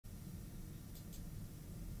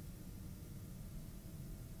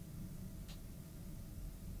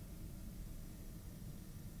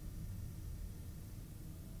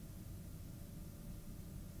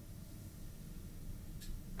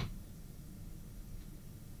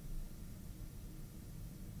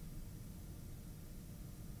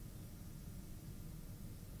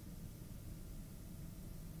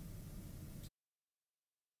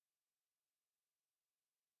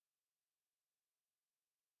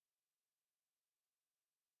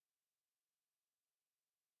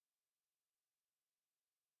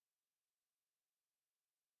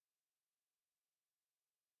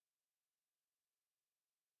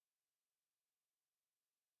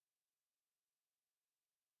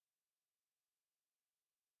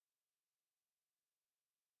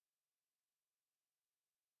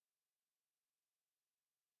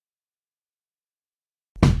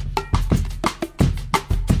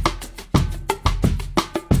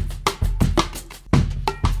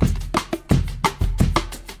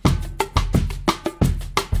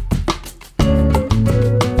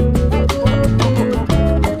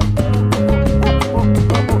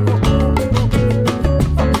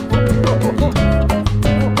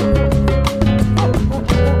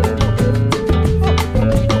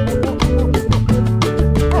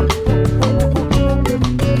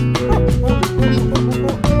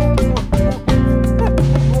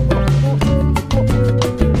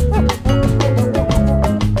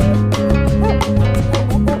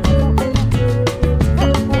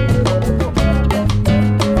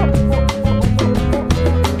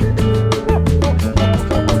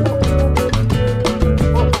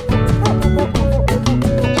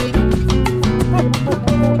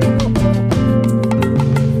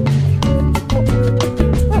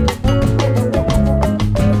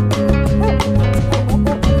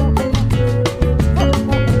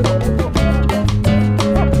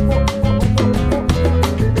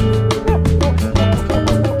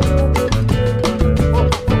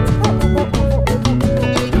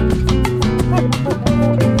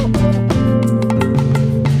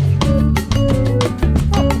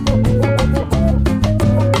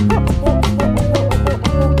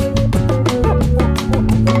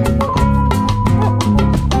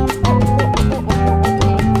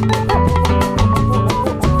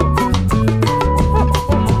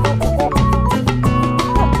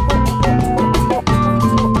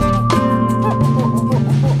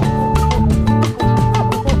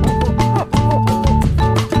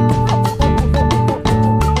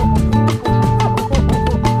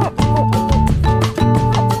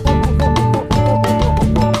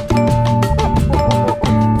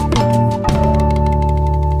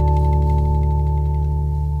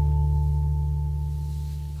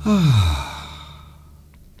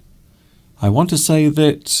want to say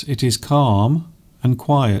that it is calm and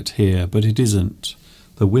quiet here, but it isn't.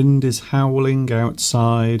 The wind is howling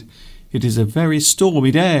outside. It is a very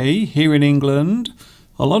stormy day here in England.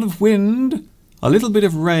 A lot of wind, a little bit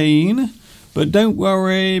of rain, but don't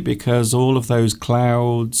worry because all of those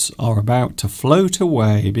clouds are about to float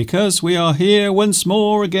away because we are here once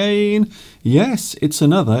more again. Yes, it's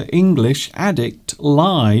another English Addict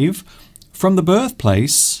live from the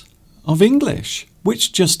birthplace of English,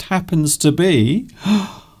 which just happens to be...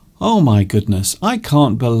 Oh my goodness, I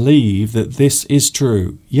can't believe that this is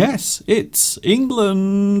true. Yes, it's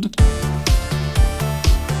England.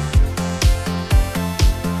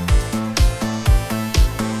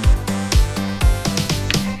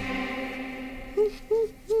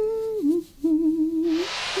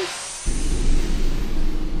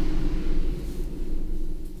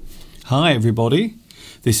 Hi everybody,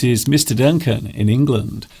 this is Mr Duncan in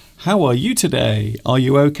England. How are you today? Are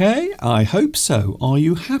you okay? I hope so. Are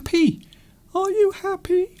you happy? Are you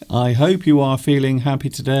happy? I hope you are feeling happy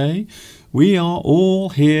today. We are all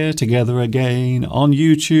here together again on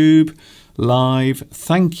YouTube live.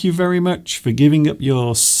 Thank you very much for giving up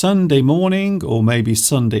your Sunday morning or maybe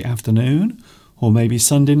Sunday afternoon or maybe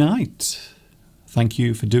Sunday night. Thank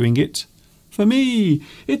you for doing it. For me,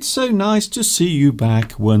 it's so nice to see you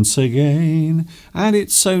back once again, and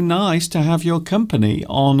it's so nice to have your company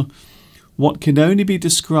on what can only be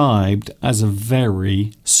described as a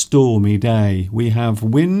very stormy day. We have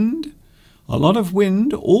wind, a lot of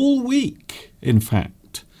wind all week, in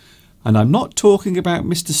fact. And I'm not talking about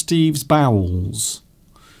Mr. Steve's bowels.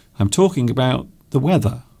 I'm talking about the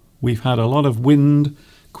weather. We've had a lot of wind,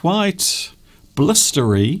 quite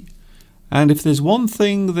blustery, and if there's one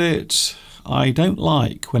thing that I don't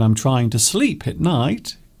like when I'm trying to sleep at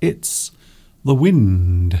night, it's the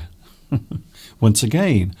wind. Once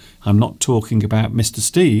again, I'm not talking about Mr.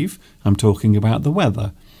 Steve, I'm talking about the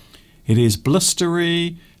weather. It is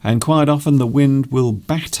blustery and quite often the wind will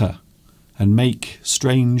batter and make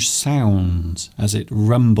strange sounds as it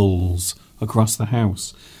rumbles across the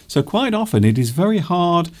house. So quite often it is very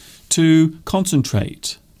hard to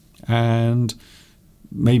concentrate and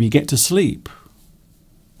maybe get to sleep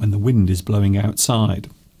when the wind is blowing outside.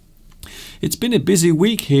 It's been a busy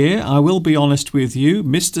week here, I will be honest with you.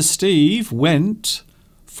 Mr. Steve went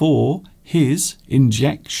for his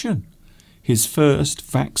injection, his first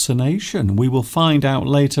vaccination. We will find out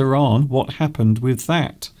later on what happened with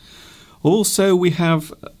that. Also, we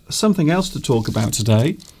have something else to talk about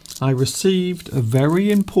today. I received a very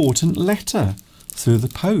important letter through the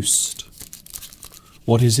post.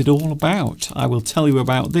 What is it all about? I will tell you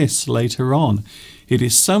about this later on. It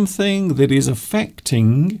is something that is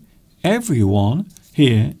affecting everyone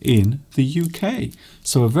here in the UK.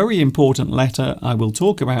 So a very important letter. I will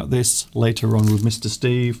talk about this later on with Mr.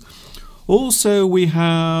 Steve. Also, we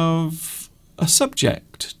have a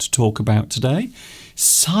subject to talk about today.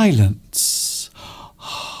 Silence.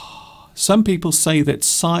 Some people say that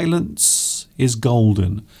silence is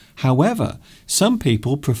golden. However, some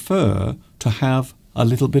people prefer to have a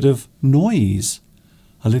little bit of noise,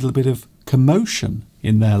 a little bit of commotion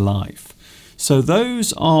in their life. So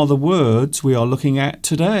those are the words we are looking at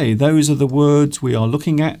today. Those are the words we are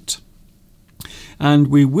looking at, and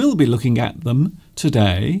we will be looking at them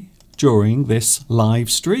today during this live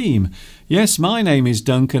stream. Yes, my name is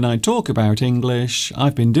Duncan. I talk about English.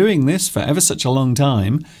 I've been doing this for ever such a long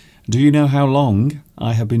time. Do you know how long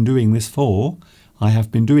I have been doing this for? I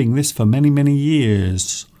have been doing this for many, many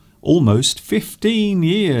years. Almost 15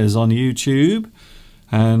 years on YouTube,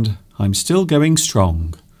 and I'm still going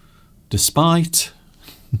strong, despite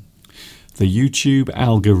the YouTube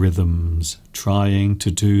algorithms trying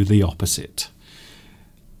to do the opposite.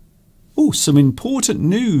 Oh, some important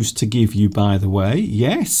news to give you, by the way.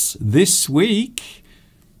 Yes, this week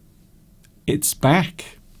it's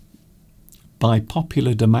back by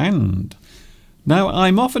popular demand. Now,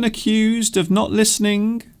 I'm often accused of not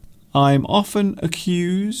listening. I'm often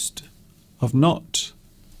accused of not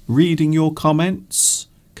reading your comments.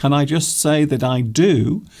 Can I just say that I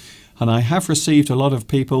do? And I have received a lot of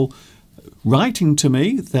people writing to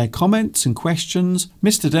me their comments and questions.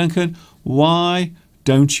 Mr. Duncan, why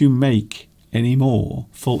don't you make any more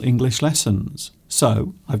full English lessons?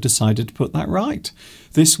 So I've decided to put that right.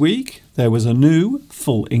 This week there was a new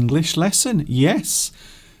full English lesson. Yes,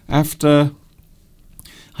 after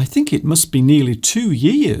I think it must be nearly 2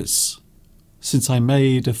 years since I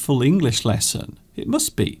made a full English lesson. It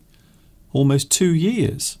must be almost 2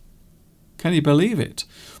 years. Can you believe it?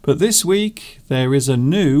 But this week there is a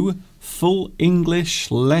new full English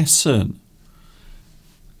lesson.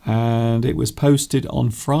 and it was posted on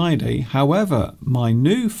Friday. However, my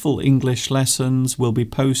new full English lessons will be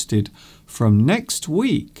posted from next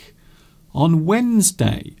week on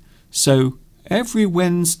Wednesday. So every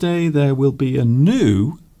Wednesday there will be a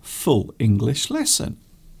new full English lesson.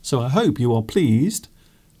 So I hope you are pleased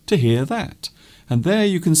to hear that. And there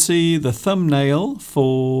you can see the thumbnail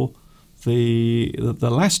for the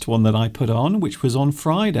last one that I put on, which was on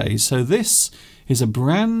Friday. So this is a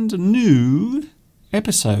brand new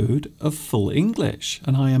episode of Full English,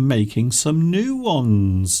 and I am making some new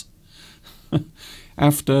ones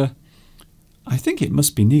after, I think it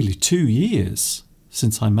must be nearly 2 years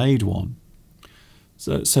since I made one.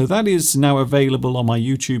 So that is now available on my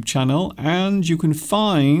YouTube channel, and you can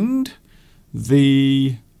find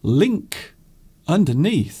the link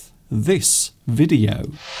underneath this video.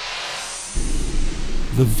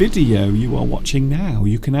 The video you are watching now,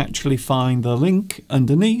 you can actually find the link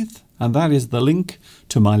underneath, and that is the link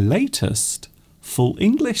to my latest full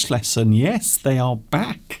English lesson. Yes, they are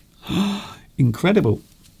back. Incredible.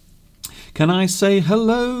 Can I say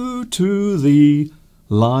hello to the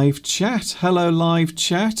live chat? Hello, live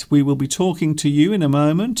chat. We will be talking to you in a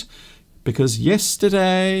moment because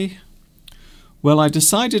yesterday, well, I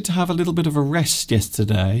decided to have a little bit of a rest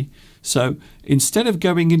yesterday. So instead of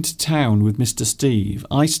going into town with Mr. Steve,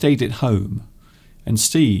 I stayed at home and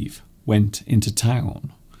Steve went into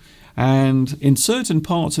town. And in certain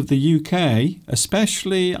parts of the UK,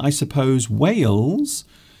 especially, I suppose, Wales,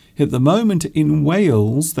 at the moment in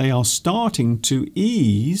Wales, they are starting to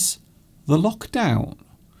ease the lockdown.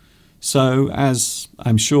 So, as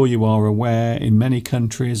I'm sure you are aware, in many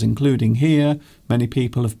countries, including here, many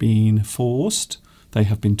people have been forced, they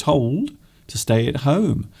have been told to stay at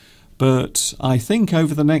home. But I think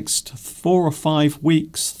over the next 4 or 5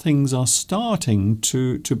 weeks, things are starting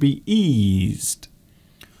to be eased.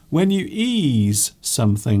 When you ease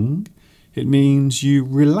something, it means you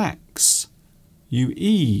relax, you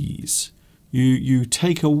ease, you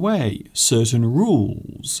take away certain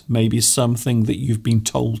rules, maybe something that you've been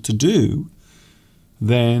told to do,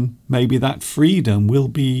 then maybe that freedom will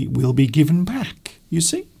be given back, you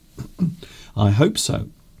see? I hope so.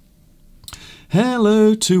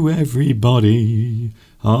 Hello to everybody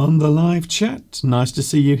on the live chat. Nice to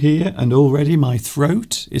see you here, and already my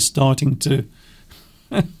throat is starting to...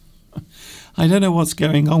 I don't know what's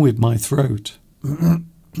going on with my throat.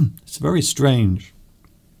 It's very strange.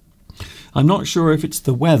 I'm not sure if it's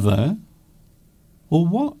the weather or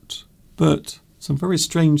what, but some very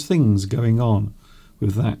strange things going on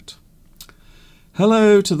with that.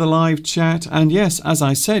 Hello to the live chat, and yes, as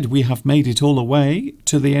I said, we have made it all the way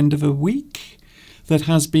to the end of a week that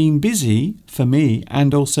has been busy for me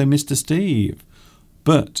and also Mr. Steve.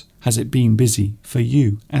 But has it been busy for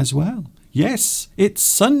you as well? Yes, it's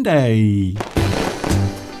Sunday.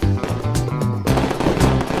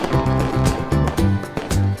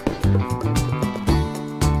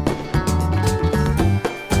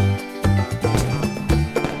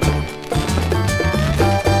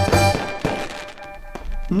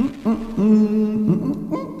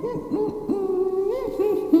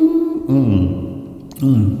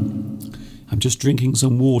 I'm just drinking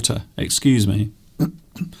some water. Excuse me.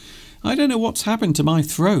 I don't know what's happened to my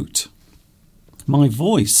throat. My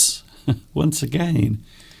voice, once again,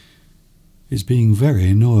 is being very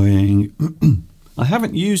annoying. I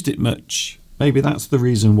haven't used it much. Maybe that's the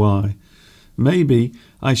reason why. Maybe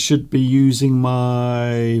I should be using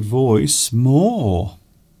my voice more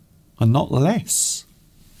and not less.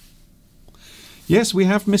 Yes, we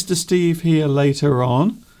have Mr. Steve here later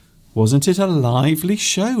on. Wasn't it a lively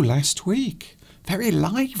show last week? Very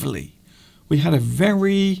lively. We had a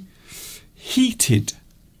very heated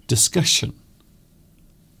discussion.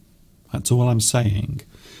 That's all I'm saying.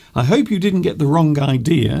 I hope you didn't get the wrong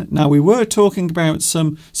idea. Now, we were talking about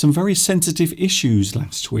some very sensitive issues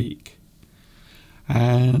last week.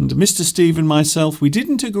 And Mr. Steve and myself, we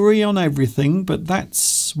didn't agree on everything, but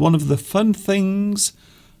that's one of the fun things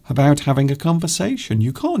about having a conversation.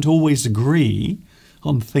 You can't always agree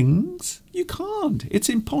on things. You can't. It's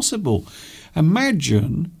impossible.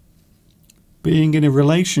 Imagine being in a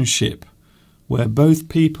relationship where both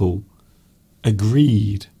people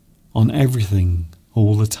agreed on everything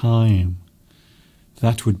all the time.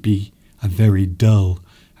 That would be a very dull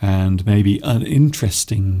and maybe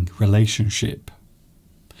uninteresting relationship.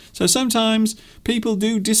 So sometimes people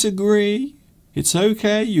do disagree. It's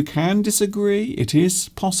okay, you can disagree. It is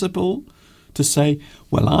possible to say,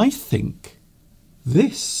 well, I think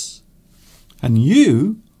this. And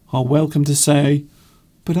you are welcome to say,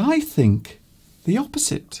 but I think the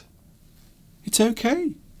opposite. It's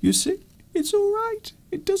okay, you see. It's all right.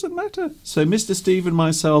 It doesn't matter. So Mr. Steve and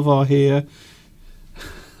myself are here.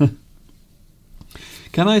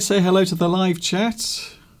 Can I say hello to the live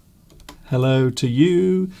chat? Hello to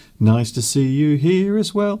you. Nice to see you here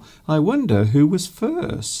as well. I wonder who was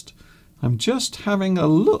first. I'm just having a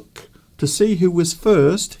look to see who was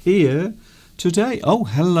first here today. Oh,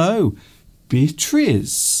 hello,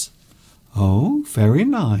 Beatrice. Oh, very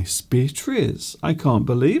nice, Beatrice. I can't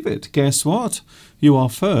believe it. Guess what? You are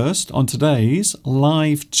first on today's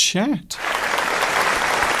live chat.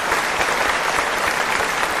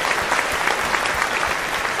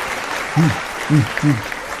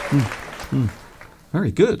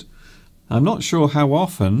 Very good. I'm not sure how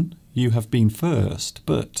often you have been first,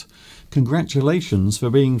 but congratulations for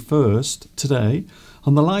being first today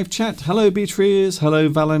on the live chat. Hello, Beatrice. Hello,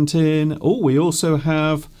 Valentin. Oh, we also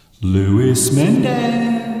have Luis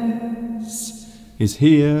Mendez is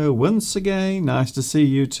here once again. Nice to see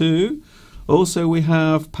you too. Also, we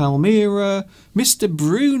have Palmyra. Mr.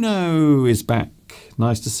 Bruno is back.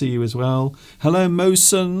 Nice to see you as well. Hello,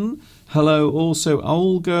 Mosen. Hello, also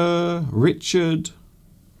Olga, Richard,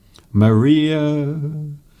 Maria.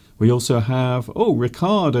 We also have, oh,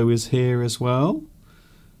 Ricardo is here as well.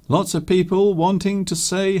 Lots of people wanting to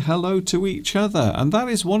say hello to each other. And that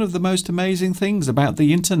is one of the most amazing things about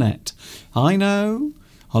the internet. I know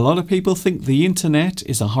a lot of people think the internet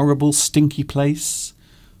is a horrible, stinky place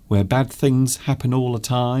where bad things happen all the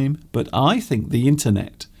time. But I think the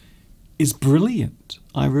internet is brilliant.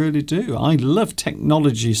 I really do. I love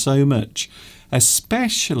technology so much,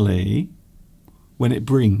 especially when it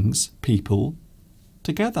brings people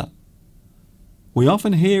together. We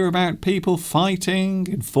often hear about people fighting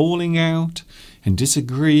and falling out and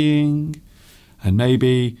disagreeing and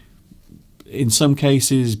maybe in some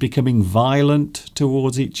cases becoming violent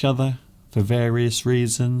towards each other for various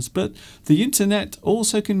reasons. But the internet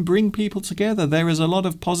also can bring people together. There is a lot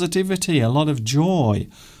of positivity, a lot of joy,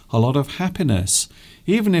 a lot of happiness,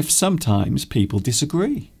 even if sometimes people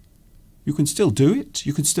disagree. You can still do it.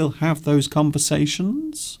 You can still have those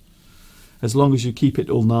conversations as long as you keep it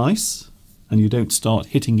all nice and you don't start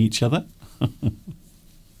hitting each other.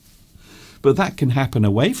 But that can happen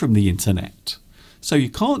away from the internet. So you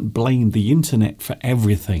can't blame the internet for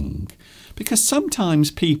everything, because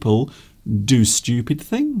sometimes people do stupid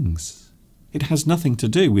things. It has nothing to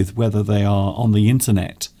do with whether they are on the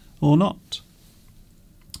internet or not.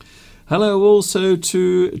 Hello also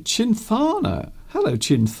to Chinthana. Hello,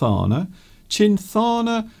 Chinthana.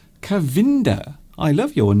 Chinthana Kavinda. I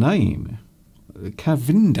love your name.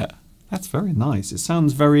 Kavinda. That's very nice. It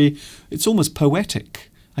sounds very, it's almost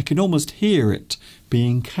poetic. I can almost hear it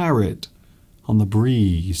being carried on the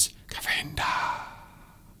breeze. Kavinda.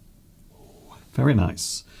 Very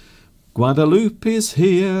nice. Guadalupe is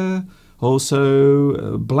here.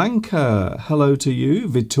 Also, Blanca. Hello to you.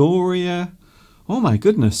 Victoria. Oh my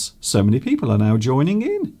goodness, so many people are now joining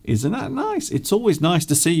in. Isn't that nice? It's always nice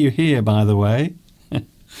to see you here, by the way.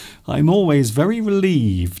 I'm always very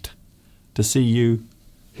relieved to see you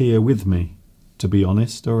here with me, to be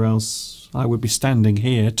honest, or else I would be standing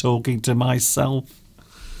here talking to myself.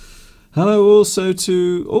 Hello also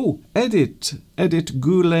to, oh, Edith. Edith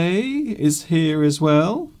Goulet is here as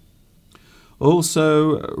well.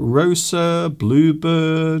 Also, Rosa,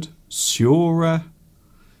 Bluebird, Shura.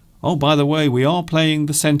 Oh, by the way, we are playing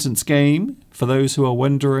the sentence game. For those who are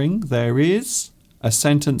wondering, there is a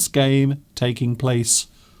sentence game taking place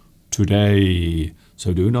today.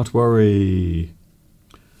 So do not worry.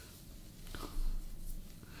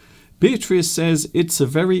 Beatrice says, it's a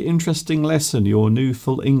very interesting lesson, your new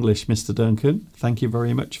full English, Mr. Duncan. Thank you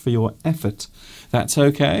very much for your effort. That's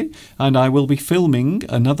okay. And I will be filming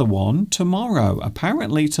another one tomorrow.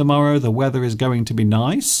 Apparently tomorrow the weather is going to be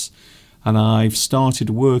nice. And I've started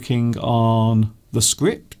working on the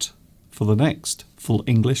script for the next full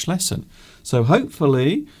English lesson. So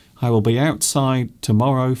hopefully I will be outside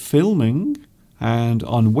tomorrow filming. And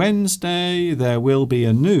on Wednesday there will be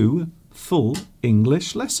a new full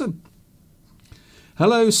English lesson.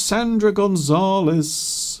 Hello, Sandra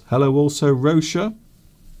Gonzalez. Hello also, Rosha.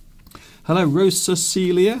 Hello, Rosa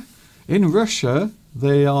Celia. In Russia,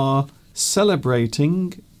 they are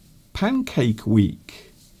celebrating Pancake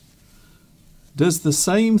Week. Does the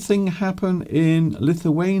same thing happen in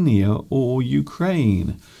Lithuania or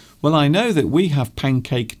Ukraine? Well, I know that we have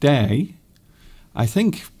Pancake Day. I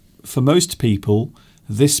think for most people,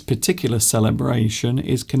 this particular celebration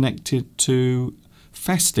is connected to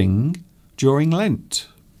fasting during Lent.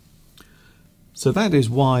 So that is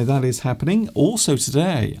why that is happening. Also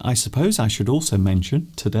today, I suppose I should also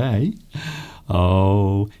mention today,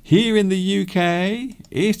 oh, here in the UK,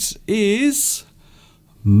 it is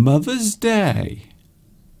Mother's Day.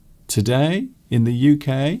 today in the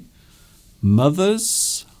UK,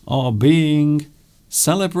 mothers are being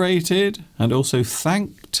celebrated and also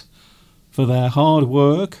thanked for their hard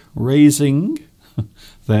work raising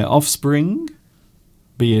their offspring,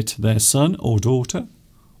 be it their son or daughter,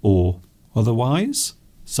 or otherwise,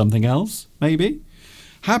 something else maybe.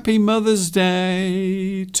 Happy Mother's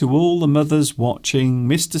Day to all the mothers watching.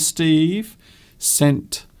 Mr. Steve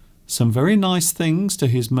sent some very nice things to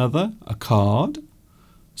his mother, a card,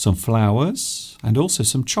 some flowers, and also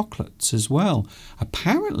some chocolates as well.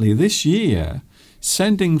 Apparently this year,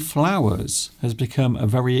 sending flowers has become a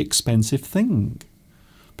very expensive thing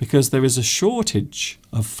because there is a shortage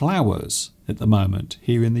of flowers at the moment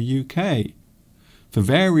here in the UK for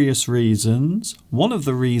various reasons. One of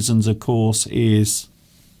the reasons, of course, is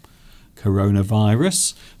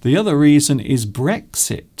coronavirus. The other reason is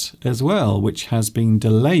Brexit as well, which has been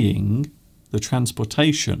delaying the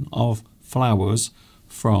transportation of flowers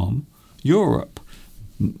from Europe,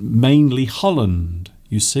 mainly Holland.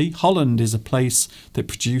 You see, Holland is a place that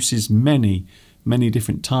produces many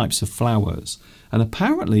different types of flowers. And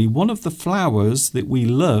apparently one of the flowers that we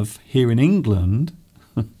love here in England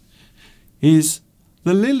is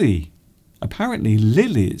the lily. Apparently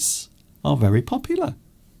lilies are very popular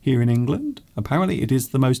here in England. Apparently it is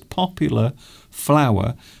the most popular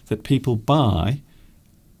flower that people buy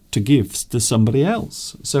to give to somebody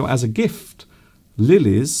else. So as a gift,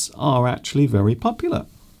 lilies are actually very popular.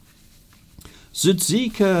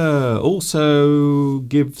 Zudzika also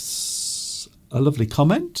gives a lovely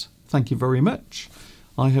comment. Thank you very much.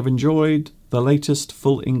 I have enjoyed the latest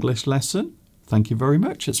full English lesson. Thank you very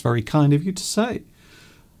much. It's very kind of you to say.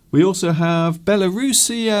 We also have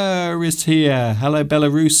Belarusia is here. Hello,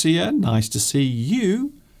 Belarusia. Nice to see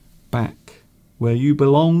you back where you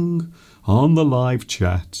belong on the live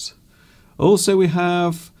chat. Also, we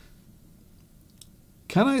have,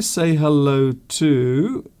 can I say hello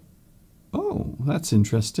to, oh, that's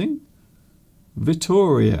interesting,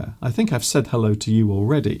 Vittoria. I think I've said hello to you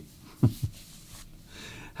already.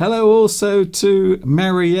 Hello also to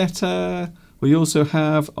Marietta. We also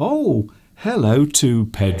have, oh, hello to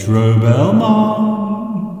Pedro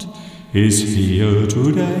Belmont is here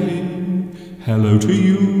today. Hello to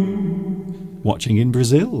you. Watching in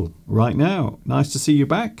Brazil right now. Nice to see you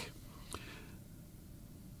back.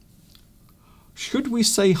 Should we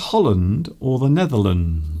say Holland or the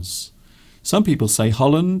Netherlands? Some people say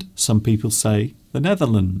Holland, some people say the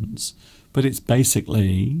Netherlands, but it's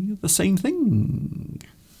basically the same thing.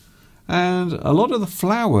 And a lot of the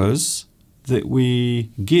flowers that we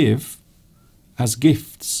give as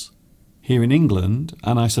gifts here in England,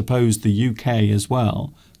 and I suppose the UK as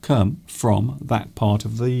well, come from that part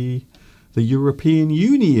of the European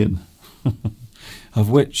Union, of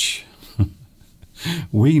which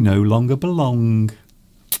we no longer belong.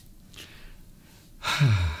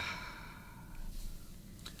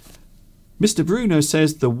 Mr. Bruno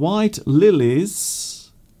says the white lilies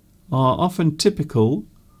are often typical.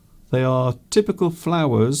 They are typical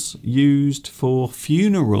flowers used for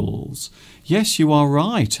funerals. Yes, you are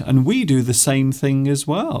right. And we do the same thing as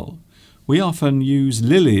well. We often use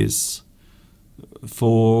lilies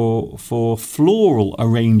for floral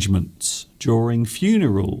arrangements during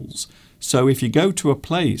funerals. So if you go to a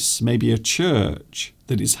place, maybe a church,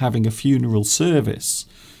 that is having a funeral service,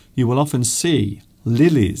 you will often see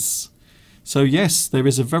lilies. So yes, there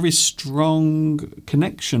is a very strong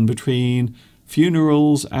connection between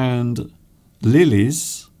funerals and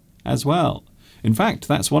lilies as well. In fact,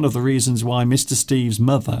 that's one of the reasons why Mr. Steve's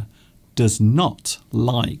mother does not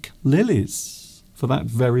like lilies, for that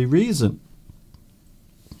very reason.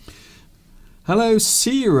 Hello,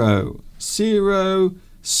 Ciro Spagnuolo.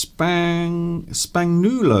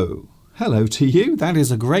 Hello to you. That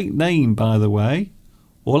is a great name, by the way.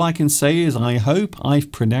 All I can say is I hope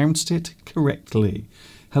I've pronounced it correctly.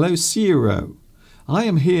 Hello, Ciro. I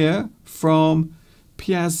am here from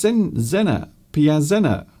Piacenza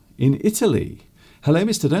in Italy. Hello,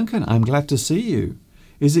 Mr. Duncan. I'm glad to see you.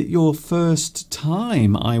 Is it your first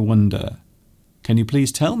time, I wonder? Can you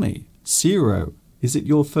please tell me? Ciro, is it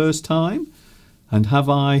your first time? And have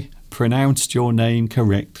I pronounced your name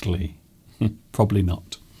correctly? Probably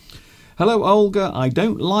not. Hello, Olga. I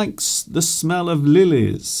don't like the smell of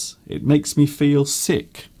lilies. It makes me feel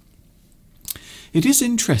sick. It is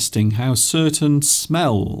interesting how certain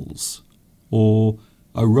smells or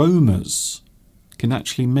aromas can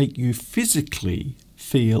actually make you physically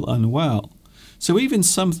feel unwell. So even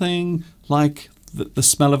something like the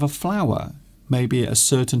smell of a flower, maybe a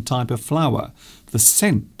certain type of flower, the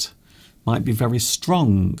scent might be very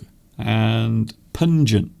strong and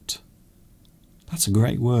pungent. That's a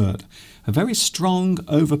great word. A very strong,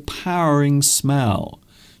 overpowering smell.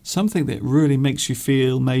 Something that really makes you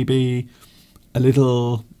feel maybe a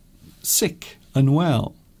little sick,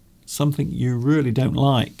 unwell. Something you really don't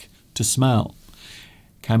like to smell.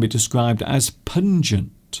 Can be described as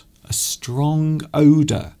pungent. A strong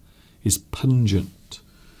odour is pungent.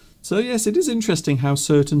 So yes, it is interesting how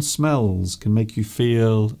certain smells can make you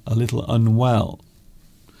feel a little unwell.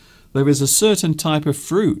 There is a certain type of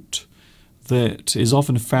fruit that is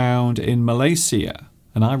often found in Malaysia,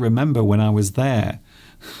 and I remember when I was there,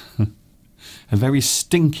 a very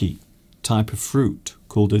stinky type of fruit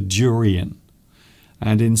called a durian.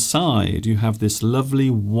 And inside you have this lovely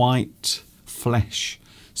white flesh.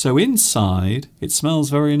 So inside it smells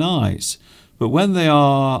very nice, but when they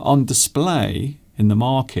are on display in the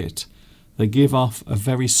market, they give off a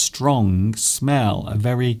very strong smell, a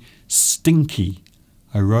very stinky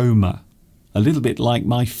aroma, a little bit like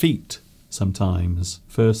my feet sometimes,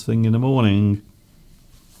 first thing in the morning.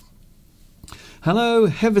 Hello,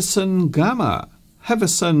 Heverson Gamma.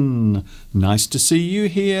 Heverson, nice to see you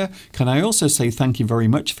here. Can I also say thank you very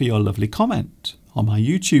much for your lovely comment on my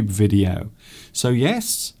YouTube video. So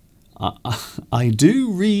yes, I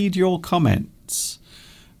do read your comments.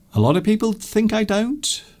 A lot of people think I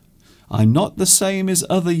don't. I'm not the same as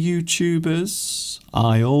other YouTubers.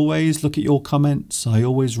 I always look at your comments. I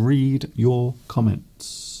always read your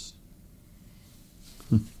comments.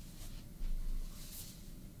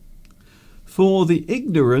 For the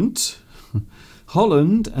ignorant,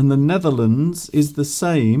 Holland and the Netherlands is the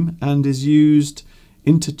same and is used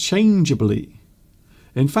interchangeably.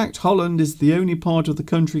 In fact, Holland is the only part of the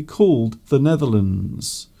country called the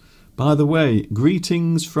Netherlands. By the way,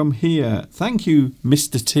 greetings from here. Thank you,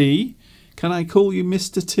 Mr. T. Can I call you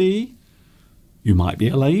Mr. T? You might be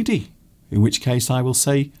a lady, in which case I will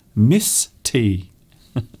say Miss T.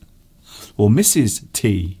 or Mrs.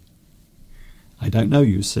 T. I don't know,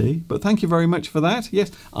 you see, but thank you very much for that. Yes,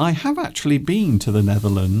 I have actually been to the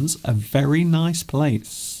Netherlands, a very nice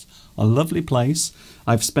place, a lovely place.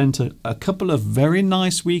 I've spent a couple of very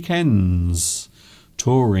nice weekends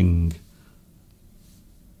touring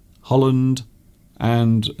Holland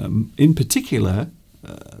and in particular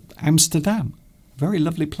Amsterdam. Very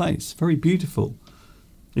lovely place, very beautiful.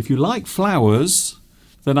 If you like flowers,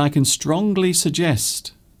 then I can strongly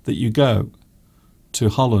suggest that you go to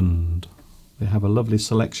Holland. They have a lovely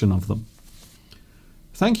selection of them.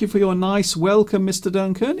 Thank you for your nice welcome, Mr.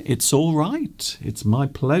 Duncan. It's all right. It's my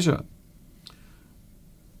pleasure.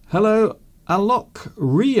 Hello, Alok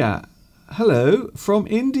Ria. Hello from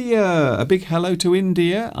India. A big hello to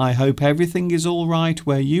India. I hope everything is all right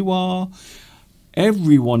where you are.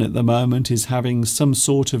 Everyone at the moment is having some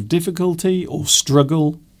sort of difficulty or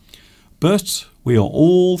struggle, but we are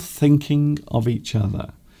all thinking of each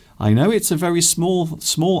other. I know it's a very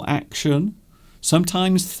small action.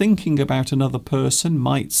 Sometimes thinking about another person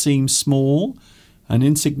might seem small and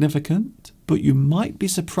insignificant, but you might be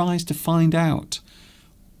surprised to find out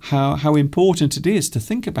how important it is to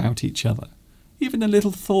think about each other. Even a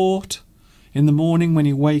little thought in the morning when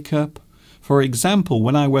you wake up. For example,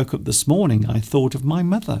 when I woke up this morning, I thought of my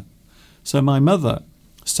mother. So my mother,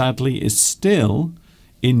 sadly, is still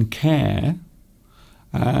in care,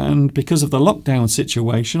 and because of the lockdown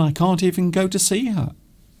situation, I can't even go to see her.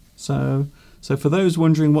 So for those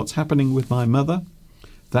wondering what's happening with my mother,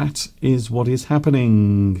 that is what is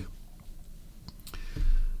happening.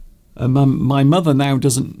 My mother now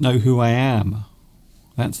doesn't know who I am.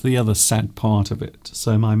 That's the other sad part of it.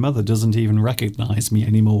 So my mother doesn't even recognise me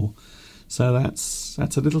anymore. So that's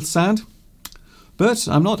a little sad. But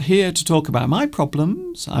I'm not here to talk about my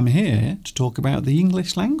problems. I'm here to talk about the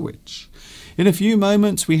English language. In a few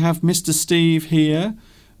moments we have Mr. Steve here.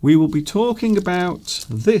 We will be talking about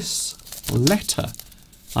this letter.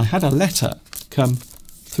 I had a letter come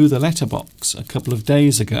through the letterbox a couple of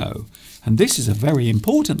days ago, and this is a very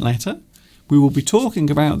important letter. We will be talking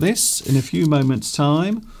about this in a few moments'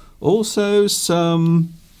 time. Also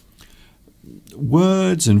some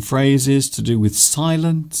words and phrases to do with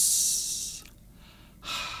silence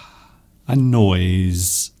and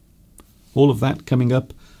noise. All of that coming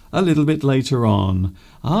up a little bit later on.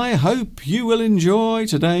 I hope you will enjoy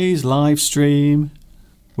today's live stream.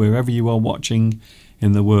 Wherever you are watching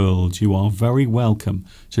in the world, you are very welcome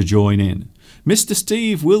to join in. Mr.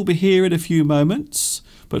 Steve will be here in a few moments,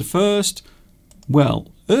 but first, well,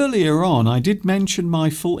 earlier on I did mention my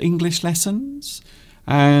full English lessons,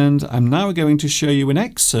 and I'm now going to show you an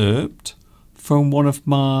excerpt from one of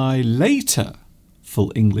my later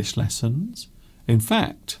full English lessons. In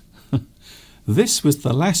fact, this was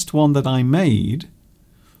the last one that I made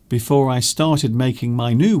before I started making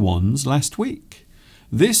my new ones last week.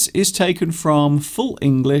 This is taken from Full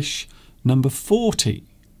English number 40.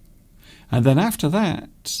 And then after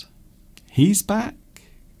that, he's back.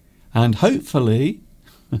 And hopefully,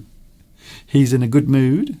 he's in a good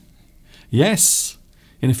mood. Yes,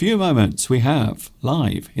 in a few moments we have,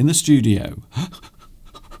 live in the studio,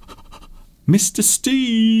 Mr.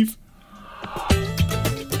 Steve.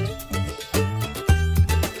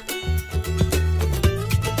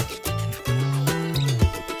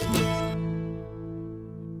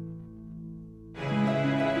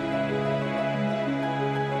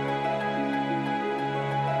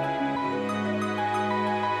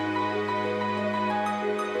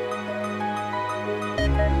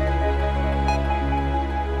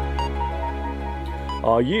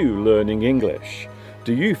 Are you learning English?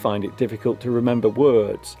 Do you find it difficult to remember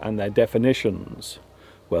words and their definitions?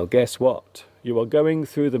 Well, guess what? You are going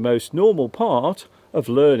through the most normal part of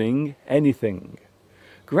learning anything.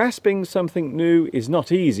 Grasping something new is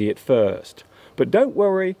not easy at first, but don't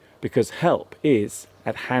worry because help is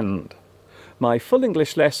at hand. My full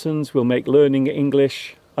English lessons will make learning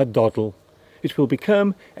English a doddle. It will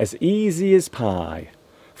become as easy as pie.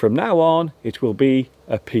 From now on, it will be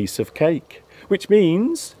a piece of cake, which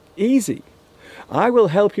means easy. I will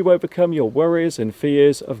help you overcome your worries and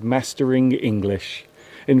fears of mastering English.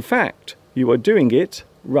 In fact, you are doing it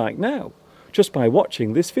right now, just by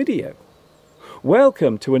watching this video.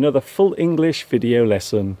 Welcome to another full English video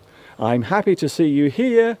lesson. I'm happy to see you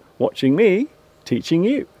here, watching me, teaching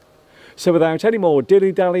you. So without any more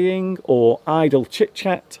dilly-dallying or idle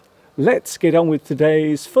chit-chat, let's get on with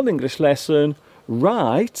today's full English lesson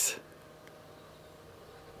right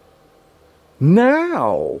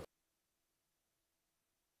now.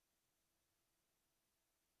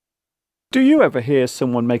 Do you ever hear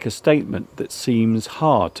someone make a statement that seems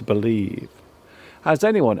hard to believe? Has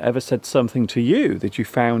anyone ever said something to you that you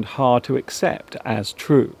found hard to accept as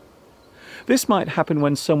true? This might happen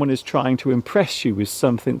when someone is trying to impress you with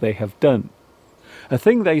something they have done, a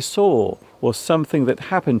thing they saw or something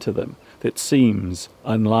that happened to them that seems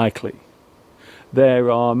unlikely.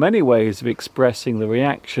 There are many ways of expressing the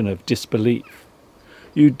reaction of disbelief.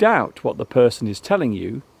 You doubt what the person is telling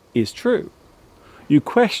you is true. You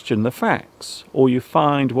question the facts, or you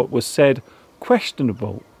find what was said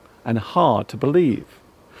questionable and hard to believe.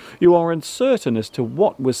 You are uncertain as to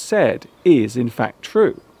what was said is in fact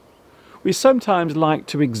true. We sometimes like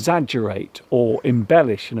to exaggerate or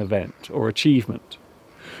embellish an event or achievement.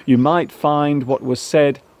 You might find what was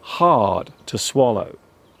said hard to swallow.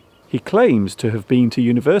 He claims to have been to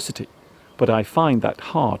university, but I find that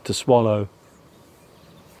hard to swallow.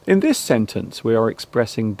 In this sentence, we are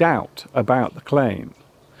expressing doubt about the claim.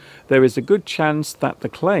 There is a good chance that the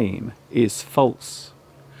claim is false.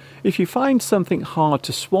 If you find something hard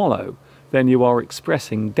to swallow, then you are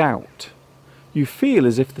expressing doubt. You feel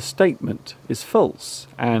as if the statement is false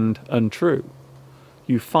and untrue.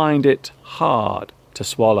 You find it hard to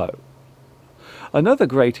swallow. Another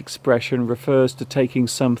great expression refers to taking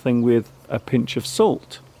something with a pinch of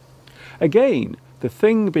salt. Again, the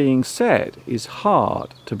thing being said is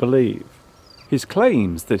hard to believe. His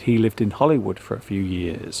claims that he lived in Hollywood for a few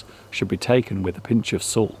years should be taken with a pinch of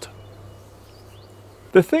salt.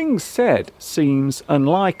 The thing said seems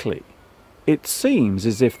unlikely. It seems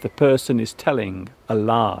as if the person is telling a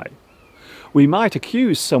lie. We might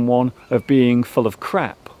accuse someone of being full of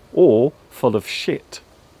crap or full of shit.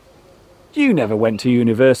 You never went to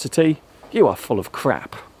university. You are full of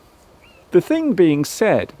crap. The thing being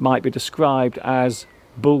said might be described as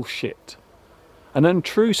bullshit. An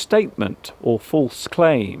untrue statement or false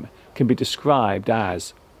claim can be described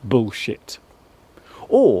as bullshit.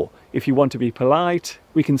 Or, if you want to be polite,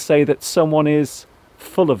 we can say that someone is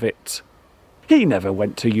full of it. He never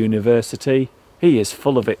went to university. He is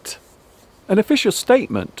full of it. An official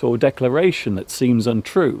statement or declaration that seems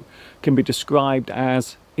untrue can be described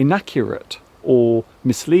as inaccurate or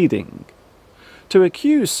misleading. To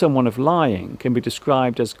accuse someone of lying can be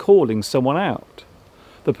described as calling someone out.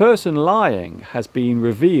 The person lying has been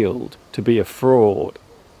revealed to be a fraud.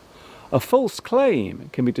 A false claim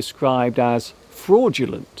can be described as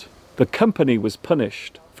fraudulent. The company was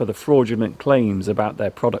punished for the fraudulent claims about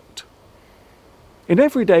their product. In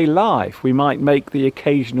everyday life, we might make the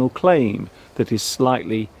occasional claim that is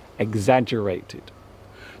slightly exaggerated.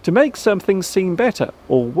 To make something seem better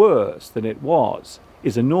or worse than it was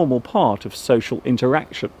is a normal part of social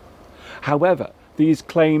interaction. However, these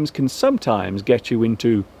claims can sometimes get you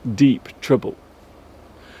into deep trouble.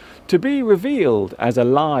 To be revealed as a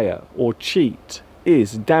liar or cheat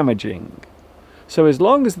is damaging. So as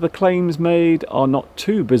long as the claims made are not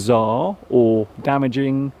too bizarre or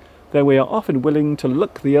damaging, then we are often willing to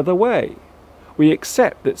look the other way. We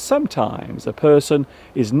accept that sometimes a person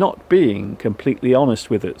is not being completely honest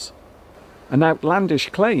with us. An outlandish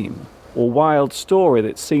claim or wild story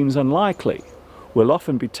that seems unlikely will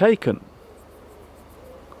often be taken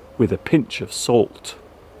with a pinch of salt.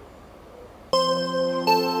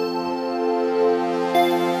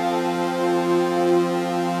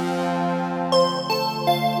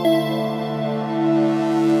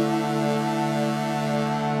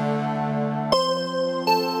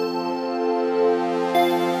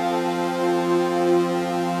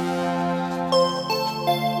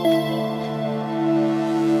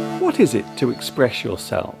 What is it to express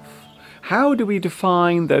yourself? How do we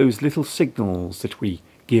define those little signals that we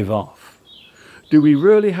give off? Do we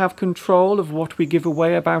really have control of what we give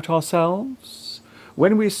away about ourselves?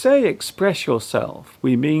 When we say express yourself,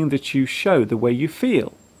 we mean that you show the way you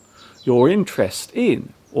feel, your interest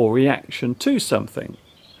in or reaction to something.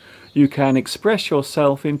 You can express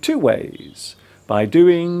yourself in two ways, by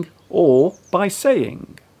doing or by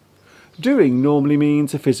saying. Doing normally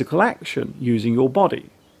means a physical action using your body.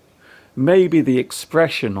 Maybe the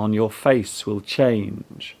expression on your face will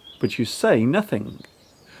change, but you say nothing.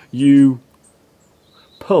 You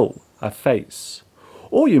pull a face.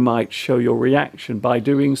 Or you might show your reaction by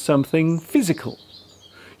doing something physical.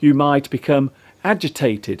 You might become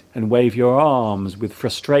agitated and wave your arms with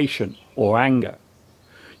frustration or anger.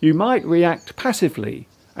 You might react passively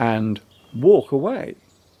and walk away.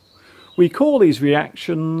 We call these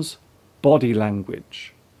reactions body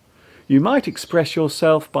language. You might express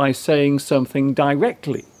yourself by saying something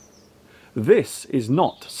directly. This is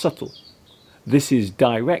not subtle. This is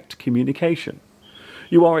direct communication.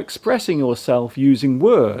 You are expressing yourself using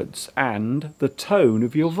words and the tone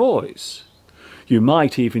of your voice. You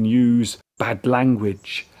might even use bad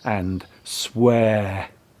language and swear.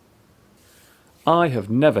 I have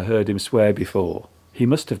never heard him swear before. He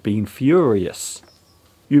must have been furious.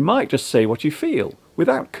 You might just say what you feel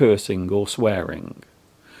without cursing or swearing.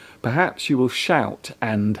 Perhaps you will shout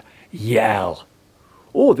and yell.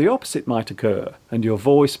 Or the opposite might occur, and your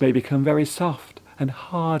voice may become very soft and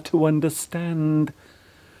hard to understand.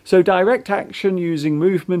 So direct action using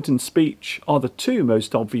movement and speech are the two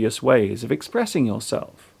most obvious ways of expressing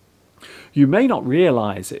yourself. You may not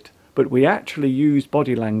realize it, but we actually use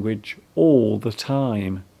body language all the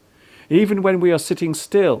time. Even when we are sitting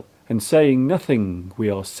still and saying nothing, we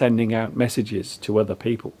are sending out messages to other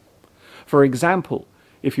people. For example,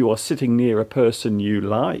 if you are sitting near a person you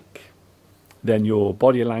like, then your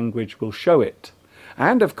body language will show it.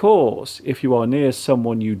 And of course, if you are near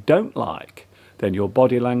someone you don't like, then your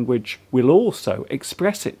body language will also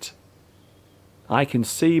express it. I can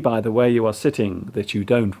see by the way you are sitting that you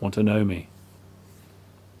don't want to know me.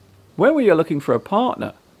 When we are looking for a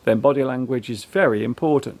partner, then body language is very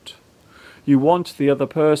important. You want the other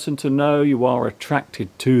person to know you are attracted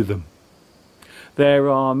to them. There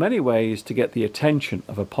are many ways to get the attention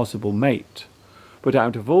of a possible mate, but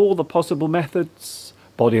out of all the possible methods,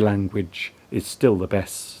 body language is still the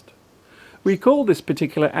best. We call this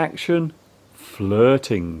particular action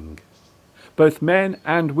flirting. Both men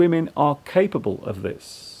and women are capable of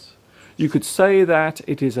this. You could say that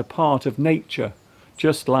it is a part of nature,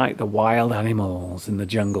 just like the wild animals in the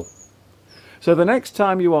jungle. So the next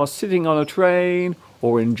time you are sitting on a train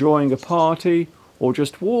or enjoying a party or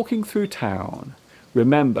just walking through town,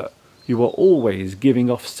 remember, you are always giving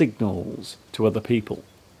off signals to other people.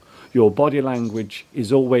 Your body language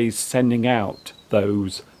is always sending out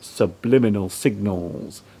those subliminal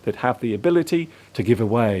signals that have the ability to give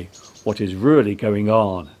away what is really going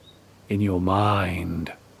on in your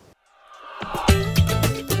mind.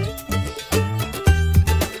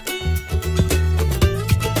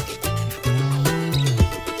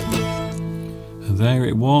 There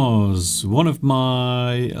it was, one of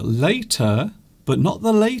my later, but not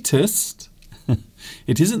the latest.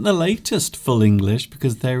 It isn't the latest full English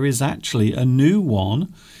because there is actually a new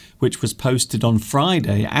one which was posted on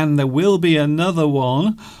Friday, and there will be another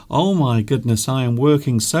one. Oh my goodness, I am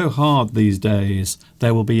working so hard these days.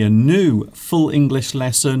 There will be a new full English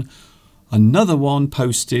lesson, another one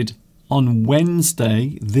posted on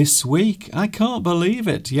Wednesday this week. I can't believe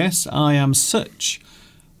it. Yes, I am such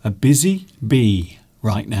a busy bee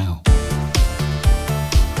right now.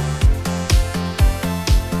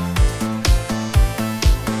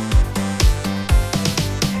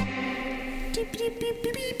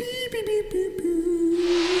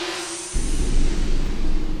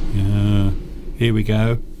 Yeah, here we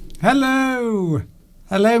go. Hello.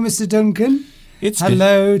 Hello, Mr Duncan.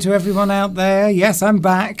 Hello to everyone out there. Yes, I'm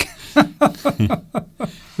back.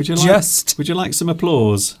 Would you like some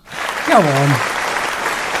applause? Go on.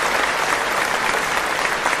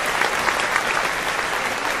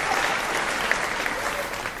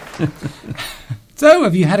 So,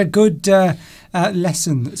 have you had a good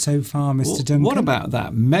lesson so far, Mr. Duncan? What about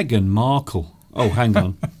that Meghan Markle? Oh, hang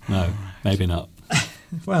on. No, maybe not.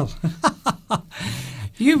 Well,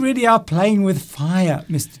 you really are playing with fire,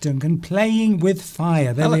 Mr. Duncan. Playing with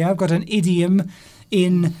fire. There we are. I've got an idiom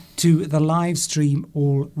into the live stream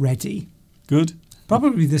already. Good.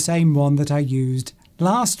 Probably the same one that I used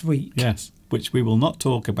last week. Yes, which we will not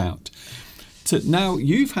talk about. So now,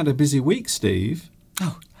 you've had a busy week, Steve.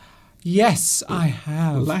 Oh, yes, I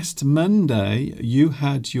have. Last Monday, you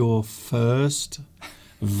had your first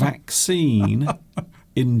vaccine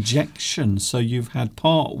injection. So you've had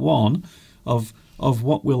part one of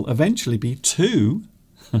what will eventually be 2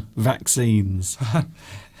 vaccines.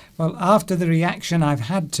 Well, after the reaction I've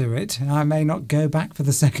had to it, I may not go back for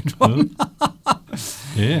the second one.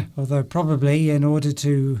 Yeah. Although probably in order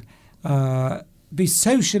to be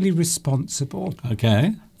socially responsible.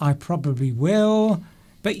 Okay. I probably will.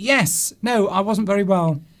 But yes, no, I wasn't very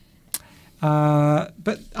well.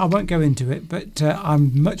 But I won't go into it. But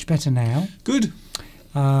I'm much better now. Good.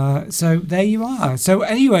 So there you are. So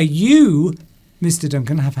anyway, you, Mr.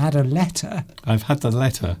 Duncan, have had a letter. I've had the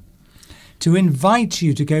letter to invite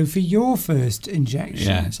you to go for your first injection.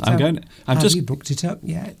 Yes, so I'm going. Have you booked it up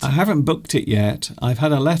yet? I haven't booked it yet. I've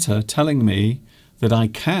had a letter telling me that I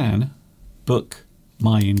can book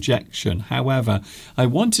my injection. However, I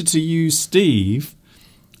wanted to use Steve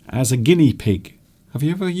as a guinea pig. Have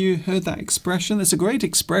you ever heard that expression? It's a great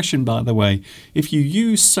expression, by the way. If you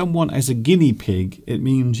use someone as a guinea pig, it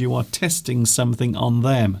means you are testing something on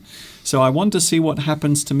them. So I want to see what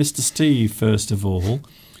happens to Mr. Steve, first of all.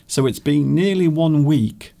 So it's been nearly 1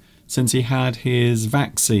 week since he had his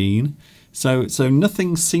vaccine. So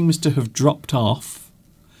nothing seems to have dropped off.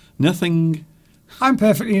 Nothing. I'm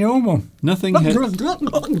perfectly normal. Nothing has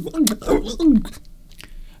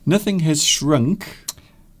shrunk.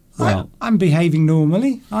 Well, I'm behaving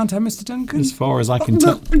normally, aren't I, Mr. Duncan? As far as I can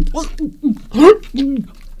tell.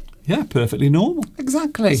 Yeah, perfectly normal.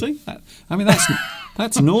 Exactly. See, I mean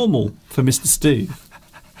that's normal for Mr. Steve.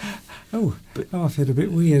 Oh, I feel a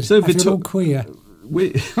bit weird. So I feel all queer.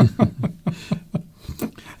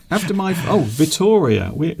 After my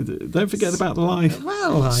Victoria, don't forget about the live.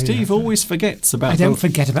 Well, Steve always forgets about. I don't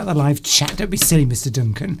forget about the live chat. Don't be silly, Mr.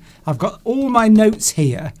 Duncan. I've got all my notes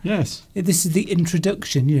here. Yes. This is the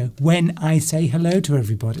introduction. You know, when I say hello to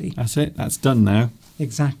everybody. That's it. That's done now.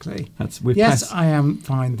 Exactly. Yes, I am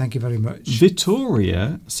fine. Thank you very much.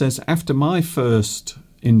 Victoria says after my first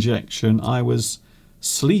injection, I was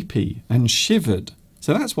sleepy and shivered.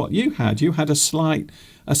 So that's what you had. You had a slight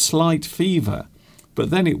fever, but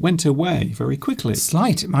then it went away very quickly.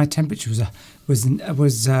 Slight. My temperature was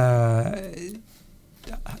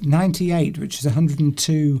 98, which is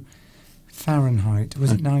 102 Fahrenheit.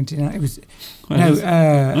 Was it 99? It was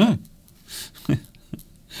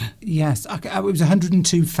yes. It was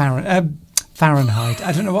 102 Fahrenheit.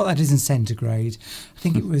 I don't know what that is in centigrade. I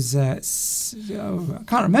think it was. I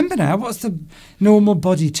can't remember now. What's the normal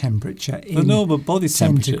body temperature in the normal body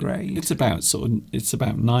centigrade? Temperature. It's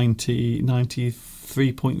about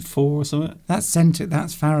 93.4 or something.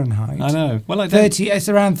 That's Fahrenheit. I know. Well, 30. It's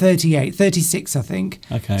around 38, 36, I think.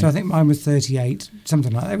 Okay. So I think mine was 38,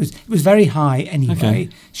 something like that. It was very high anyway. Okay.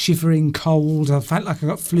 Shivering, cold. I felt like I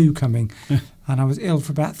got flu coming. And I was ill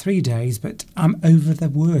for about 3 days, but I'm over the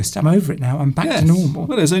worst. I'm over it now. I'm back to normal.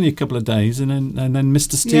 Well, there's only a couple of days, and then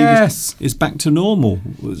Mr. Steve is back to normal.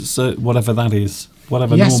 So whatever that is,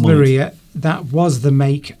 whatever normal. Yes, Maria, that was the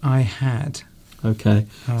make I had. Okay.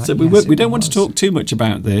 So we don't want to talk too much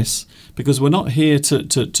about this because we're not here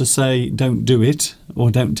to say don't do it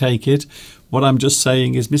or don't take it. What I'm just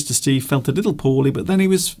saying is Mr. Steve felt a little poorly, but then he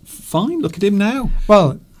was fine. Look at him now.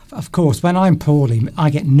 Well, of course, when I'm poorly, I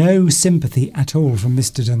get no sympathy at all from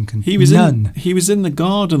Mr. Duncan. None. He was in the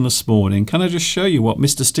garden this morning. Can I just show you what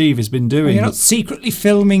Mr. Steve has been doing? Well, you're not secretly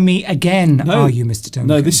filming me again, are you, Mr. Duncan?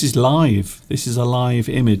 No, this is live. This is a live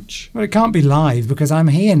image. Well, it can't be live because I'm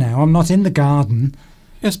here now. I'm not in the garden.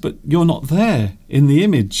 Yes, but you're not there in the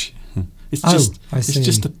image. It's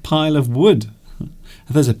just a pile of wood.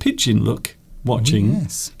 There's a pigeon, look. Watching. Oh,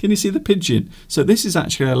 yes. Can you see the pigeon? So this is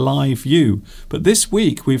actually a live view. But this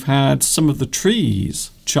week we've had some of the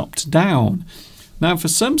trees chopped down. Now, for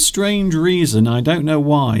some strange reason, I don't know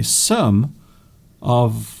why, some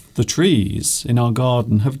of the trees in our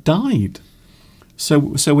garden have died.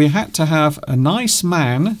 So we had to have a nice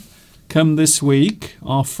man come this week.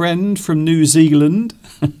 Our friend from New Zealand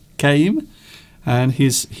came, and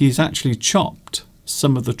he's actually chopped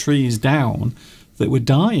some of the trees down that were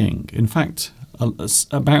dying. In fact,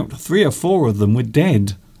 about 3 or 4 of them were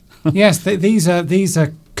dead. Yes, these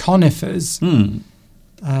are conifers.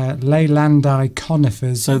 Leylandi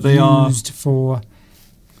conifers So they used for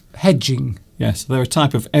hedging. Yes, they're a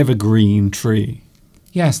type of evergreen tree.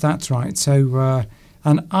 Yes, that's right. So,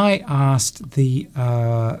 and I asked the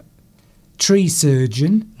tree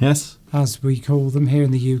surgeon, Yes. as we call them here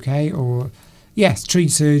in the UK, or yes, tree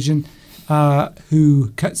surgeon,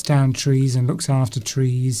 who cuts down trees and looks after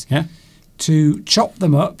trees, Yeah. to chop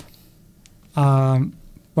them up,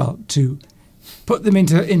 to put them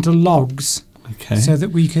into logs, Okay. so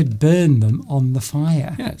that we could burn them on the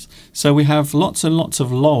fire. Yes. So we have lots and lots of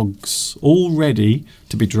logs all ready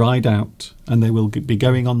to be dried out, and they will be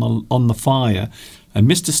going on the fire. And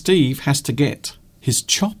Mr. Steve has to get his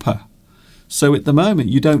chopper. So at the moment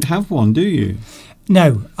you don't have one, do you?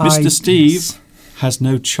 No, Mr. Steve yes. has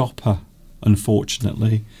no chopper,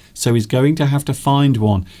 unfortunately. So he's going to have to find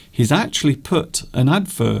one. He's actually put an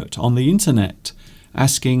advert on the internet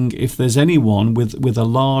asking if there's anyone with a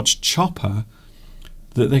large chopper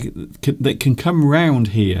that can come round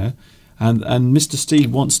here, and Mr.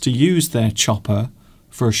 Steve wants to use their chopper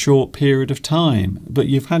for a short period of time. But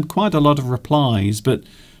you've had quite a lot of replies, but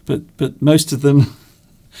most of them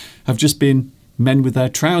have just been men with their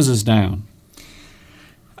trousers down.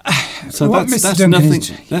 So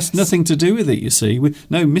that's nothing to do with it, you see.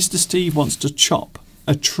 No, Mr. Steve wants to chop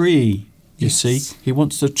a tree. You see, he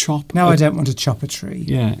wants to chop. No, I don't want to chop a tree.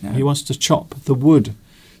 Yeah, no. He wants to chop the wood.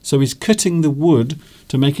 So he's cutting the wood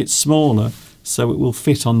to make it smaller so it will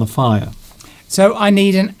fit on the fire. So I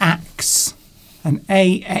need an axe, an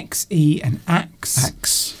A-X-E, an axe.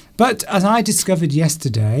 Axe. But as I discovered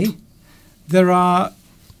yesterday, there are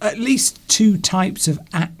at least 2 types of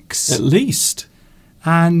axe. At least.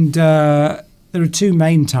 And there are 2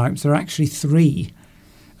 main types. There are actually 3.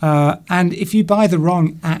 And if you buy the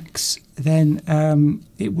wrong axe, then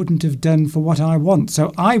it wouldn't have done for what I want.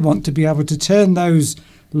 So I want to be able to turn those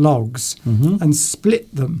logs and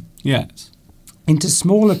split them into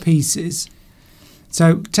smaller pieces.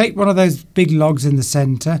 So take one of those big logs in the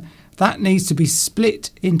centre. That needs to be split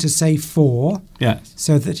into, say, 4,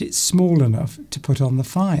 so that it's small enough to put on the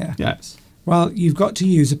fire. Yes. Well, you've got to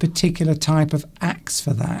use a particular type of axe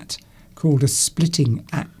for that, called a splitting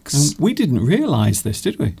axe. And we didn't realise this,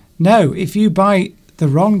 did we? No, if you buy the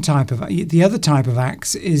wrong type of, the other type of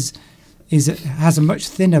axe has a much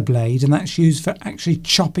thinner blade, and that's used for actually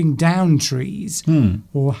chopping down trees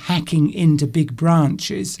or hacking into big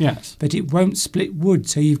branches. Yes. But it won't split wood,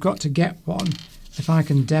 so you've got to get one. If I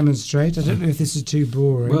can demonstrate, I don't know if this is too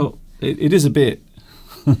boring. Well, it is a bit.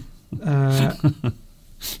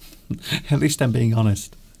 At least I'm being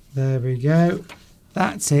honest. There we go.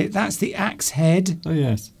 That's it. That's the axe head. Oh,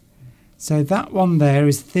 yes. So that one there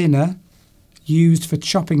is thinner, used for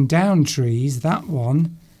chopping down trees. That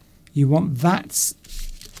one, you want that.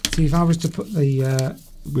 See, if I was to put the...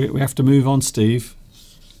 We have to move on, Steve.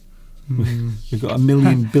 We've got a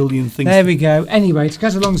million billion things. There we go. Anyway, to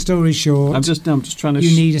cut a long story short, I'm just trying to...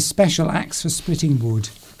 You need a special axe for splitting wood.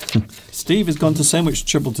 Steve has gone to so much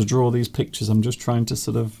trouble to draw these pictures. I'm just trying to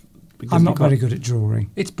sort of... I'm not very good at drawing.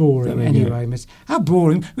 It's boring anyway, Miss. How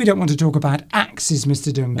boring? We don't want to talk about axes,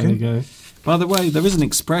 Mr. Duncan. There we go. By the way, there is an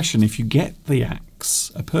expression, if you get the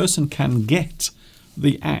axe, a person can get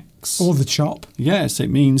the axe. Or the chop. Yes, it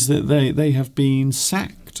means that they have been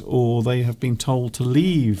sacked, or they have been told to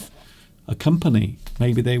leave a company.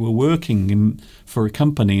 Maybe they were working for a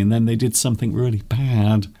company and then they did something really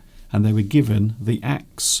bad and they were given the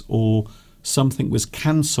axe, or something was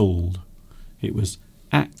cancelled. It was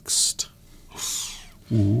axed.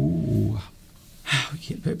 Ooh.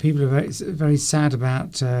 But people are very sad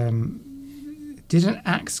about... did an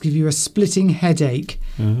axe give you a splitting headache?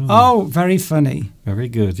 Oh, very funny. Very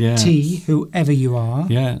good, yeah. T, whoever you are.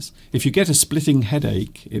 Yes. If you get a splitting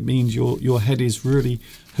headache, it means your head is really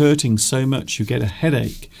hurting so much you get a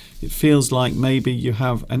headache. It feels like maybe you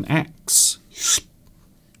have an axe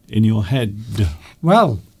in your head.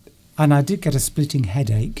 Well, and I did get a splitting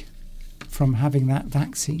headache from having that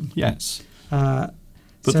vaccine. Yes. But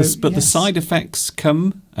the side effects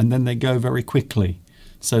come and then they go very quickly.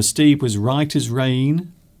 So Steve was right as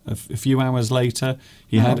rain. A few hours later,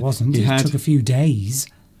 it wasn't. It took a few days.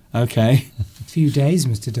 Okay. A few days,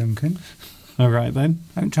 Mr. Duncan. All right then.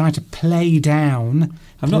 Don't try to play down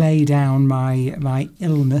my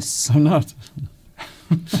illness. I'm not.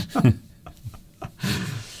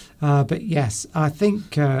 But yes, I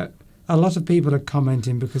think a lot of people are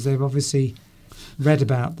commenting because they've obviously read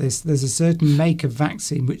about this. There's a certain make of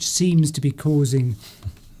vaccine which seems to be causing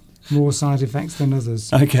more side effects than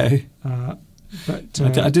others. Okay. But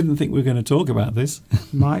I didn't think we were going to talk about this.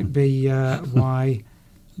 Might be why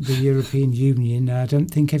the European Union, I don't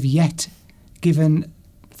think, have yet given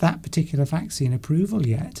that particular vaccine approval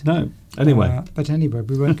yet. No. Anyway. But anyway,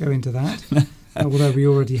 we won't go into that, although we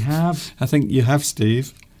already have. I think you have,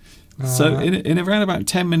 Steve. So in around about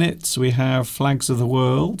 10 minutes, we have Flags of the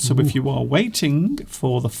World. So if you are waiting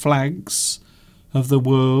for the flags of the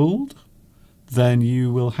world, then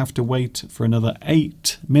you will have to wait for another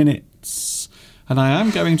 8 minutes. And I am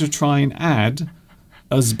going to try and add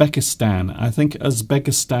Uzbekistan. I think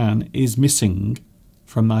Uzbekistan is missing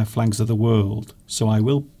from my Flags of the World. So I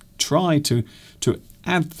will try to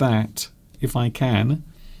add that, if I can,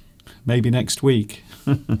 maybe next week,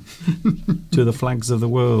 to the Flags of the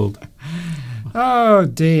World. Oh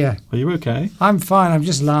dear. Are you okay? I'm fine. I'm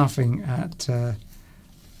just laughing at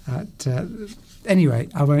anyway,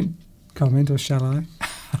 I won't comment, or shall I?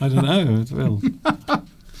 I don't know. It will.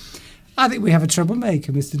 I think we have a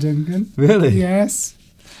troublemaker, Mr Duncan. Really? Yes.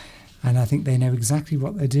 And I think they know exactly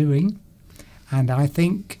what they're doing. And I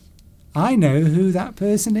think I know who that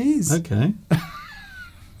person is. Okay.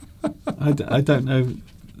 I don't know.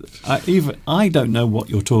 I don't know what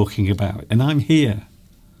you're talking about, and I'm here.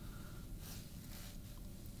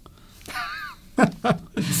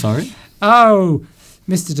 Sorry? Oh,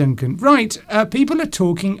 Mr Duncan. Right, people are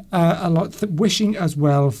talking a lot, wishing us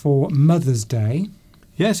well for Mother's Day.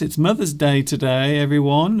 Yes, it's Mother's Day today,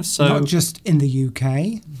 everyone. So not just in the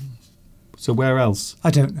UK. So where else? I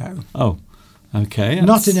don't know. Oh, okay.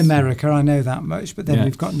 Not in America, I know that much, but then Yeah.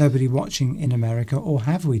 we've got nobody watching in America, or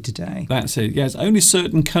have we today? That's it. Yes, only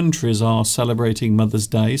certain countries are celebrating Mother's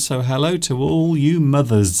Day, so hello to all you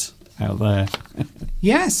mothers out there.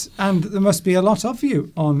 Yes, and there must be a lot of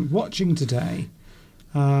you on watching today.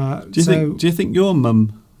 Do you think your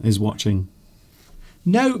mum is watching?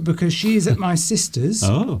 No, because she's at my sister's.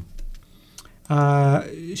 Oh.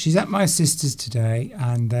 She's at my sister's today,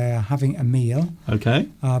 and they're having a meal. Okay.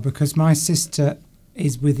 Because my sister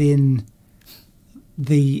is within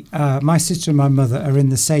the... my sister and my mother are in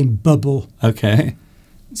the same bubble. Okay.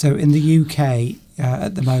 So in the UK,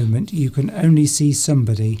 at the moment, you can only see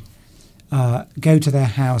somebody go to their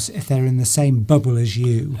house if they're in the same bubble as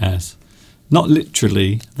you. Yes. Not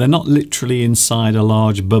literally. They're not literally inside a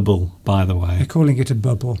large bubble, by the way. They're calling it a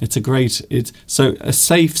bubble. It's a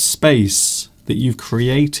safe space that you've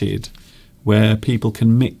created where people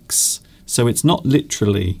can mix. So it's not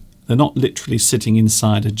literally, they're not literally sitting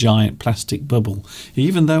inside a giant plastic bubble,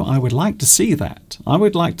 even though I would like to see that. I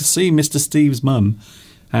would like to see Mr. Steve's mum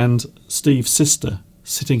and Steve's sister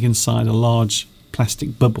sitting inside a large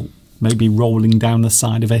plastic bubble, maybe rolling down the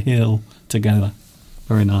side of a hill together.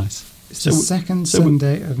 Very nice. It's the second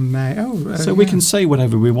Sunday of May. So we can say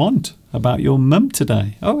whatever we want about your mum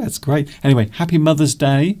today. Oh, that's great. Anyway, happy Mother's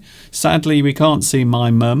Day. Sadly, we can't see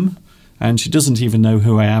my mum, and she doesn't even know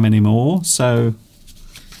who I am anymore. So,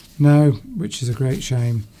 no, which is a great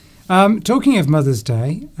shame. Talking of Mother's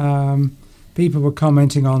Day, people were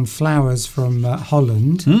commenting on flowers from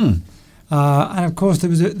Holland, and of course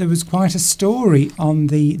there was quite a story on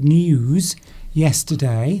the news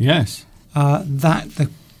yesterday. Yes, that the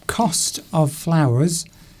cost of flowers,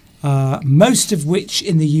 most of which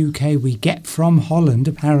in the UK we get from Holland,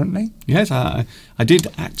 apparently. Yes, I did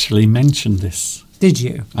actually mention this. Did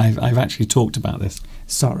you? I've actually talked about this.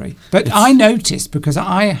 Sorry. But I noticed, because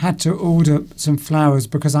I had to order some flowers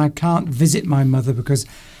because I can't visit my mother because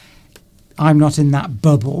I'm not in that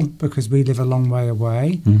bubble because we live a long way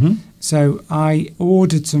away. Mm-hmm. So I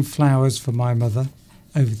ordered some flowers for my mother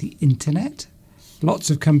over the internet. Lots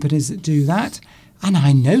of companies that do that. And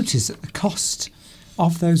I noticed that the cost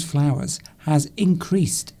of those flowers has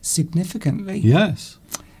increased significantly. Yes.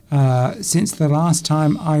 Since the last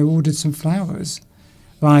time I ordered some flowers,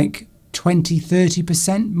 like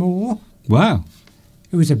 20-30% more. Wow.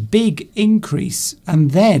 It was a big increase.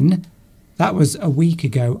 And then, that was a week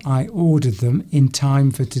ago, I ordered them in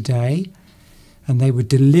time for today, and they were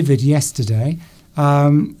delivered yesterday.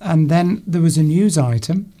 And then there was a news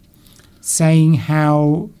item saying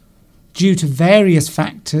how, due to various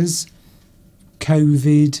factors,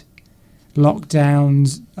 COVID,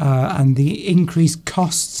 lockdowns, and the increased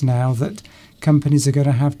costs now that companies are going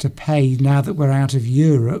to have to pay now that we're out of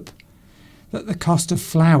Europe, that the cost of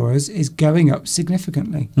flowers is going up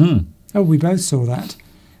significantly. Oh, we both saw that.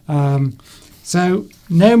 So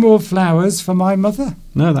no more flowers for my mother.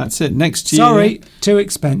 No, that's it. Next year. Sorry, too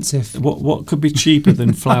expensive. What could be cheaper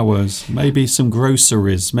than flowers? Maybe some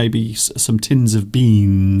groceries, maybe some tins of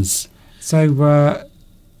beans. So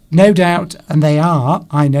no doubt, and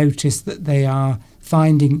I noticed that they are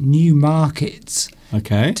finding new markets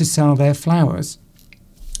to sell their flowers,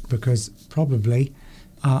 because probably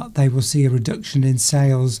they will see a reduction in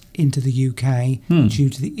sales into the UK due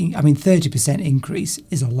to the. 30% increase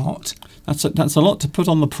is a lot. That's a lot to put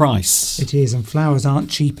on the price. It is, and flowers aren't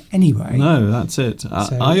cheap anyway. No, that's it.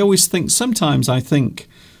 I always think, sometimes I think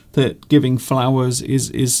that giving flowers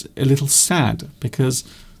is a little sad, because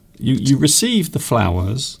you receive the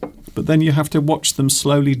flowers, but then you have to watch them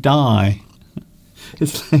slowly die.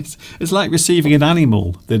 It's like receiving an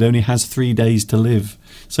animal that only has 3 days to live.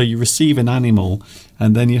 So you receive an animal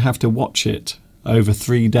and then you have to watch it over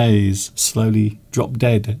 3 days slowly drop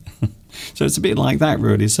dead. So it's a bit like that,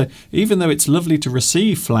 really. So even though it's lovely to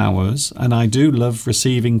receive flowers, and I do love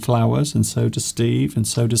receiving flowers, and so does Steve, and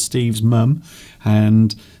so does Steve's mum,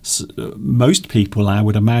 and most people, I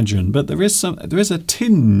would imagine, but there is a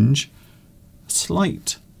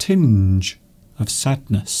slight tinge of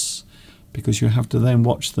sadness, because you have to then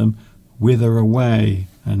watch them wither away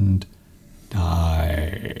and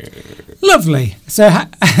die. Lovely. So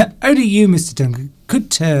only you, Mr Duncan,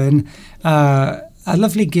 could turn a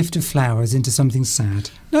lovely gift of flowers into something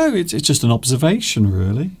sad. No, it's just an observation,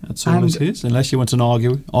 really. That's all it is, unless you want an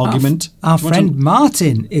argument. Our friend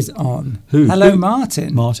Martin is on. Who? Hello,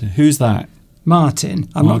 Martin. Martin. Who's that? Martin.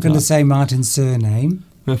 I'm not going to say Martin's surname.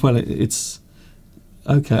 Well, it's...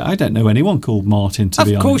 Okay, I don't know anyone called Martin, to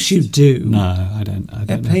be honest. Of course you do. No, I don't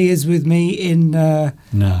appears with me in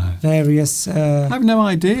various I have no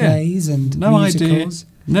idea. plays and no musicals. Idea.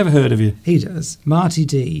 Never heard of you. He does. Marty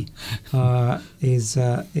D is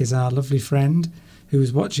our lovely friend who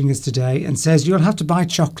is watching us today and says, you'll have to buy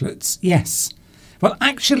chocolates. Yes. Well,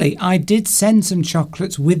 actually, I did send some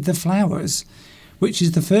chocolates with the flowers, which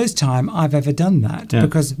is the first time I've ever done that. Yeah.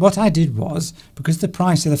 Because what I did was, because the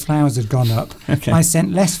price of the flowers had gone up, I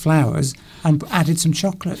sent less flowers and added some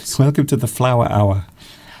chocolates. Welcome to the flower hour.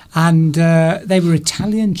 And they were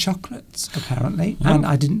Italian chocolates, apparently, and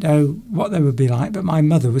I didn't know what they would be like, but my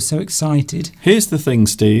mother was so excited. Here's the thing,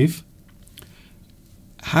 Steve.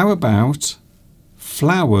 How about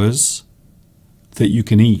flowers that you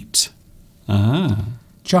can eat?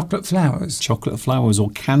 Chocolate flowers? Chocolate flowers or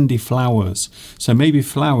candy flowers. So maybe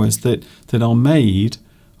flowers that are made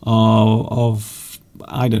of,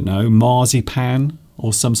 I don't know, marzipan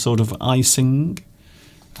or some sort of icing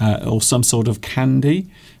or some sort of candy.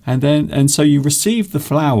 And so you receive the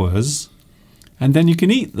flowers and then you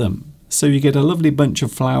can eat them. So you get a lovely bunch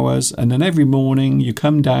of flowers, and then every morning you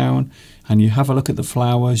come down and you have a look at the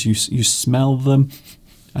flowers, you smell them,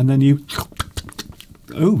 and then you...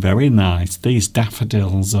 Oh, very nice. These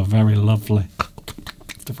daffodils are very lovely.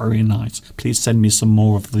 They're very nice. Please send me some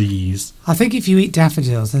more of these. I think if you eat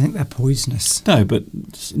daffodils, I think they're poisonous.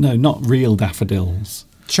 No, not real daffodils.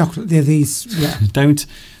 Chocolate, they're these, yeah. Don't,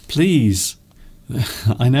 please...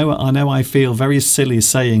 I know I feel very silly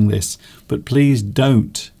saying this, but please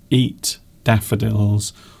don't eat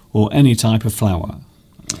daffodils or any type of flower.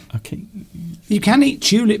 Okay. You can eat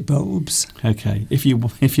tulip bulbs. Okay, if you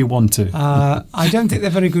want to. I don't think they're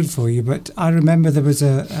very good for you, but I remember there was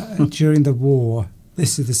during the war,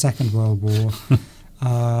 this is the Second World War,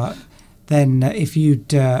 then if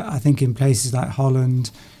you'd, I think in places like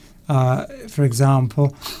Holland, for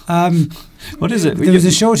example, what is it? There was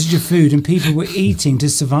a shortage of food, and people were eating to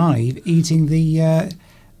survive, eating the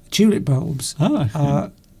tulip bulbs.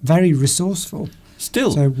 Very resourceful.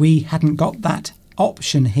 Still, so we hadn't got that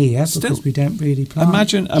option here because we don't really plant.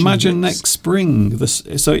 Imagine next spring.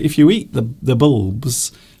 So if you eat the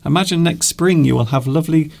bulbs, imagine next spring you will have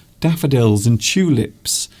lovely daffodils and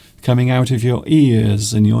tulips coming out of your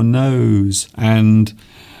ears and your nose and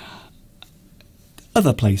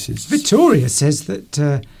other places. Victoria says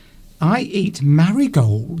that I eat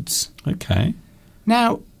marigolds. Okay.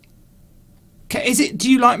 Now, do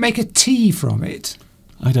you make a tea from it?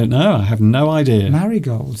 I don't know. I have no idea.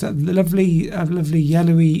 Marigolds, lovely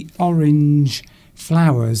yellowy orange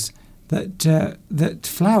flowers that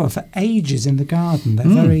flower for ages in the garden.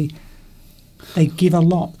 They're they give a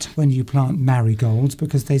lot when you plant marigolds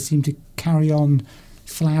because they seem to carry on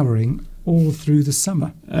flowering all through the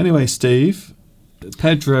summer. Anyway, Steve,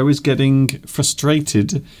 Pedro is getting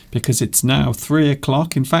frustrated because it's now 3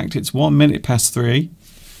 o'clock. In fact, it's 1 minute past 3.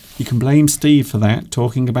 You can blame Steve for that,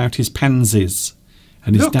 talking about his pansies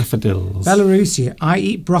and his daffodils. Belarusia, I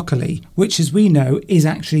eat broccoli, which, as we know, is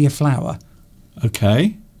actually a flower.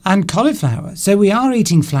 Okay. And cauliflower. So we are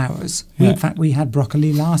eating flowers. In fact, we had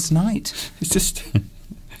broccoli last night. It's just...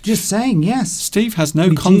 Just saying, yes. Steve has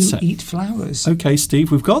no concept. We do eat flowers. Okay,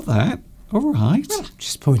 Steve, we've got that. All right. Well,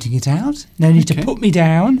 just pointing it out. No need to put me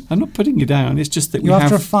down. I'm not putting you down. It's just that you're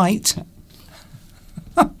after a fight.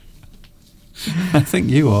 I think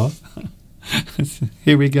you are.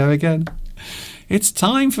 Here we go again. It's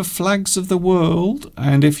time for flags of the world,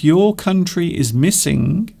 and if your country is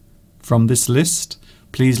missing from this list,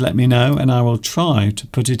 please let me know and I will try to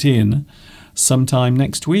put it in sometime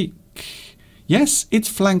next week. Yes, it's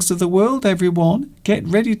flags of the world, everyone. Get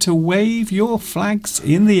ready to wave your flags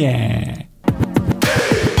in the air.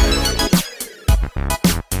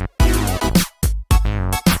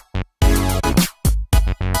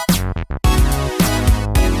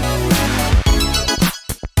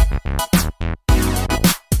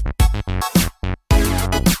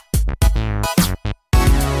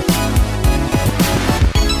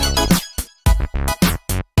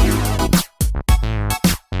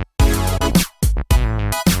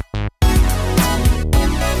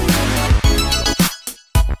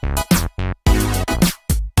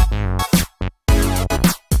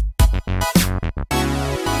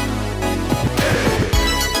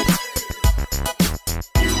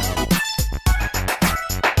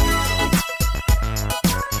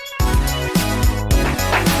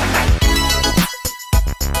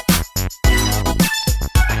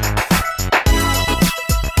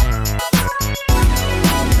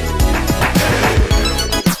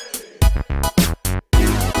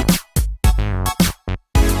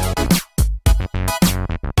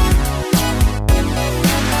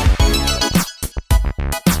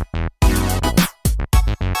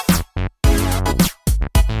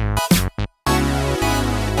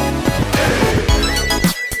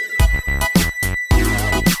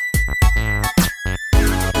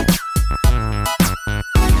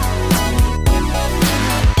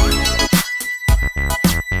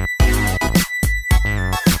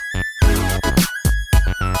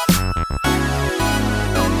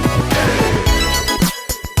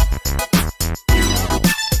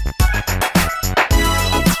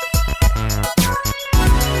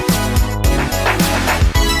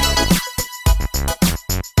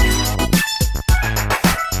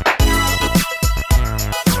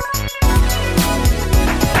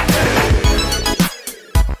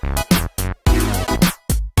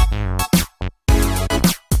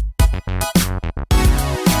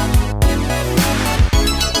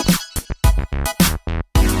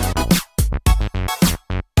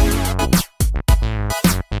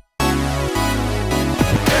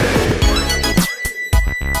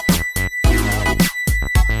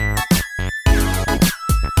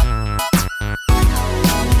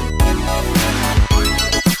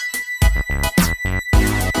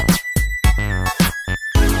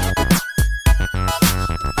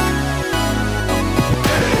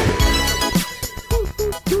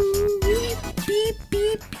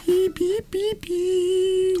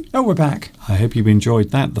 Oh, we're back. I hope you've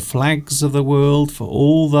enjoyed that. The flags of the world for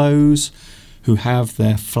all those who have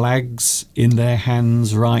their flags in their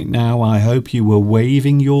hands right now. I hope you were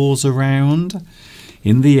waving yours around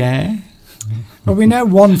in the air. Well, we know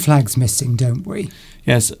one flag's missing, don't we?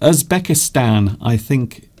 Yes, Uzbekistan, I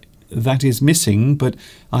think that is missing, but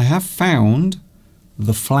I have found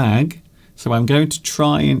the flag, so I'm going to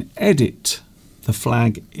try and edit the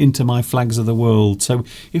flag into my flags of the world. So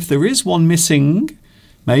if there is one missing,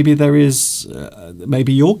 maybe there is,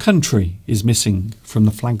 maybe your country is missing from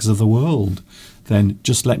the flags of the world, then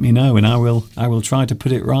just let me know and I will try to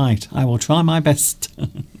put it right. I will try my best.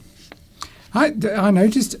 I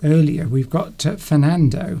noticed earlier we've got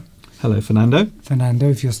Fernando. Hello, Fernando. Fernando,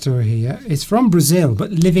 if you're still here, is from Brazil but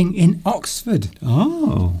living in Oxford.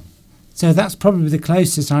 Oh. So that's probably the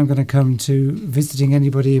closest I'm going to come to visiting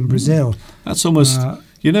anybody in Brazil. That's almost,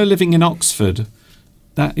 you know, living in Oxford,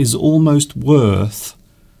 that is almost worth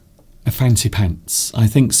a fancy pants. I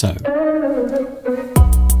think so.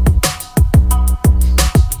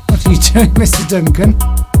 What are you doing, Mr Duncan?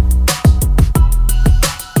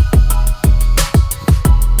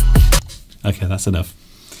 Okay, that's enough.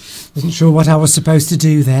 Wasn't sure what I was supposed to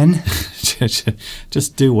do then.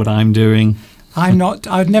 Just do what I'm doing. I'm not.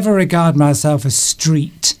 I'd never regard myself as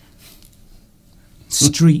street.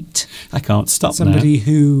 I can't stop somebody now.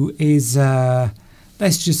 Who is,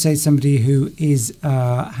 let's just say, somebody who is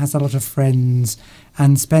has a lot of friends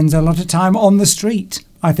and spends a lot of time on the street.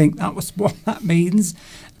 I think that was what that means.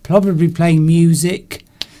 Probably playing music.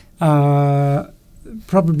 Probably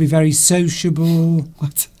very sociable.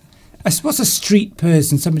 What? What's a street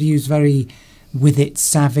person? Somebody who's very with it,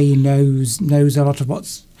 savvy, knows a lot of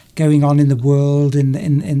what's going on in the world,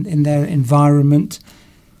 in their environment.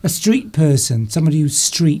 A street person, somebody who's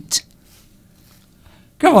street.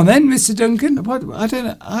 Go on then, Mr Duncan. What? I don't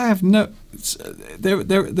know. I have no.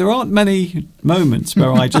 There aren't many moments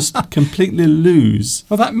where I just completely lose.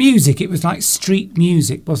 Well, that music, it was like street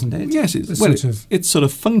music, wasn't it? Yes, it's sort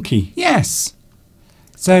of funky. Yes.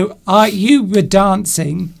 So you were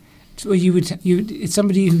dancing Well, it's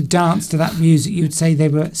somebody who danced to that music, you would say they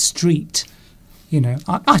were street. You know,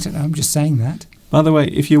 I don't know. I'm just saying that. By the way,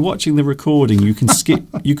 if you're watching the recording, you can skip.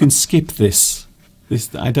 You can skip this.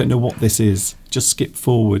 I don't know what this is. Just skip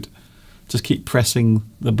forward. Just keep pressing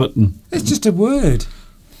the button. It's just a word.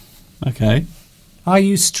 Okay. Are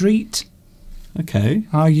you street? Okay.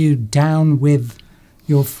 Are you down with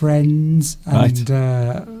your friends and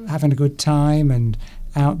having a good time and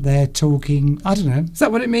out there talking? I don't know. Is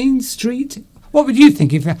that what it means, street? What would you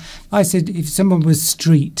think if I said if someone was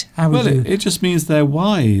street? How would you? It just means they're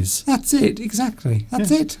wise. That's it, exactly. That's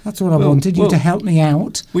Yes. it. That's all I wanted you to help me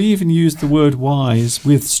out. We even use the word wise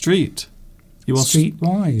with street. You are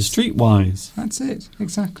Streetwise. Streetwise. That's it,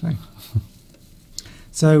 exactly.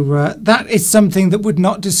 So that is something that would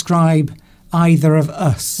not describe either of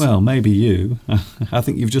us. Well, maybe you. I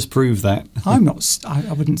think you've just proved that. I'm not.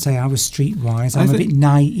 I wouldn't say I was streetwise. I'm a bit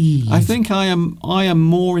naive. I think I am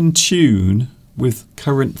more in tune with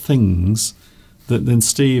current things than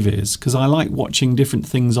Steve is, because I like watching different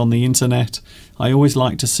things on the internet. I always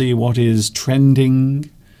like to see what is trending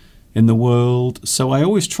in the world, so I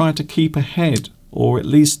always try to keep ahead, or at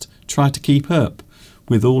least try to keep up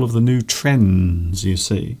with all of the new trends, you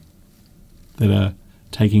see, that are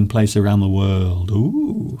taking place around the world.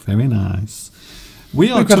 Ooh, very nice.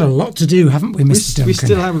 We've got a lot to do, haven't we, Mr. Duncan? We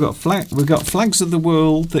still have. We've got flags of the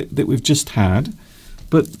world that we've just had,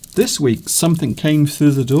 but this week something came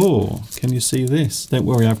through the door. Can you see this? Don't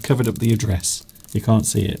worry, I've covered up the address. You can't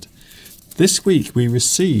see it. This week we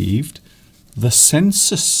received the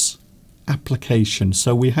census application,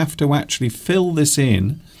 so we have to actually fill this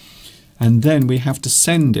in and then we have to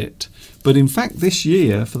send it. But in fact this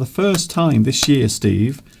year, for the first time this year,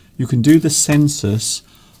 Steve, you can do the census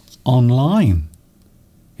online.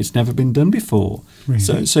 It's never been done before.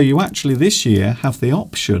 Really? So you actually this year have the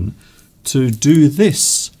option to do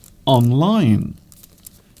this online,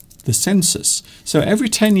 the census. So every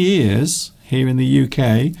 10 years here in the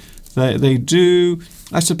UK they do,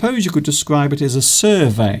 I suppose you could describe it as a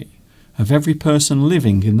survey of every person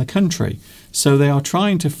living in the country. So they are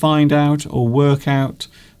trying to find out or work out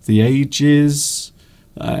the ages,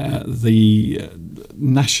 the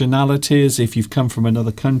nationalities, if you've come from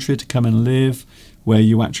another country to come and live, where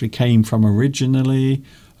you actually came from originally,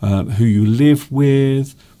 who you live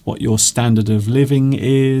with, what your standard of living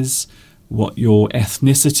is, what your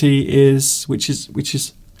ethnicity is, which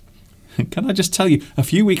is can I just tell you, a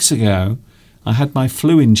few weeks ago I had my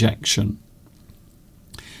flu injection,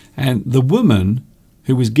 and the woman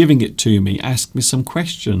who was giving it to me asked me some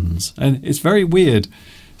questions, and it's very weird.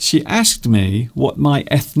 She asked me what my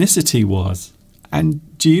ethnicity was, and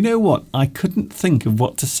do you know what? I couldn't think of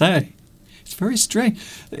what to say. It's very strange.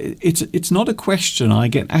 It's not a question I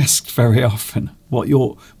get asked very often. What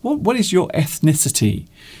is your ethnicity?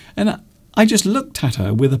 And I just looked at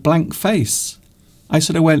her with a blank face. I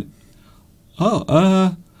sort of went,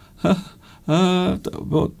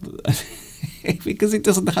 because it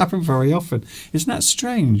doesn't happen very often. Isn't that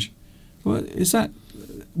strange? Well, is that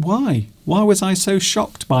why? Why was I so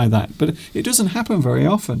shocked by that? But it doesn't happen very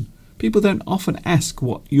often. People don't often ask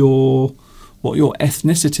what your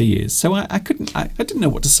ethnicity is. So I didn't know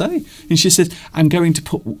what to say. And she said, I'm going to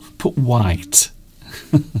put white.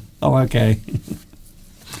 Oh, okay.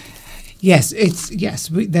 Yes,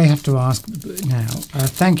 they have to ask now.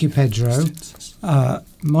 Thank you, Pedro.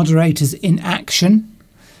 Moderators in action.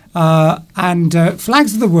 And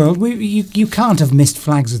Flags of the World, you can't have missed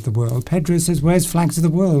Flags of the World. Pedro says, where's Flags of the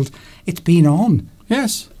World? It's been on.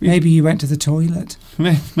 Yes. Maybe you went to the toilet.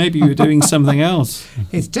 Maybe you were doing something else.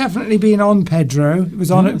 It's definitely been on, Pedro. It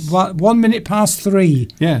was on at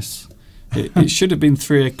 3:01. Yes. It should have been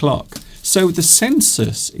 3 o'clock. So the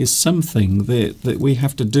census is something that we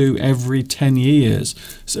have to do every 10 years.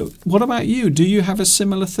 So what about you? Do you have a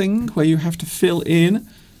similar thing where you have to fill in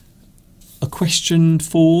a question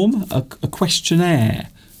form, a questionnaire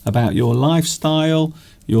about your lifestyle,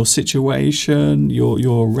 your situation,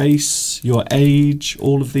 your race, your age,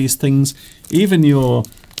 all of these things, even your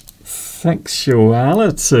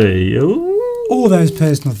sexuality? Ooh. All those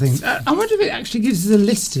personal things. I wonder if it actually gives us a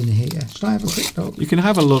list in here. Should I have a quick look? You can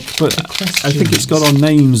have a look, but I think it's got our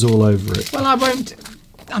names all over it. Well, I won't.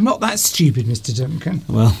 I'm not that stupid, Mr. Duncan.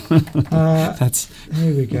 Well, that's...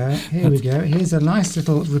 Here we go. Here's a nice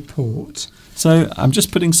little report. So I'm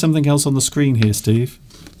just putting something else on the screen here, Steve.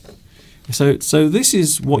 So this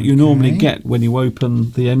is what you normally get when you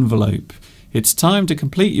open the envelope. It's time to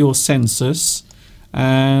complete your census,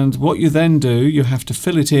 and what you then do, you have to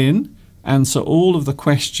fill it in, answer all of the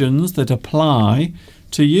questions that apply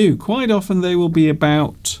to you. Quite often they will be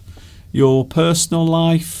about your personal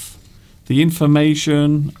life, the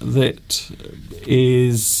information that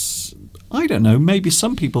is, I don't know, maybe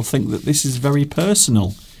some people think that this is very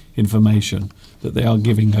personal information that they are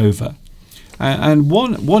giving over. And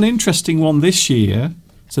one interesting one this year,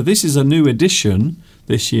 so this is a new edition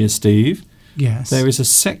this year, Steve. Yes. There is a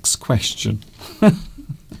sex question.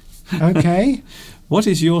 Okay. What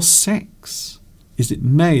is your sex? Is it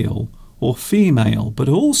male or female? But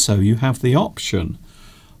also you have the option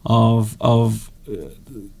of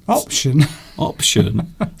option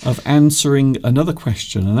of answering another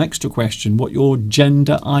question, an extra question, what your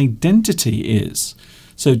gender identity is.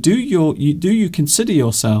 So do you consider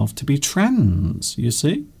yourself to be trans, you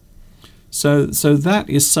see? So that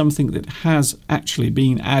is something that has actually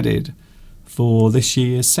been added for this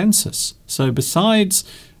year's census. So besides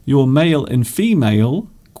your male and female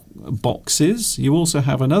boxes, you also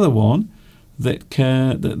have another one that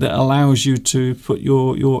allows you to put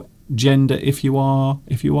your gender if you are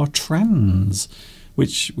trans,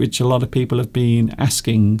 which a lot of people have been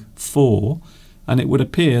asking for, and it would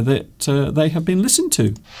appear that they have been listened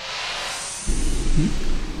to.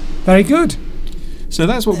 Very good. So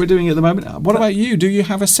that's what we're doing at the moment. What about you? Do you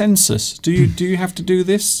have a census? Do you have to do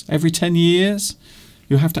this every 10 years?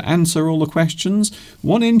 You have to answer all the questions.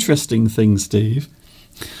 One interesting thing, Steve,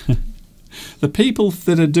 the people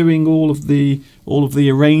that are doing all of the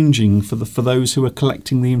arranging for those who are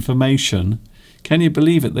collecting the information, can you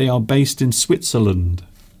believe it? They are based in Switzerland.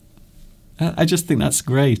 I just think that's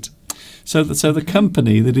great. So the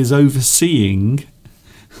company that is overseeing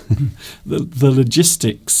the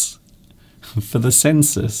logistics for the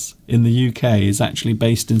census in the UK is actually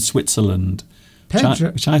based in Switzerland,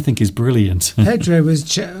 which I think is brilliant. Pedro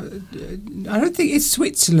was... I don't think it's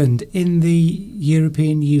Switzerland in the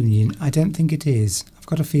European Union. I don't think it is. I've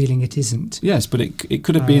got a feeling it isn't. Yes, but it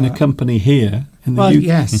could have been a company here in the UK.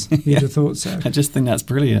 Yes, you'd have thought so. I just think that's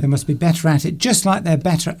brilliant. They must be better at it, just like they're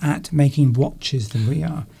better at making watches than we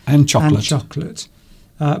are. And chocolate. And chocolate.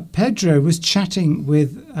 Pedro was chatting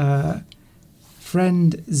with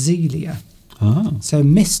friend Zelia. Ah. So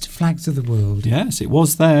missed Flags of the World. Yes, it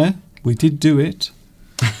was there. We did do it.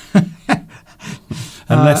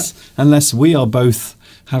 Unless we are both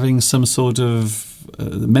having some sort of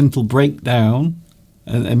mental breakdown,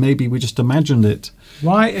 and maybe we just imagined it.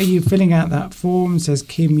 Why are you filling out that form, says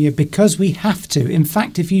Kimya? Because we have to. In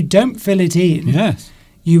fact, if you don't fill it in, yes,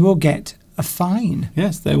 you will get a fine.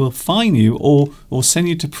 Yes, they will fine you or send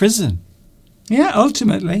you to prison. Yeah,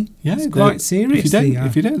 ultimately. Yeah, it's quite seriously.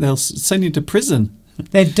 If you don't, they'll send you to prison.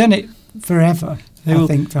 They've done it forever, I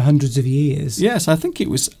think, for hundreds of years. Yes, I think it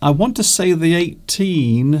was, I want to say the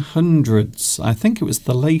 1800s. I think it was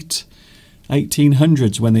the late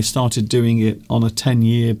 1800s when they started doing it on a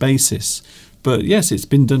 10-year basis. But yes, it's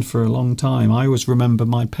been done for a long time. I always remember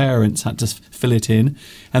my parents had to fill it in,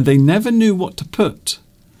 and they never knew what to put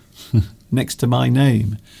next to my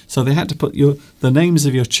name. So they had to put the names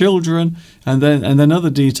of your children and then other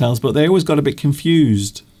details, but they always got a bit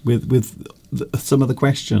confused with some of the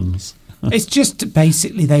questions. It's just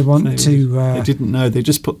basically they want to... they didn't know. They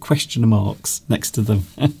just put question marks next to them.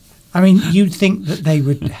 I mean, you'd think that they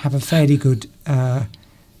would have a fairly good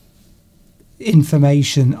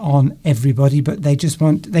information on everybody, but they just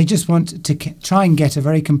want to try and get a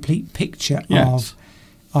very complete picture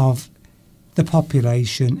of the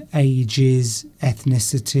population, ages,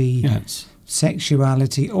 ethnicity,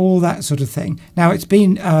 sexuality, all that sort of thing. Now, it's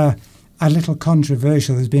been a little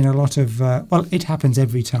controversial. There's been a lot of... well, it happens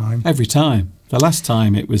every time. Every time. The last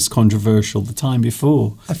time it was controversial, the time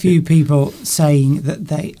before. A few people saying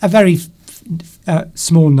that a very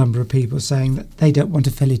small number of people saying that they don't want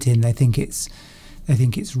to fill it in. They think it's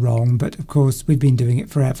wrong, but of course we've been doing it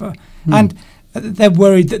forever. And they're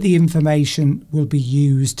worried that the information will be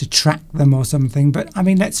used to track them or something. But I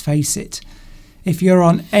mean, let's face it. If you're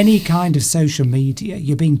on any kind of social media,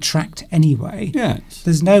 you're being tracked anyway. Yes.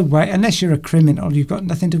 There's no way, unless you're a criminal, you've got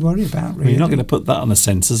nothing to worry about, really. Well, you're not going to put that on the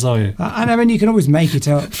census, are you? I mean, you can always make it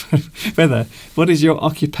up. Feather, what is your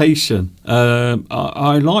occupation?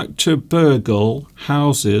 I like to burgle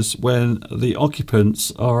houses when the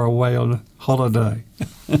occupants are away on holiday.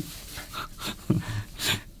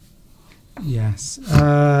 Yes.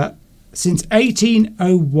 Since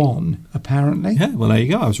 1801, apparently. Yeah, well, there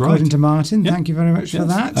you go. I was right. According to Martin. Yeah. Thank you very much for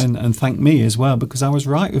that. And thank me as well, because I was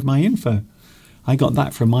right with my info. I got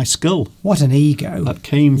that from my skull. What an ego. That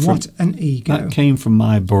came from... What an ego. That came from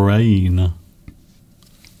my brain.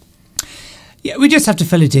 Yeah, we just have to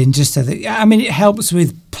fill it in just so that... I mean, it helps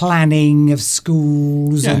with planning of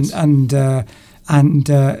schools and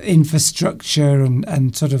infrastructure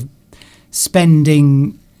and sort of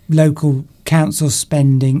spending local council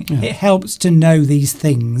spending. Yeah. It helps to know these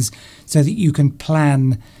things so that you can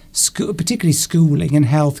plan, particularly schooling and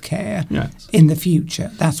healthcare in the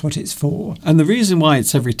future. That's what it's for. And the reason why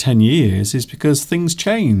it's every 10 years is because things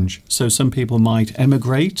change. So some people might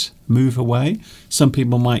emigrate, move away. Some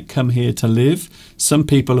people might come here to live. Some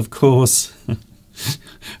people, of course,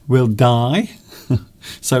 will die.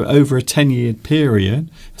 So over a 10-year period.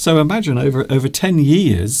 So imagine over 10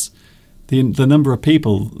 years, the number of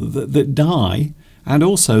people that die, and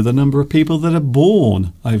also the number of people that are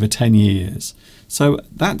born over 10 years. So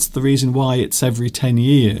that's the reason why it's every 10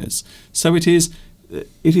 years. So it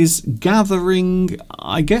is gathering,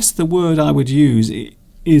 I guess the word I would use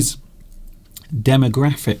is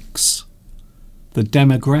demographics. The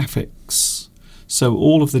demographics. So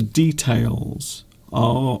all of the details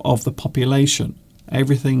of the population,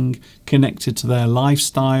 everything connected to their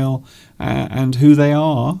lifestyle and who they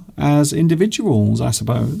are as individuals, I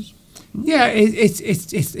suppose. Yeah,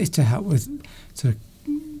 it's to help with sort of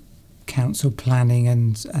council planning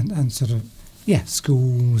and sort of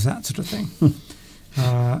schools, that sort of thing.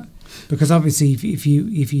 Because obviously, if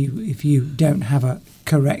you don't have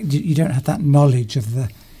you don't have that knowledge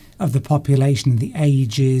of the population, the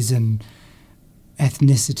ages and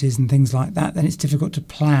ethnicities and things like that, then it's difficult to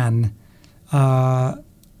plan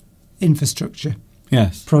infrastructure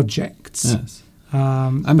projects. Yes.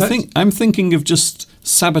 I'm thinking of just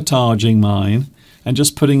sabotaging mine and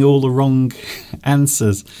just putting all the wrong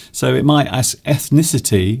answers. So it might ask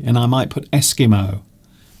ethnicity and I might put Eskimo,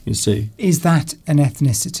 you see. Is that an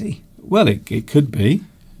ethnicity? Well, it could be.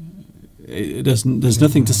 There's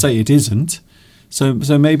nothing to say it isn't. So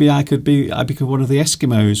maybe I could become one of the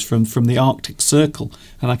Eskimos from the Arctic Circle,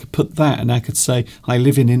 and I could put that, and I could say I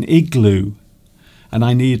live in an igloo, and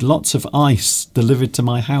I need lots of ice delivered to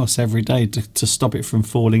my house every day to stop it from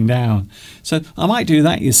falling down. So I might do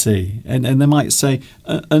that, you see, and they might say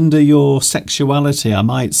under your sexuality, I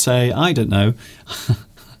might say, I don't know,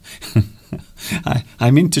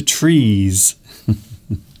 I'm into trees.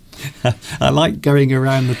 I like going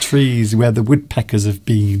around the trees where the woodpeckers have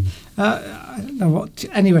been. I don't know what.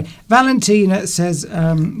 Anyway, Valentina says,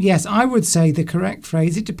 yes, I would say the correct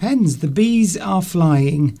phrase, it depends. The bees are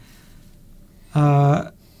flying.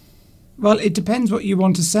 Well, it depends what you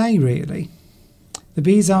want to say, really. The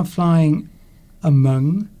bees are flying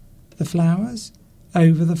among the flowers,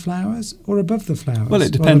 over the flowers, or above the flowers. Well,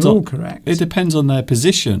 it depends all correct. It depends on their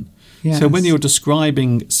position. Yes. So when you're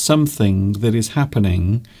describing something that is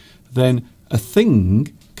happening, then a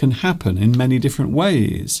thing can happen in many different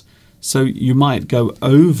ways. So you might go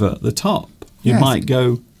over the top. You might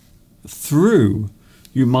go through.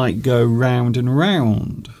 You might go round and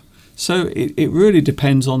round. So it really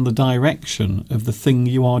depends on the direction of the thing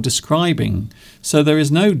you are describing. So there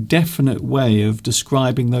is no definite way of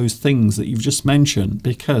describing those things that you've just mentioned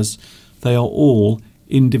because they are all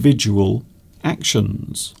individual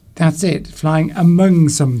actions. That's it. Flying among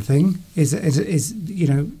something is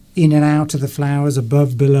in and out of the flowers,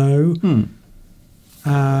 above, below.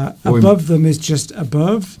 Above them is just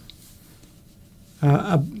above.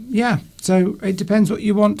 So it depends what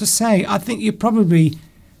you want to say. I think you're probably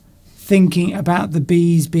thinking about the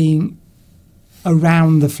bees being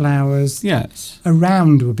around the flowers. Yes.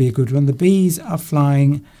 Around would be a good one. The bees are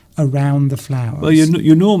flying around the flowers. Well,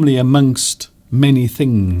 you're normally amongst many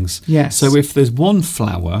things. Yes. So if there's one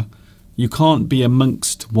flower, you can't be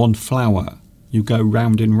amongst one flower. You go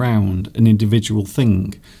round and round an individual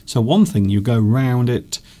thing. So one thing, you go round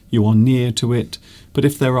it, you are near to it. But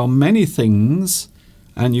if there are many things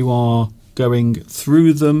and you are going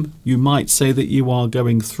through them, you might say that you are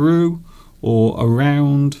going through or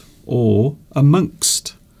around or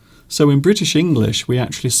amongst. So in British English, we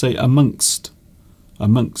actually say amongst.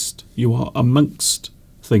 Amongst. You are amongst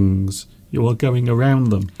things. You are going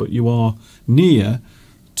around them, but you are near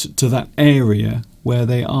to that area where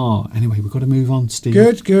they are. Anyway, we've got to move on, Steve.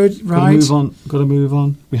 Good, right. Got to move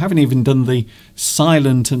on. We haven't even done the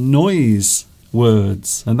silent and noise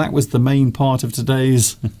words, and that was the main part of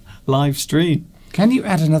today's live stream. Can you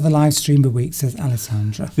add another live stream a week, says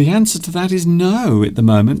Alessandra? The answer to that is no at the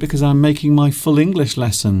moment because I'm making my full English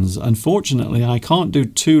lessons. Unfortunately, I can't do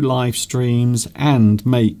 2 live streams and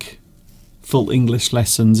make full English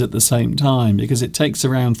lessons at the same time because it takes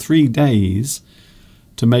around 3 days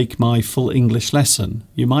to make my full English lesson.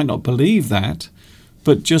 You might not believe that,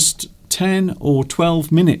 but just 10 or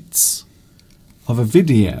 12 minutes of a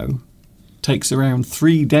video takes around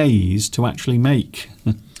 3 days to actually make.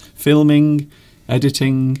 Filming,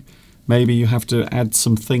 editing, maybe you have to add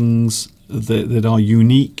some things that are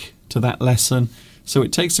unique to that lesson. So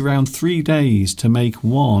it takes around 3 days to make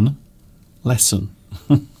one lesson.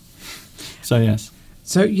 So yes.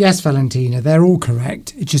 So yes, Valentina, they're all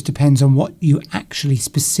correct. It just depends on what you actually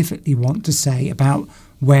specifically want to say about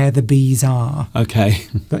where the bees are. Okay.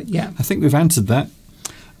 But yeah. I think we've answered that.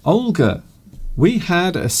 Olga, we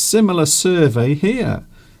had a similar survey here.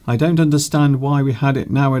 I don't understand why we had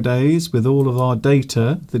it nowadays with all of our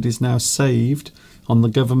data that is now saved on the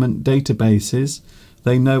government databases.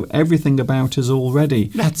 They know everything about us already.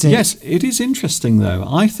 That's it. Yes, it is interesting though.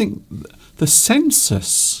 I think the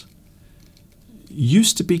census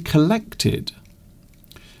used to be collected.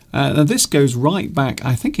 And this goes right back,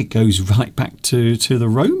 I think it goes right back to the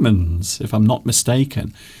Romans, if I'm not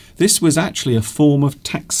mistaken. This was actually a form of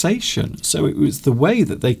taxation. So it was the way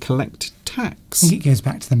that they collected tax. I think it goes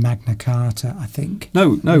back to the Magna Carta, I think.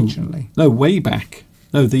 No, originally. No, way back.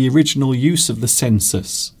 No, the original use of the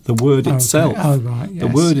census, the word itself. Oh, right, yes.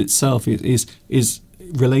 The word itself is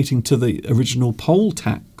relating to the original poll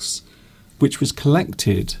tax, which was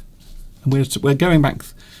collected. And we're going back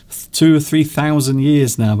 2,000 or 3,000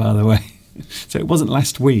 years now, by the way. So it wasn't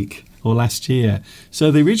last week or last year.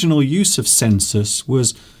 So the original use of census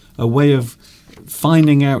was a way of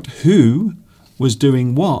finding out who was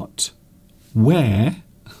doing what, where,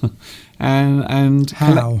 and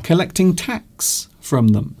collecting tax from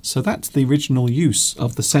them. So that's the original use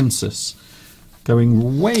of the census,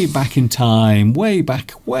 going way back in time, way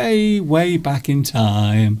back in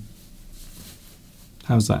time.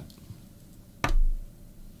 How's that?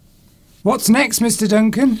 What's next, Mr.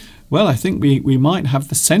 Duncan? Well, I think we might have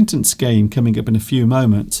the sentence game coming up in a few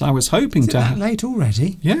moments. I was hoping to that late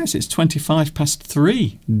already? Yes, it's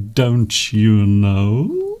 3:25. Don't you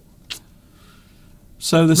know?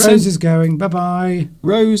 So the Rose is going. Bye-bye.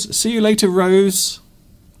 Rose, see you later, Rose.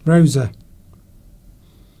 Rosa.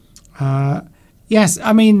 Yes,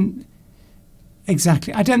 I mean,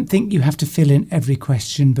 exactly. I don't think you have to fill in every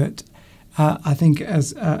question, but I think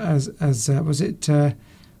as was it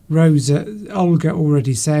Rosa, Olga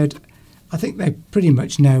already said, I think they pretty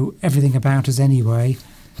much know everything about us anyway.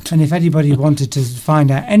 And if anybody wanted to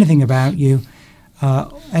find out anything about you,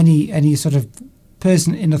 any sort of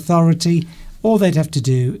person in authority, all they'd have to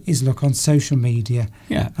do is look on social media.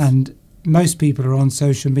 Yeah. And most people are on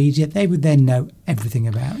social media. They would then know everything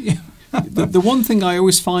about you. The one thing I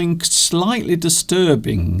always find slightly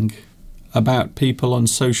disturbing about people on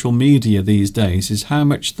social media these days is how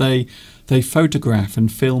much they photograph and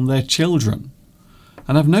film their children.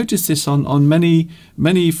 And I've noticed this on many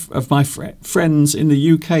of my friends in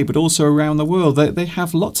the UK, but also around the world. They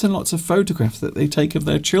have lots and lots of photographs that they take of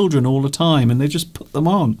their children all the time, and they just put them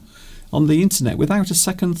on the internet without a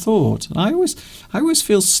second thought. And I always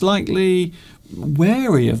feel slightly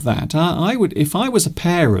wary of that. I would, if I was a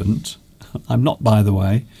parent, I'm not, by the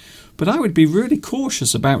way, but I would be really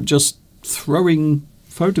cautious about just throwing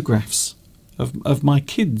photographs of my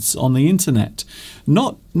kids on the internet.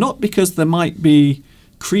 Not because there might be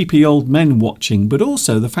creepy old men watching, but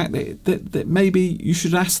also the fact that maybe you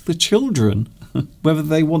should ask the children whether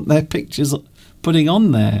they want their pictures putting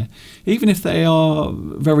on there. Even if they are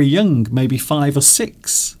very young, maybe 5 or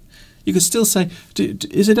 6, you could still say,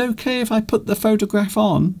 is it okay if I put the photograph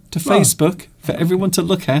on to Facebook for everyone to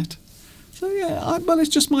look at? So yeah, well, it's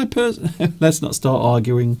just my let's not start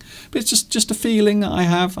arguing. But it's just a feeling that I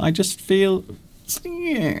have. I just feel,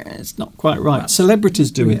 yeah, it's not quite right. Celebrities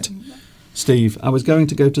do it. Steve, I was going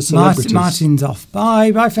to go to celebrities. Martin's off.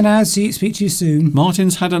 Bye for now. Speak to you soon.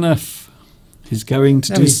 Martin's had enough. He's going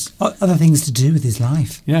to do other things to do with his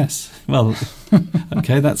life. Yes. Well,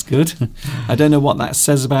 okay, that's good. I don't know what that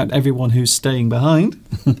says about everyone who's staying behind.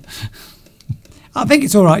 I think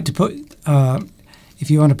it's all right to put. If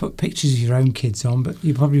you want to put pictures of your own kids on, but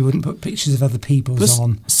you probably wouldn't put pictures of other people's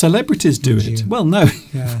on. Celebrities do it. Well, no.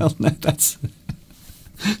 Yeah. Well, no, that's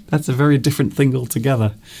a very different thing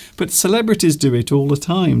altogether. But celebrities do it all the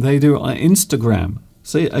time. They do it on Instagram.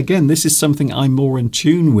 See, again, this is something I'm more in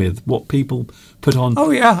tune with, what people put on. Oh,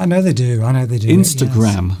 yeah, I know they do.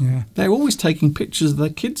 Instagram. Yes. Yeah. They're always taking pictures of their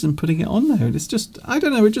kids and putting it on there. It's just, I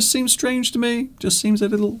don't know, it just seems strange to me. Just seems a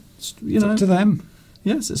little, It's up to them.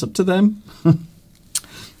 Yes, it's up to them.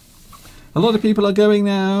 A lot of people are going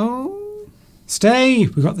now. Stay.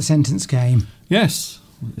 We've got the sentence game. Yes.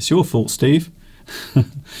 It's your fault, Steve.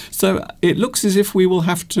 So it looks as if we will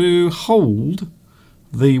have to hold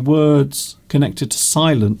the words connected to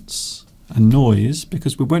silence and noise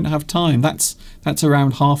because we won't have time. That's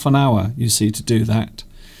around half an hour, you see, to do that.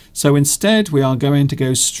 So instead we are going to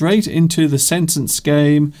go straight into the sentence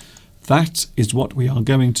game. That is what we are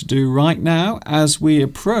going to do right now as we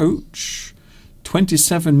approach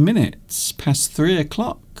 27 minutes past 3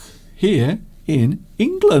 o'clock here in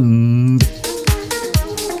England.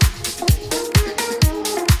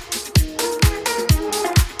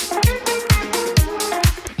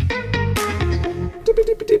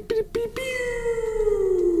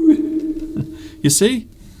 You see,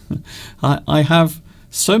 I have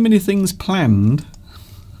so many things planned,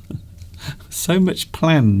 so much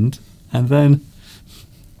planned, and then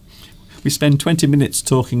we spend 20 minutes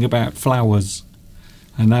talking about flowers,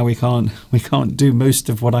 and now we can't do most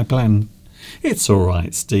of what I planned. It's all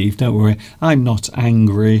right, Steve. Don't worry. I'm not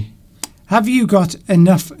angry. Have you got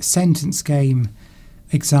enough sentence game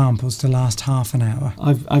examples to last half an hour?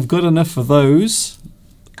 I've got enough of those.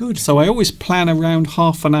 Good. So I always plan around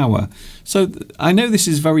half an hour. So I know this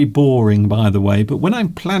is very boring, by the way, but when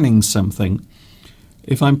I'm planning something,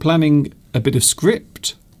 if I'm planning a bit of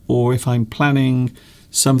script or if I'm planning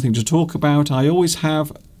something to talk about, I always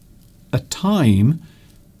have a time,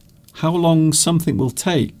 how long something will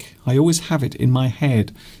take. I always have it in my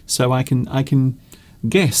head, so I can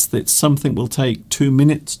guess that something will take 2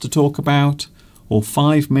 minutes to talk about, or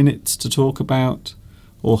 5 minutes to talk about,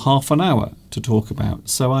 or half an hour to talk about.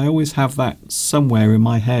 So I always have that somewhere in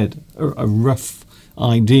my head, a rough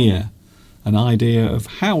idea, an idea of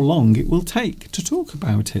how long it will take to talk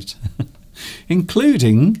about it,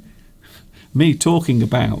 including me talking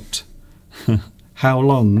about how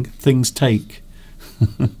long things take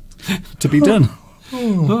to be done.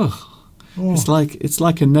 It's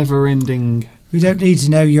like a never-ending. We don't need to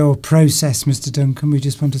know your process, Mr. Duncan. We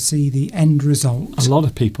just want to see the end result. A lot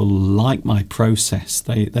of people like my process.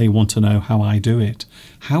 They want to know how I do it.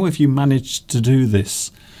 How have you managed to do this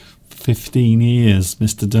for 15 years,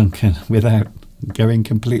 Mr. Duncan, without going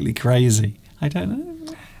completely crazy? I don't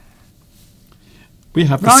know. We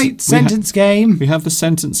have sentence game. We have the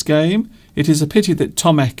sentence game. It is a pity that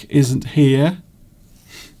Tomek isn't here.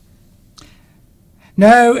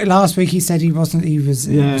 No, last week he said he wasn't. It was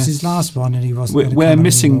his last one, and he wasn't. We're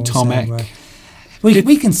missing Tomek. So,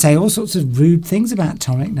 we can say all sorts of rude things about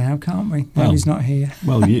Tomek now, can't we? No, he's not here.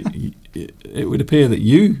 Well, it would appear that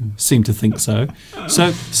you seem to think so.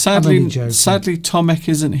 So sadly, Tomek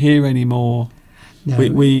isn't here anymore. No.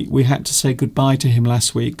 We had to say goodbye to him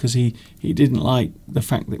last week because he didn't like the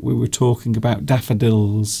fact that we were talking about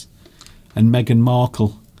daffodils and Meghan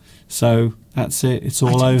Markle. So that's it. It's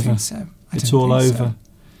all over. Think so. It's all over. So.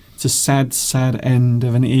 It's a sad, sad end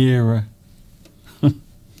of an era.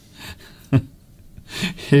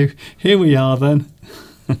 Here we are then.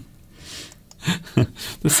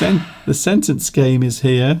 The sentence game is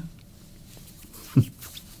here.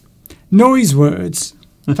 Noise words.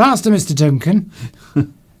 Faster, Mr. Duncan.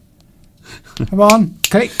 Come on.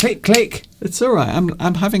 Click, click, click. It's all right.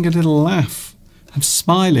 I'm having a little laugh. I'm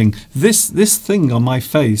smiling. This thing on my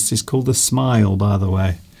face is called a smile, by the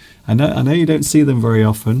way. I know you don't see them very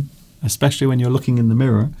often, especially when you're looking in the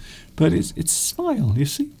mirror, but it's a smile, you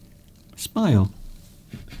see? Smile.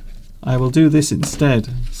 I will do this instead.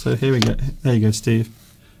 So here we go. There you go, Steve.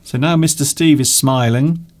 So now Mr. Steve is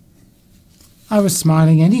smiling. I was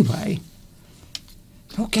smiling anyway.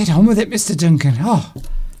 Oh, get on with it, Mr. Duncan. Oh.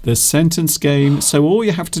 The sentence game. So all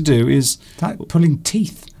you have to do is... like pulling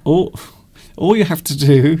teeth. All you have to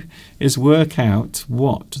do is work out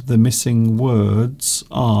what the missing words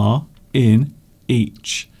are in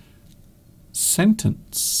each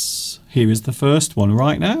sentence. Here is the first one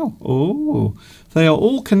right now. Oh, they are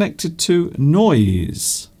all connected to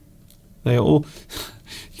noise. They are all...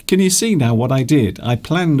 Can you see now what I did? I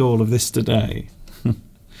planned all of this today.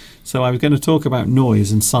 So I was going to talk about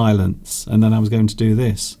noise and silence, and then I was going to do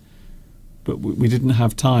this. But we didn't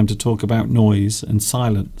have time to talk about noise and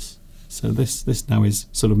silence. So this now is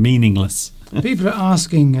sort of meaningless. People are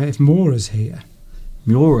asking if Maura's here.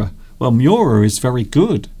 Maura. Well, Maura is very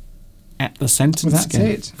good at the sentence that's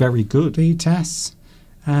game. it. Very good. Vitas.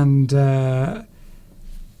 And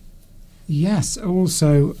yes,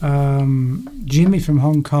 also Jimmy from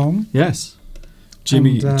Hong Kong. Yes.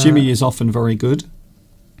 Jimmy is often very good.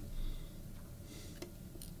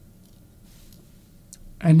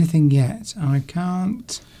 Anything yet? I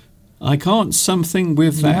can't something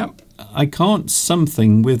with that. Yep. I can't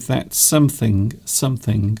something with that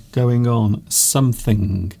something going on.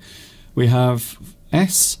 Something. We have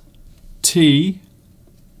S, T,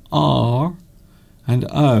 R, and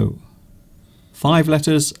O. 5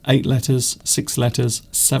 letters, 8 letters, 6 letters,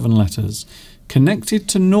 7 letters. Connected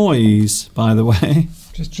to noise, by the way.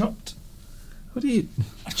 Just dropped. What do you...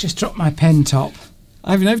 I just dropped my pen top.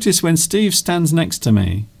 I've noticed when Steve stands next to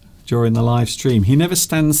me during the live stream, he never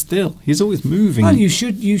stands still. He's always moving. Well, you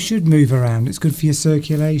should move around. It's good for your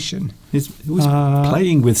circulation. He's always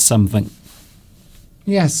playing with something.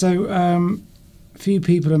 Yeah, so a few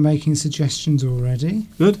people are making suggestions already.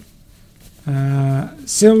 Good.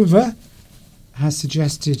 Silver has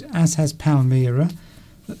suggested, as has Palmyra,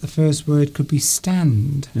 that the first word could be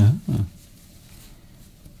stand. Yeah.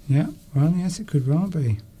 Yeah, well, yes, it could well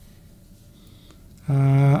be.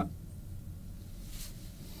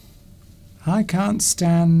 I can't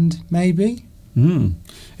stand, maybe.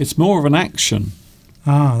 It's more of an action.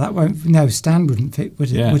 Ah, that won't. No, stand wouldn't fit, would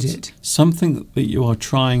it? Yes. Would it? Something that you are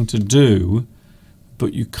trying to do,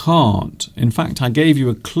 but you can't. In fact, I gave you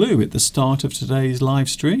a clue at the start of today's live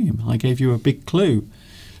stream. I gave you a big clue.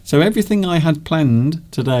 So everything I had planned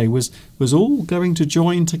today was all going to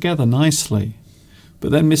join together nicely. But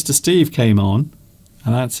then Mr. Steve came on,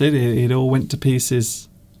 and that's it. It all went to pieces.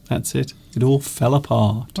 That's it. It all fell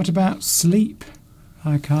apart. What about sleep?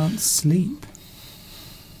 I can't sleep.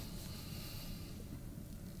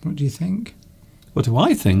 What do you think? What do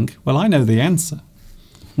I think? Well, I know the answer.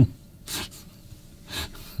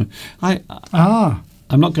 I'm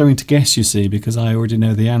not going to guess, you see, because I already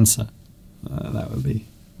know the answer. That would be...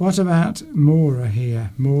 What about Maura here?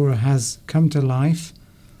 Maura has come to life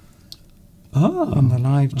on the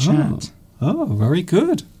live chat. Oh, very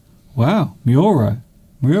good. Wow, Maura.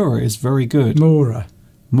 Maura is very good. Maura.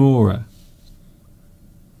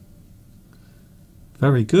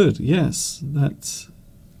 Very good, yes. That's...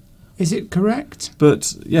 Is it correct?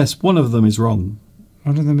 But, yes, one of them is wrong.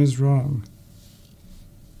 One of them is wrong.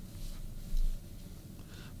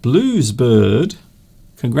 Bluesbird.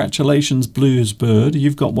 Congratulations, Bluesbird.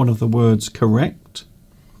 You've got one of the words correct.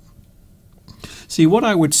 See, what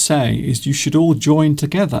I would say is you should all join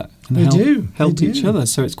together and help each other.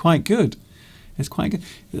 So it's quite good. It's quite good.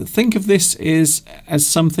 Think of this as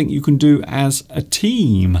something you can do as a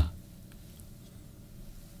team.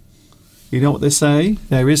 You know what they say?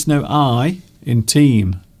 There is no I in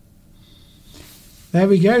team. There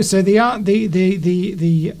we go. So the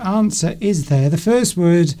answer is there. The first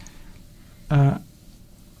word. Yeah,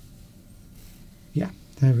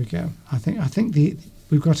 there we go. I think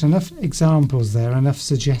we've got enough examples there, enough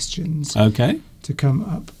suggestions. Okay. To come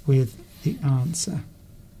up with the answer.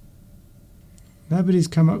 Nobody's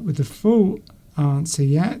come up with the full answer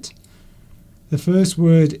yet. The first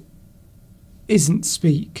word isn't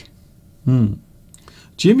speak.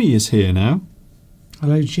 Jimmy is here now.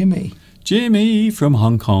 Hello, Jimmy. Jimmy from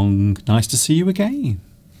Hong Kong. Nice to see you again.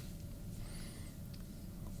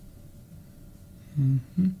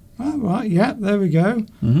 All right, yeah, there we go.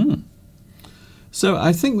 So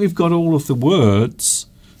I think we've got all of the words,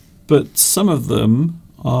 but some of them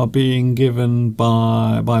are being given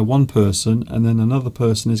by one person, and then another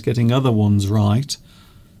person is getting other ones right,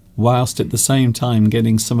 whilst at the same time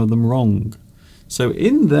getting some of them wrong. So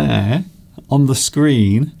in there, on the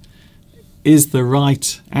screen, is the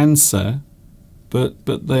right answer, but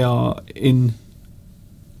they are in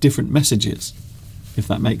different messages, if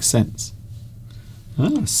that makes sense.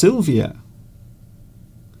 Sylvia.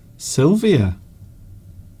 Sylvia.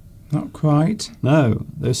 Not quite. No,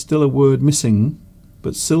 there's still a word missing,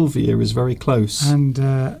 but Sylvia is very close. And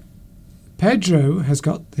Pedro has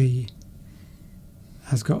got it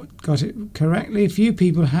correctly. A few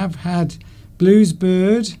people have had.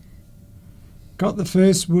 Bluesbird got the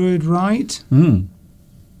first word right. And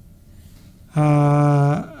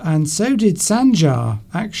so did Sanjar,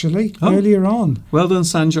 actually, earlier on. Well done,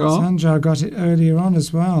 Sanjar. Sanjar got it earlier on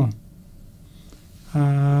as well.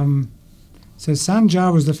 So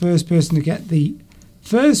Sanjar was the first person to get the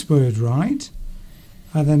first word right.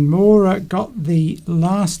 And then Maura got the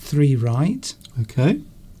last three right. Okay.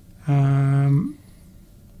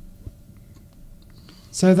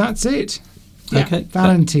 So that's it. Yeah, okay.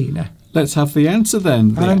 Valentina. Let's have the answer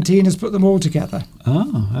then. Valentina's put them all together.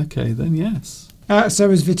 Okay, then yes. So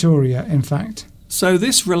is Vittoria, in fact. So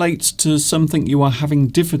this relates to something you are having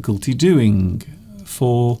difficulty doing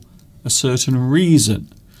for a certain reason.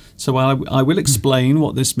 So I will explain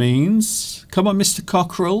what this means. Come on, Mr.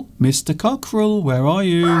 Cockerel. Mr. Cockerel, where are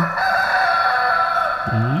you?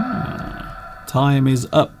 Time is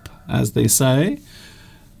up, as they say.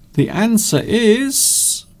 The answer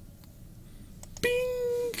is...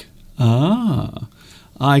 Bing!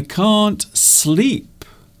 I can't sleep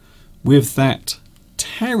with that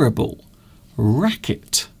terrible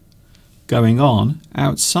racket going on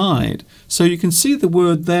outside. So you can see the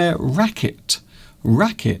word there, racket.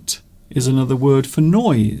 Racket is another word for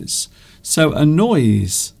noise. So a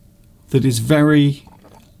noise that is very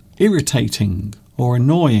irritating or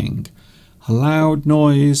annoying. A loud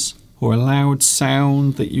noise or a loud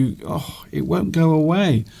sound that it won't go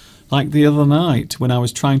away. Like the other night when I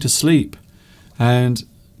was trying to sleep and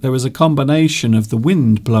there was a combination of the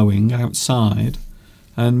wind blowing outside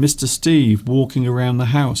and Mr. Steve walking around the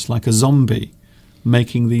house like a zombie,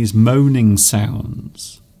 making these moaning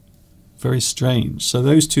sounds. Very strange. So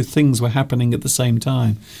those two things were happening at the same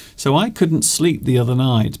time. So I couldn't sleep the other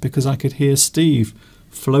night because I could hear Steve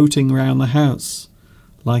floating around the house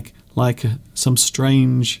like like some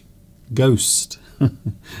strange ghost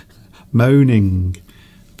moaning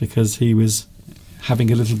because he was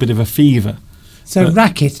having a little bit of a fever. So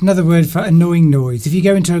racket, another word for annoying noise. If you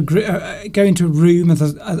go into a room and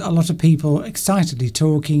there's a lot of people excitedly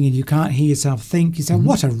talking and you can't hear yourself think, you say,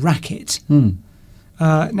 what a racket.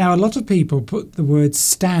 Now, a lot of people put the word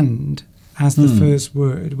stand as the first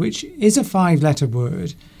word, which is a 5-letter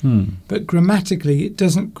word, but grammatically it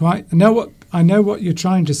doesn't quite... I know what you're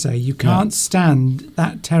trying to say. You can't stand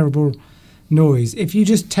that terrible noise. If you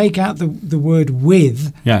just take out the word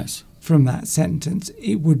with... Yes. From that sentence,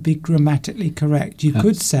 it would be grammatically correct. You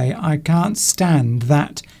could say, I can't stand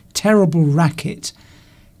that terrible racket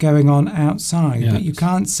going on outside. But you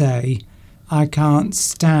can't say, I can't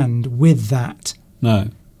stand with that. No.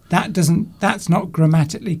 That's not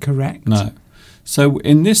grammatically correct. No. So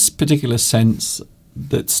in this particular sense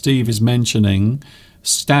that Steve is mentioning,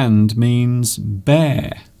 stand means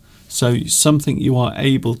bear. So something you are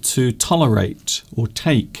able to tolerate or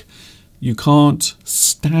take. You can't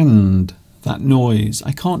stand that noise.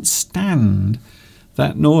 I can't stand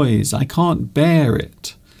that noise. I can't bear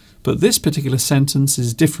it. But this particular sentence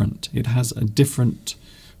is different. It has a different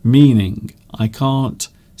meaning. I can't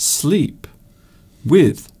sleep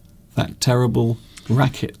with that terrible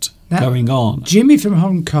racket going on. Jimmy from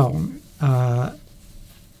Hong Kong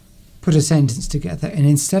put a sentence together, and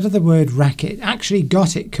instead of the word racket, actually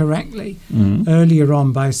got it correctly earlier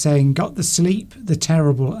on by saying got the sleep, the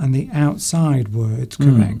terrible, and the outside words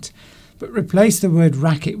correct, but replaced the word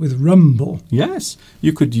racket with rumble. Yes,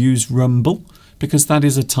 you could use rumble because that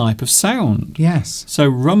is a type of sound. Yes. So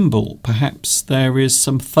rumble, perhaps there is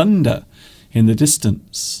some thunder in the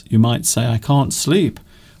distance. You might say, I can't sleep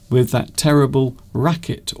with that terrible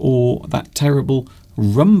racket or that terrible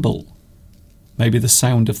rumble. Maybe the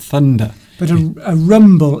sound of thunder. But a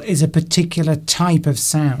rumble is a particular type of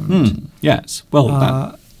sound. Yes. Well,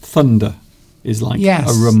 that thunder is like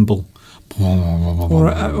a rumble.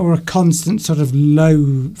 Or a constant sort of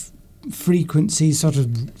low frequency sort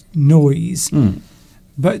of noise.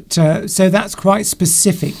 But so that's quite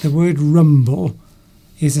specific. The word rumble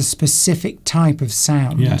is a specific type of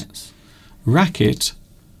sound. Yes. Racket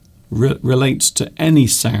relates to any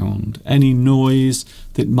sound, any noise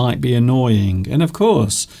that might be annoying. And of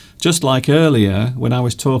course, just like earlier when I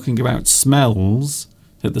was talking about smells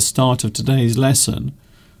at the start of today's lesson,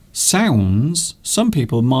 sounds, some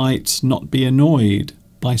people might not be annoyed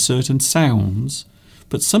by certain sounds,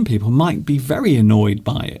 but some people might be very annoyed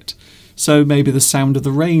by it. So maybe the sound of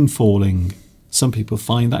the rain falling, some people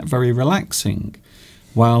find that very relaxing,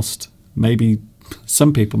 whilst maybe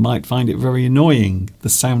some people might find it very annoying, the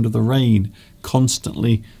sound of the rain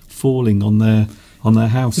constantly falling on their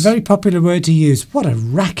house. It's a very popular word to use. What a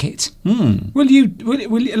racket! Will you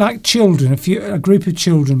like children? A group of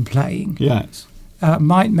children playing, yes,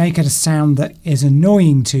 might make it a sound that is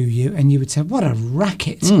annoying to you, and you would say, "What a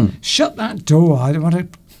racket! Shut that door! I don't want to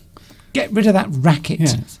get rid of that racket."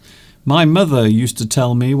 Yes. My mother used to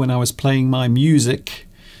tell me when I was playing my music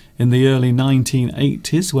in the early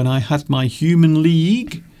 1980s, when I had my Human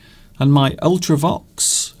League and my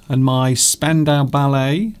Ultravox and my Spandau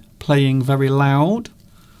Ballet playing very loud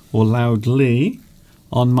or loudly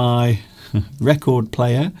on my record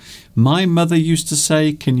player, my mother used to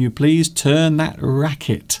say, "Can you please turn that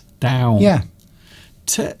racket down?" Yeah.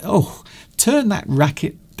 Turn that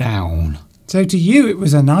racket down. So to you it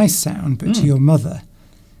was a nice sound, but to your mother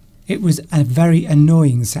it was a very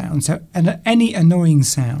annoying sound. So any annoying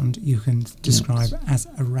sound you can describe as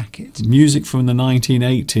a racket. Music from the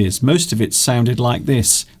 1980s, most of it sounded like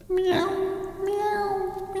this. Yeah,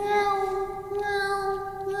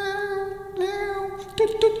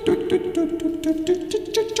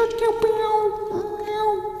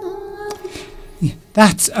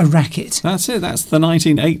 that's a racket. That's it, that's the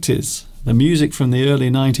 1980s. The music from the early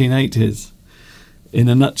 1980s in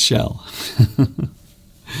a nutshell.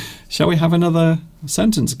 Shall we have another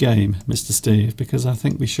sentence game, Mr. Steve? Because I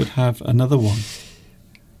think we should have another one.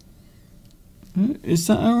 Is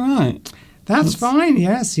that all right? That's fine,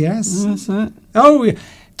 yes. That's it. Oh,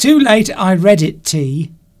 too late, I read it,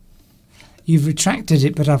 T. You've retracted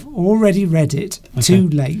it, but I've already read it. Okay. Too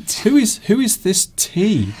late. Who is this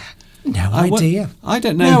T? No idea. I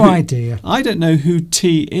don't know. No idea. I don't know who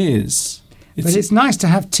T is. But it's nice to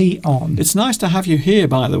have T on. It's nice to have you here,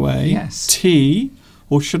 by the way. Yes. T,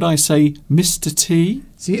 or should I say Mr. T?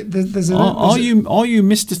 See, are you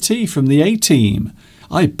Mr. T from the A-Team?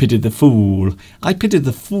 I pitied the fool. I pitied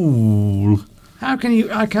the fool. How can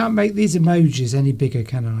you... I can't make these emojis any bigger,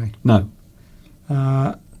 can I? No.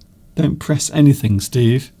 Don't press anything,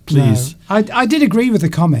 Steve, please. No. I did agree with the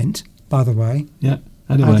comment, by the way. Yeah.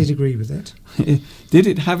 Anyway, I did agree with it. Did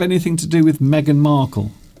it have anything to do with Meghan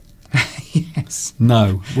Markle? Yes.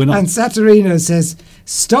 No, we're not. And Saturino says,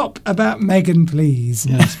 "Stop about Meghan, please."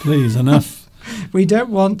 Yes, please, enough. We don't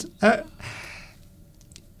want... I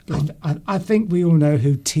think we all know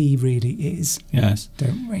who T really is. Yes.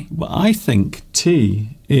 Don't we? Well, I think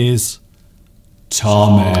T is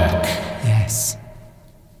Tomek. Yes.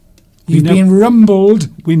 You've been rumbled.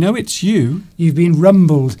 We know it's you. You've been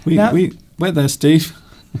rumbled. Wait there, Steve.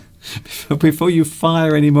 Before you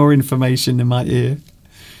fire any more information in my ear.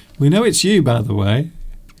 We know it's you, by the way.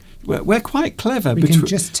 We're quite clever. We can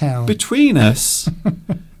just tell. Between us,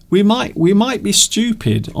 we might be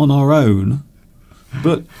stupid on our own,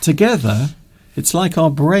 but together, it's like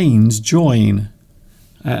our brains join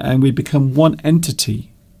and we become one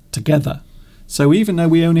entity together. So even though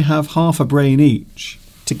we only have half a brain each,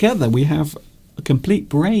 together we have a complete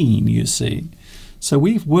brain, you see. So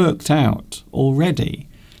we've worked out already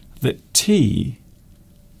that T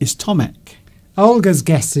is Tomek. Olga's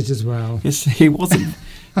guessed it as well. Yes, he wasn't.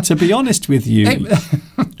 To be honest with you,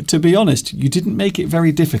 you didn't make it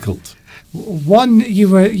very difficult. One, you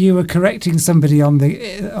were correcting somebody on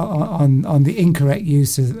the incorrect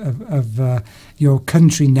use of your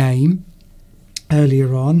country name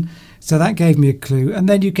earlier on, so that gave me a clue. And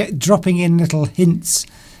then you kept dropping in little hints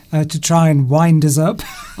to try and wind us up.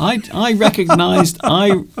 I recognised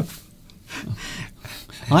I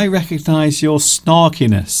recognise your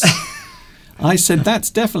snarkiness. I said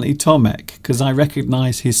that's definitely Tomek because I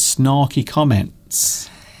recognise his snarky comments.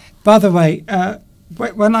 By the way,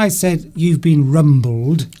 when I said you've been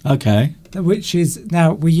rumbled, okay, which is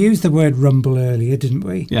now we used the word rumble earlier, didn't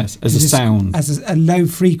we? Yes, as a sound, as a low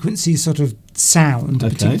frequency sort of sound.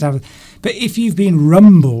 Okay. But if you've been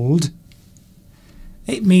rumbled,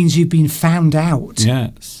 it means you've been found out.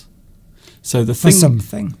 Yes. So the for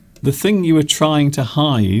something. The thing you were trying to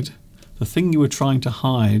hide. The thing you were trying to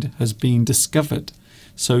hide has been discovered.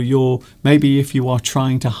 So maybe if you are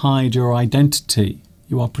trying to hide your identity,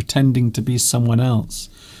 you are pretending to be someone else.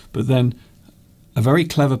 But then a very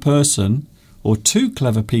clever person or two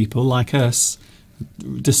clever people like us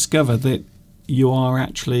discover that you are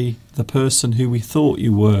actually the person who we thought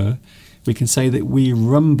you were. We can say that we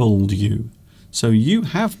rumbled you. So you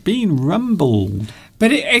have been rumbled.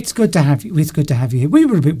 But it's good to have you. It's good to have you here. We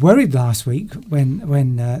were a bit worried last week when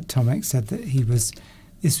Tomek said that he was.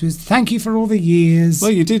 This was thank you for all the years. Well,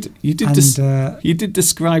 you did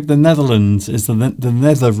describe the Netherlands as the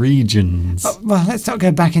nether regions. Well, let's not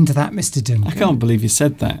go back into that, Mr Duncan. I can't believe you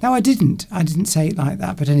said that. No, I didn't. I didn't say it like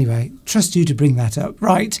that. But anyway, trust you to bring that up.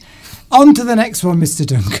 Right, on to the next one, Mr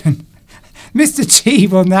Duncan. Mr T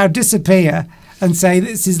will now disappear and say that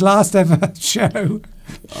it's his last ever show.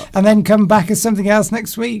 And then come back as something else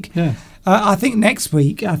next week. Yeah, I think next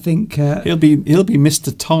week. He'll be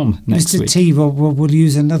Mr Tom next week. Mr T will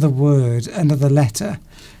use another word, another letter,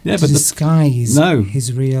 to disguise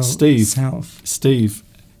his real self. Steve,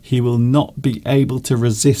 he will not be able to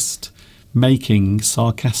resist making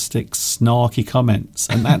sarcastic, snarky comments,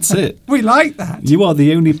 and that's it. We like that. You are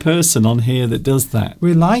the only person on here that does that.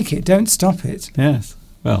 We like it. Don't stop it. Yes.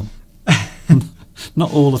 Well,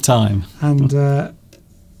 not all the time. And.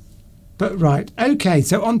 But right, okay,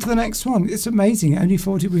 so on to the next one. It's amazing.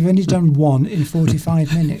 We've only done one in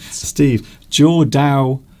 45 minutes. Steve, Joe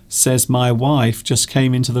Dow says my wife just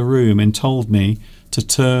came into the room and told me to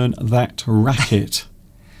turn that racket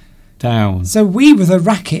down. So we were the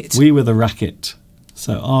racket. We were the racket.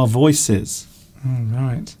 So our voices. All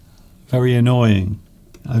right. Very annoying.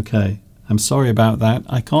 Okay, I'm sorry about that.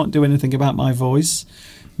 I can't do anything about my voice.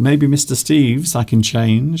 Maybe Mr. Steve's I can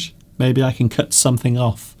change. Maybe I can cut something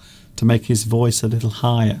off to make his voice a little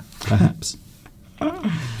higher, perhaps.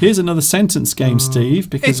 Here's another sentence game, Steve.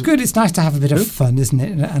 Because it's good. It's nice to have a bit of fun, isn't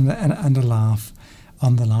it? And a laugh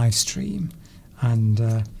on the live stream.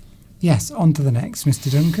 And yes, on to the next,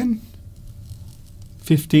 Mr. Duncan.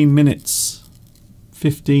 15 minutes.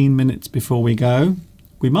 15 minutes before we go.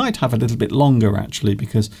 We might have a little bit longer, actually,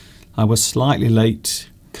 because I was slightly late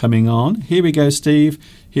coming on. Here we go, Steve.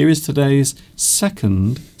 Here is today's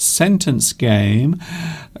second sentence game.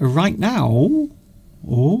 Right now,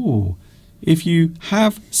 if you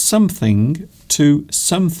have something to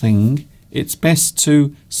something, it's best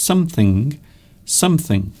to something.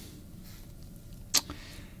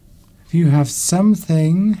 If you have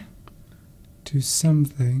something to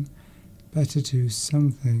something, better to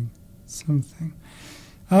something.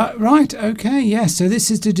 Right, okay, yes. So this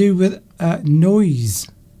is to do with noise.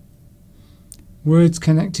 Words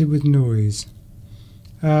connected with noise.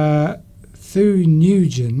 Thu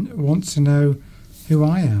Nugent wants to know who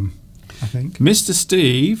I am, I think. Mr.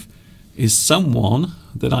 Steve is someone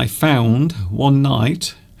that I found one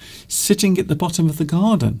night sitting at the bottom of the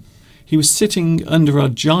garden. He was sitting under a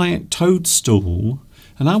giant toadstool,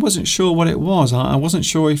 and I wasn't sure what it was. I wasn't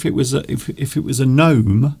sure if it was a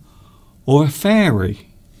gnome or a fairy.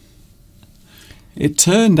 It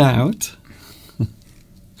turned out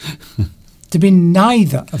to be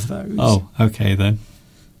neither of those. Oh, okay then.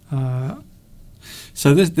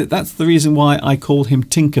 So that's the reason why I call him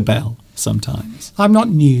Tinkerbell sometimes. I'm not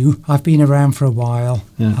new. I've been around for a while.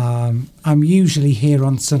 Yeah. I'm usually here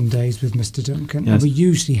on Sundays with Mr Duncan, Yes. and we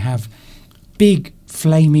usually have big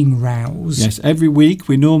flaming rows. Yes, every week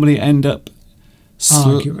we normally end up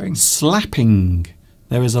Arguing. slapping.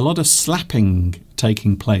 There is a lot of slapping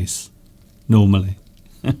taking place normally.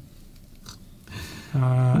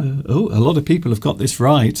 A lot of people have got this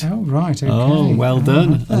right. Oh, right, okay. Oh, well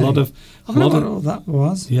done. I What all that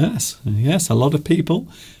was. Yes, a lot of people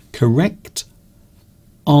correct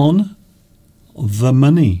on the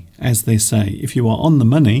money, as they say. If you are on the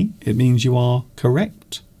money, it means you are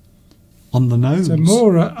correct. On the nose. So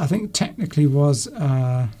Maura, I think, technically was...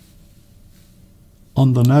 on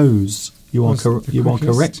the nose. You are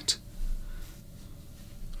correct.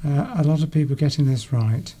 A lot of people getting this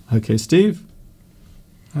right. Okay, Steve?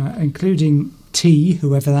 Including T,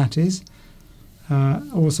 whoever that is,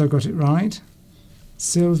 also got it right.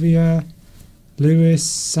 Sylvia, Lewis,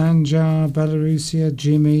 Sanjar, Belarusia,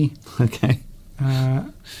 Jimmy. Okay.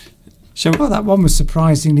 Well, that one was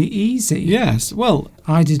surprisingly easy. Yes, well...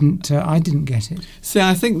 I didn't get it. See,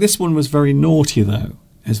 I think this one was very naughty, though,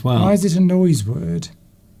 as well. Why is it a noise word?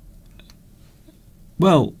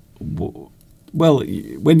 Well,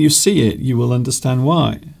 when you see it, you will understand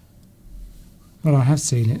why. Well, I have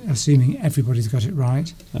seen it, assuming everybody's got it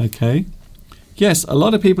right. Okay. Yes, a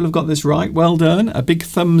lot of people have got this right. Well done. A big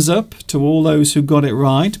thumbs up to all those who got it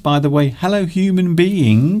right. By the way, hello, human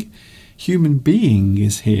being. Human being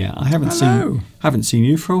is here. I haven't seen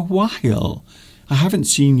you for a while. I haven't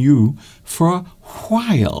seen you for a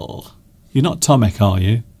while. You're not Tomek, are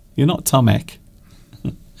you? You're not Tomek.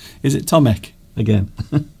 Is it Tomek again?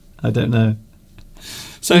 I don't know.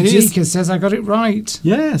 So Jika says I got it right.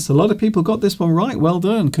 Yes, a lot of people got this one right. Well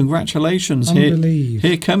done. Congratulations.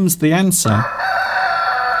 Here comes the answer.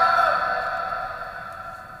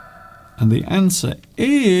 And the answer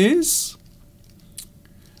is...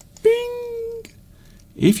 Bing!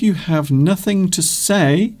 If you have nothing to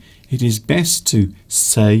say, it is best to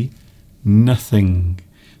say nothing.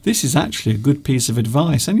 This is actually a good piece of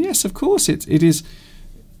advice. And yes, of course, it is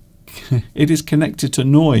connected to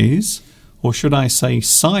noise. Or should I say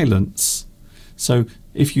silence? So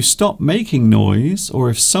if you stop making noise, or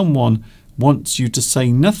if someone wants you to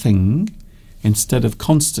say nothing instead of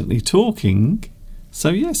constantly talking, so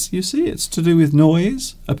yes, you see, it's to do with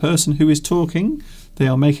noise. A person who is talking, they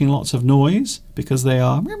are making lots of noise because they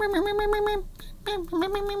are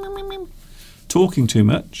talking too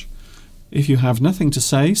much. If you have nothing to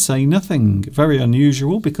say nothing. Very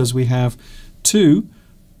unusual, because we have two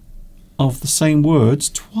of the same words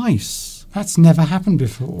twice. That's never happened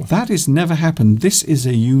before. That has never happened. This is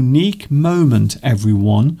a unique moment,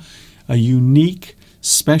 everyone. A unique,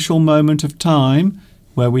 special moment of time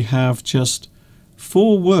where we have just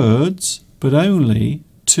 4 words, but only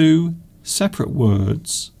 2 separate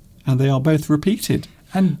words, and they are both repeated.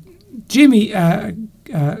 And Jimmy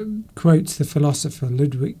quotes the philosopher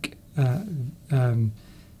Ludwig, can't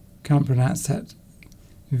pronounce that,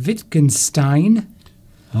 Wittgenstein.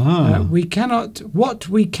 What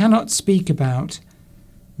we cannot speak about,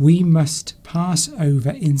 we must pass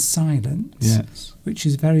over in silence. Yes. Which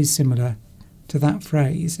is very similar to that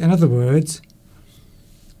phrase. In other words,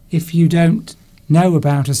 if you don't know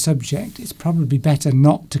about a subject, it's probably better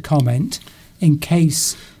not to comment in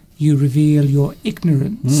case you reveal your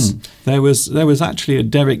ignorance. There was actually a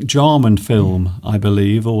Derek Jarman film, I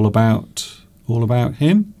believe, all about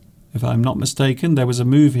him. If I'm not mistaken, there was a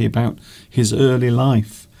movie about his early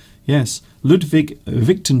life. Yes, Ludwig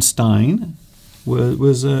Wittgenstein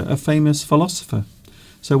was a famous philosopher.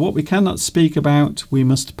 So what we cannot speak about, we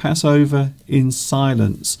must pass over in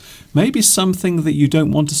silence. Maybe something that you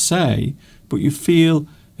don't want to say, but you feel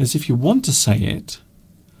as if you want to say it.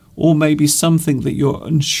 Or maybe something that you're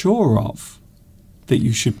unsure of, that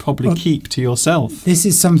you should probably keep to yourself. This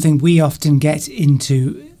is something we often get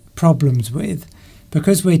into problems with,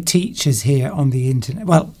 because we're teachers here on the internet.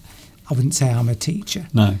 Well, I wouldn't say I'm a teacher.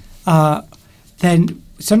 No. Then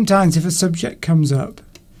sometimes if a subject comes up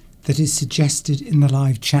that is suggested in the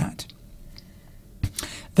live chat,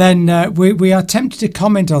 then we are tempted to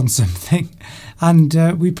comment on something,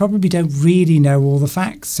 and we probably don't really know all the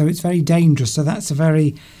facts, so it's very dangerous. So that's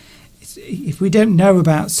if we don't know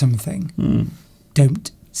about something,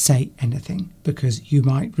 don't say anything, because you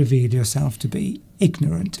might reveal yourself to be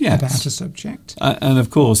ignorant about a subject. And of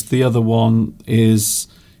course, the other one is,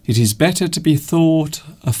 it is better to be thought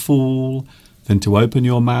a fool than to open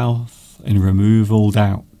your mouth and remove all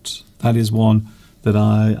doubt. That is one that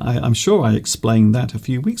I'm sure I explained that a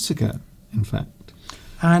few weeks ago, in fact.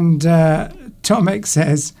 And Tomek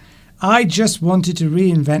says, I just wanted to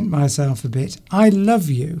reinvent myself a bit. I love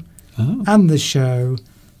you and the show,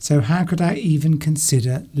 so how could I even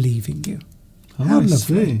consider leaving you? Oh, How I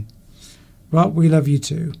lovely. see. Well, we love you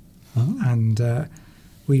too. Oh. And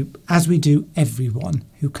as we do everyone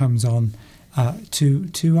who comes on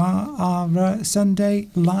to our Sunday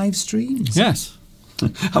live streams. Yes.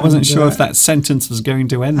 I wasn't sure if that sentence was going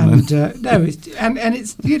to end then. No, it's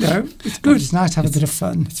it's good. It's nice to have a bit of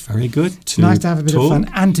fun. It's very good. It's nice to have a bit of fun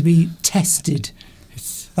and to be tested.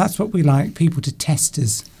 That's what we like, people to test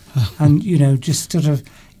us, and just sort of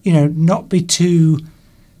not be too.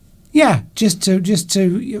 Yeah, just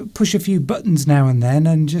to push a few buttons now and then,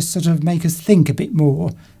 and just sort of make us think a bit more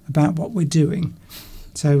about what we're doing.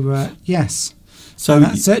 So yes, so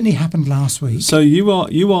that certainly happened last week. So you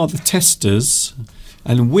are the testers,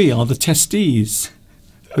 and we are the testees.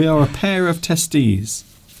 We are a pair of testees.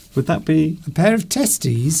 Would that be a pair of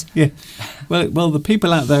testes? Yeah. Well, the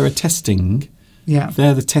people out there are testing. Yeah.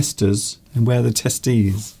 They're the testers, and we're the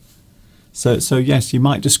testees. So yes, you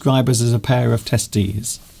might describe us as a pair of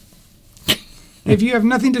testees. If you have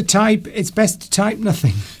nothing to type, it's best to type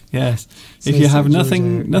nothing. Yes. If you have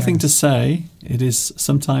nothing to say, it is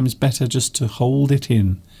sometimes better just to hold it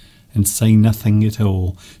in and say nothing at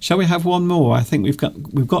all. Shall we have one more? I think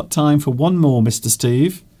we've got time for one more, Mr.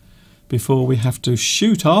 Steve, before we have to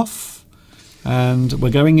shoot off. And we're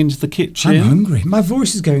going into the kitchen. I'm hungry. My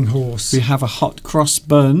voice is going hoarse. We have a hot cross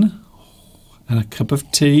bun and a cup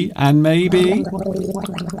of tea, and maybe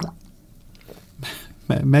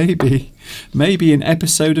an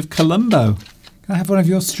episode of Columbo. Can I have one of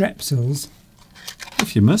your strepsils?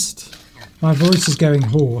 If you must. My voice is going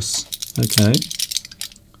hoarse. Okay.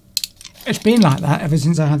 It's been like that ever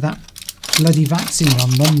since I had that bloody vaccine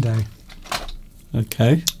on Monday.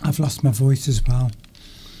 Okay. I've lost my voice as well.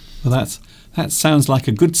 Well, that sounds like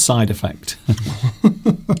a good side effect.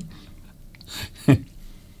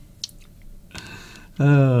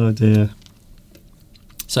 Oh dear.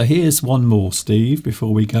 So here's one more, Steve,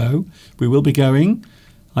 before we go. We will be going.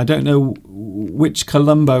 I don't know which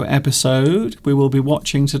Columbo episode we will be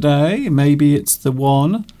watching today. Maybe it's the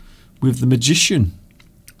one with the magician,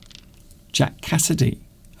 Jack Cassidy,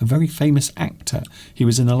 a very famous actor. He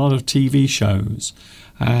was in a lot of TV shows.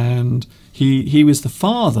 And he was the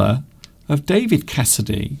father of David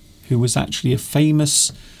Cassidy, who was actually a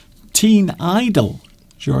famous teen idol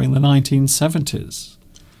during the 1970s.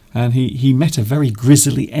 And he met a very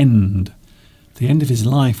grisly end. The end of his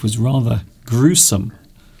life was rather gruesome.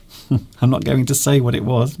 I'm not going to say what it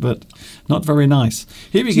was, but not very nice.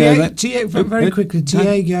 Here we go. Very quickly,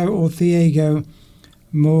 Diego or Thiego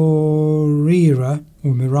Moreira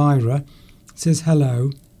says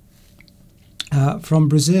hello from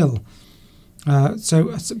Brazil.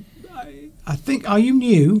 So I think, are you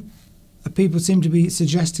new? People seem to be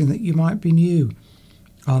suggesting that you might be new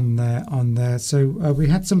on there. So we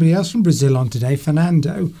had somebody else from Brazil on today,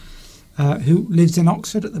 Fernando, who lives in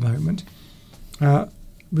Oxford at the moment.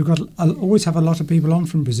 We've got always have a lot of people on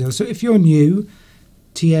from Brazil. So if you're new,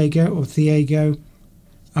 Tiago or Thiego,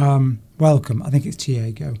 welcome. I think it's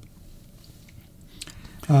Tiago.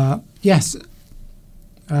 Yes.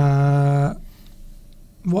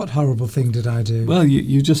 What horrible thing did I do? Well,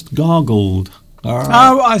 you just gargled.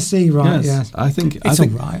 Oh, I see. Right. Yes. I think all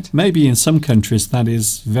right. Maybe in some countries that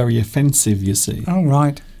is very offensive. You see. Oh,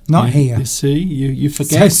 right. Not here. You see, you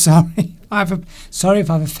forget. So sorry. Sorry if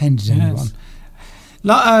I've offended anyone.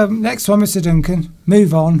 Next one, Mr. Duncan.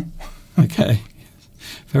 Move on. Okay.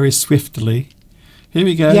 Very swiftly. Here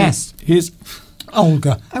we go. Yes. Here's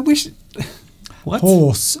Olga. I wish. What?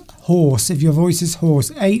 Horse. If your voice is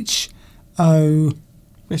hoarse. H-O.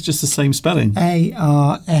 It's just the same spelling.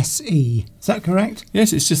 A-R-S-E. Is that correct?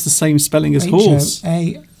 Yes, it's just the same spelling as horse.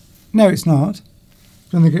 No, it's not.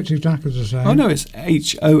 Don't think it's exactly the same. Oh no, it's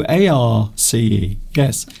H-O-A-R-C-E.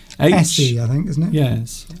 Yes. S-E, I think, isn't it?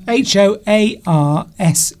 Yes. H-O-A-R-S-E.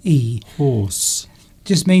 Horse.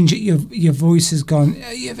 Just means that your voice has gone.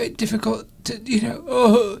 You're very difficult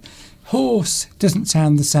to, horse doesn't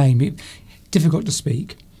sound the same. Difficult to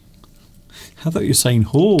speak. I thought you were saying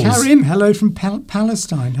horse. Karim, hello from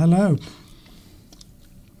Palestine. Hello.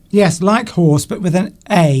 Yes, like horse, but with an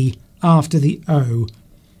A after the O.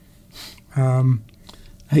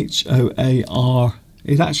 H-O-A-R.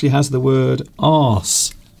 It actually has the word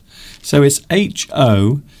arse. So it's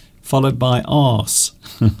H-O followed by arse.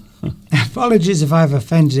 Apologies if I've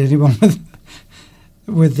offended anyone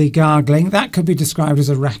with the gargling. That could be described as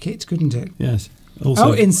a racket, couldn't it? Yes.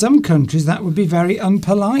 Also, in some countries that would be very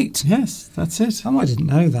unpolite. Yes, that's it. Oh, I didn't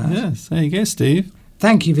know that. Yes, there you go, Steve.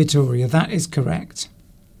 Thank you, Vittoria. That is correct.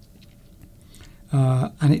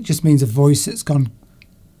 And it just means a voice that's gone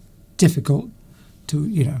difficult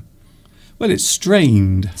to, Well, it's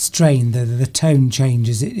strained. strain. The tone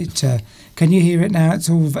changes. Can you hear it now? It's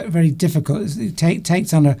all very difficult. It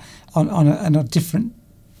takes on a different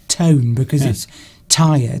tone because it's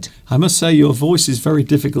tired. I must say your voice is very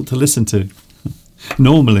difficult to listen to.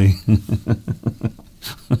 Normally.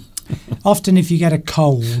 Often if you get a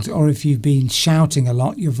cold or if you've been shouting a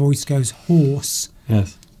lot, your voice goes hoarse.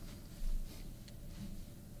 Yes.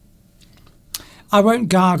 I won't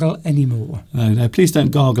gargle anymore. No, please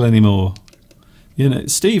don't gargle anymore.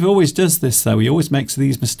 Steve always does this, though. He always makes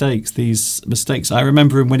these mistakes. I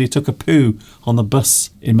remember him when he took a poo on the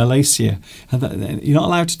bus in Malaysia. And you're not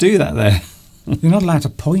allowed to do that there. You're not allowed to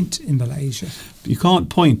point in Malaysia. You can't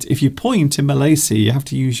point. If you point in Malaysia, you have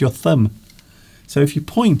to use your thumb. So if you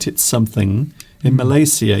point at something in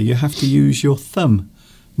Malaysia, you have to use your thumb.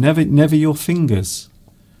 Never your fingers.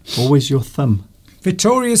 Always your thumb.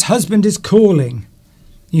 Victoria's husband is calling.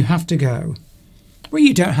 You have to go. Well,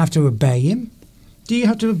 you don't have to obey him. Do you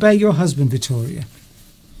have to obey your husband, Victoria?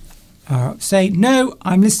 Say, no,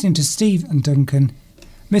 I'm listening to Steve and Duncan.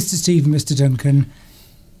 Mr. Steve and Mr. Duncan.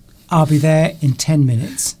 I'll be there in 10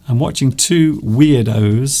 minutes. I'm watching two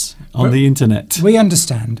weirdos on the internet. We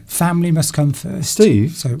understand. Family must come first.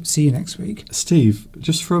 Steve? So, see you next week. Steve,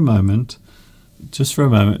 just for a moment. Just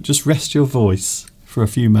rest your voice for a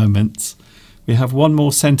few moments. We have one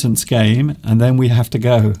more sentence game and then we have to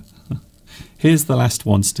go. Here's the last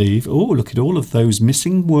one, Steve. Oh, look at all of those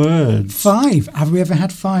missing words. 5. Have we ever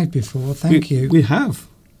had 5 before? Thank you. We have.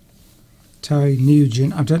 Terry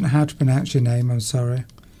Nugent. I don't know how to pronounce your name. I'm sorry.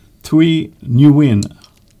 Tui Nguyen.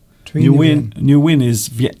 Nguyen. Nguyen is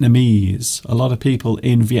Vietnamese. A lot of people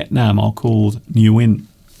in Vietnam are called Nguyen.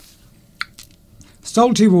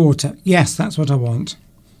 Salty water. Yes, that's what I want.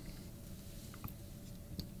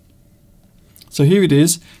 So here it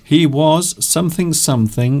is. He was something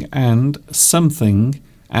and something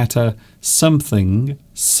at a something.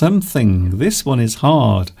 This one is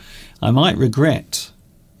hard. I might regret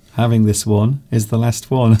having this one is the last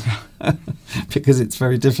one because it's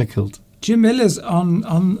very difficult. Jamila's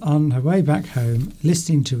on her way back home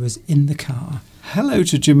listening to us in the car. Hello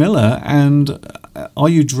to Jamila, and are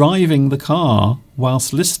you driving the car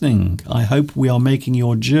whilst listening? I hope we are making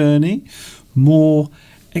your journey more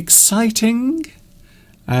exciting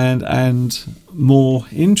and more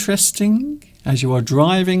interesting as you are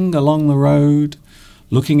driving along the road,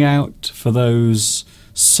 looking out for those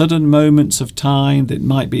sudden moments of time that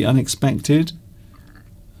might be unexpected,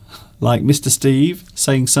 like Mr. Steve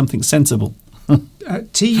saying something sensible.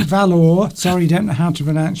 T. Valor, sorry, don't know how to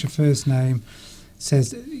pronounce your first name,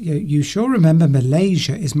 says, you sure remember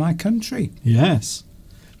Malaysia is my country. Yes.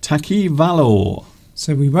 Taki Valor.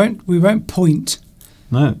 So we won't point.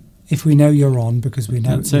 No. If we know you're on, because we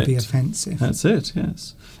know That's it would be it. offensive. That's it,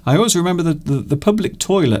 yes. I always remember the public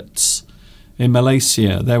toilets in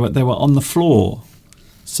Malaysia. They were on the floor.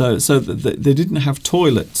 So they didn't have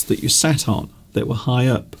toilets that you sat on that were high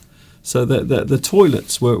up. So the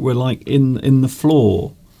toilets were like in the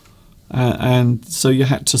floor. And so you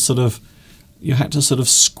had to sort of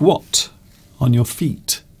squat on your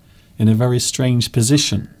feet in a very strange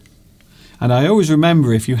position. And I always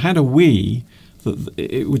remember if you had a wee, that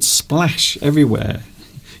it would splash everywhere.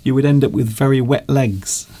 You would end up with very wet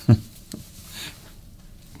legs.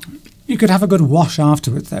 You could have a good wash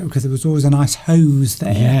afterwards, though, because there was always a nice hose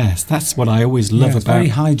there. Yes, that's what I always love about. Very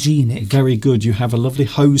hygienic. Very good. You have a lovely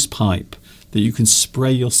hose pipe that you can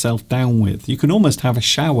spray yourself down with. You can almost have a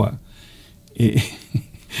shower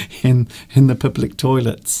in the public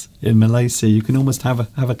toilets in Malaysia. You can almost have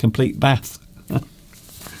a complete bath.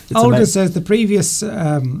 Olga says the previous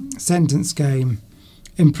sentence game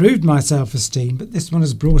improved my self-esteem, but this one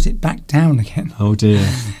has brought it back down again. Oh dear!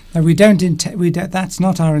 No, we don't. That's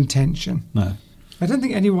not our intention. No. I don't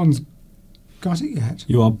think anyone's got it yet.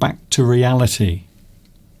 You are back to reality.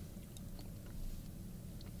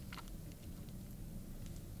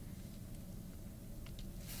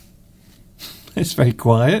 It's very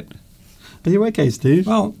quiet. Are you okay, Steve?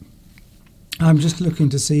 Well, I'm just looking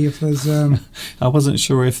to see if there's... I wasn't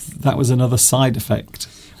sure if that was another side effect.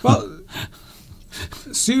 Well,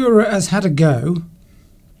 Sura has had a go.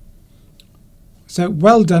 So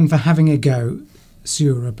well done for having a go,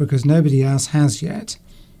 Sura, because nobody else has yet.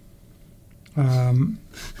 Can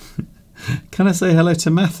I say hello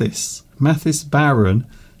to Mathis? Mathis Barron,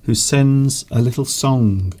 who sends a little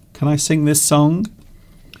song. Can I sing this song?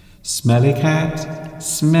 Smelly cat,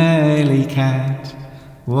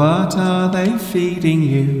 what are they feeding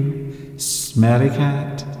you? Smelly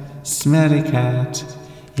cat,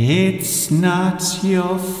 it's not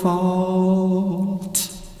your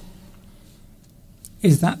fault.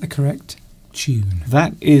 Is that the correct tune?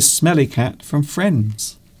 That is Smelly Cat from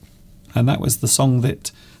Friends. And that was the song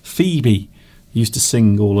that Phoebe used to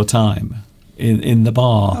sing all the time in the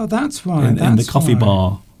bar. Oh, that's why. In the coffee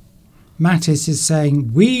bar. Mattis is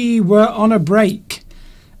saying, we were on a break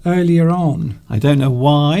earlier on. I don't know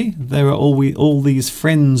why there are all these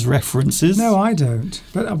Friends references. No, I don't.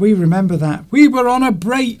 But we remember that. We were on a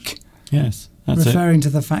break. Yes, that's referring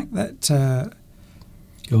to the fact that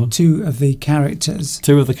two of the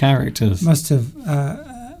characters must have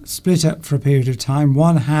split up for a period of time.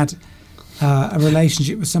 One had a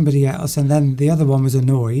relationship with somebody else, and then the other one was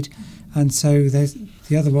annoyed, and so the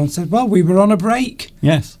other one said, well, we were on a break.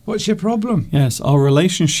 Yes. What's your problem? Yes, our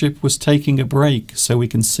relationship was taking a break so we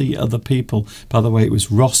can see other people. By the way, it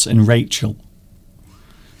was Ross and Rachel.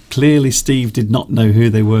 Clearly Steve did not know who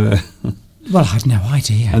they were. Well, I had no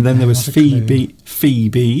idea. And then there was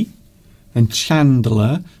Phoebe and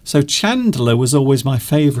Chandler. So Chandler was always my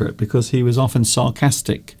favourite because he was often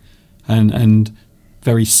sarcastic and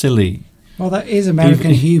very silly. Well, that is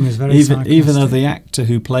American humour, is very sarcastic. Even though the actor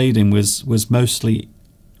who played him was mostly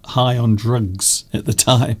high on drugs at the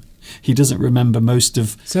time. He doesn't remember most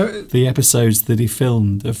of the episodes that he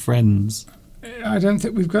filmed of Friends. I don't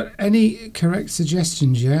think we've got any correct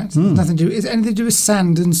suggestions yet. Nothing to do. Is it anything to do with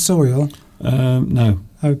sand and soil? No.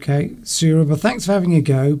 Okay, sure. Well, thanks for having a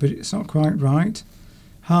go, but it's not quite right.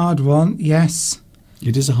 Hard one, yes.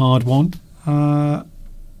 It is a hard one.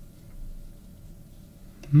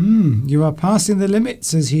 You are passing the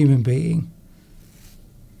limits as human being.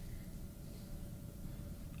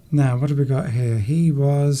 Now, what have we got here? He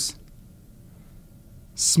was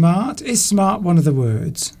smart. Is smart one of the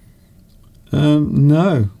words?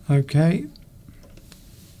 No. Okay.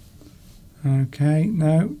 Okay,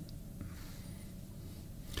 no.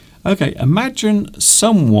 Okay, imagine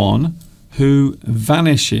someone who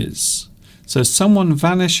vanishes. So someone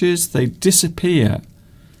vanishes, they disappear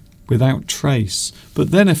without trace.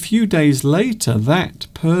 But then a few days later, that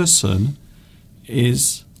person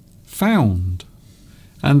is found.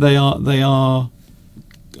 And they are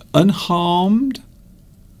unharmed.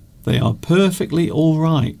 They are perfectly all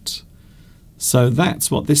right. So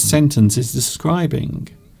that's what this sentence is describing.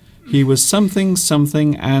 He was something,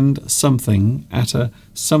 something, and something at a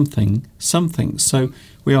something, something. So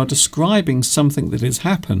we are describing something that has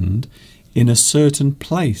happened in a certain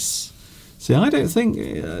place. See, I don't think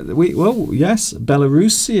well, yes,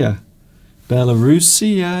 Belarusia.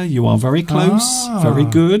 Belarusia, you are very close, very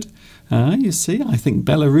good. You see, I think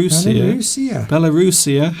Belarusia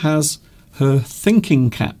has her thinking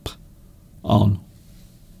cap on.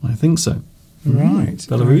 I think so. Right.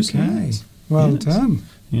 Belarusia. Okay. Yes. Well done.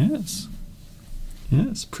 Yes.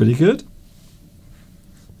 Yes, pretty good.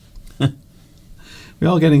 We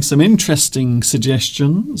are getting some interesting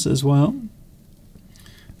suggestions as well.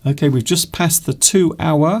 Okay, we've just passed the 2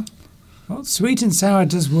 hour. Well, sweet and sour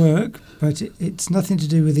does work, but it's nothing to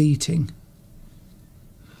do with eating.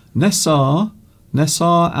 Nessar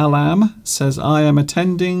Alam says, I am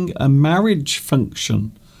attending a marriage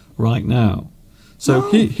function right now.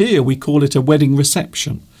 So here we call it a wedding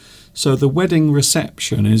reception. So the wedding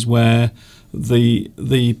reception is where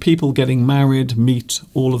the people getting married meet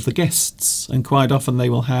all of the guests, and quite often they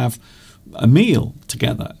will have a meal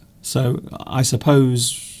together. So I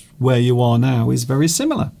suppose where you are now is very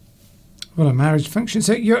similar. Well, a marriage function.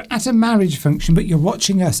 So you're at a marriage function, but you're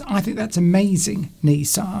watching us. I think that's amazing,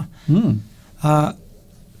 Nisar.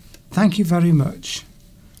 Thank you very much.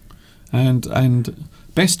 And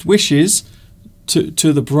best wishes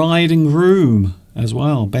to the bride and groom as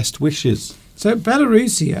well. Best wishes. So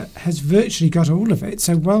Belarusia has virtually got all of it.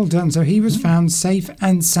 So well done. So he was found safe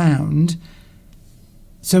and sound.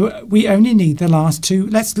 So we only need the last two.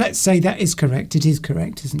 Let's say that is correct. It is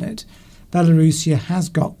correct, isn't it? Belarusia has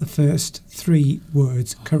got the first 3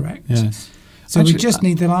 words correct. Yes. So actually, we just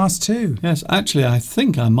need the last 2. Yes, actually, I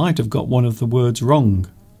think I might have got one of the words wrong.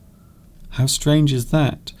 How strange is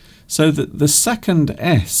that? So that the second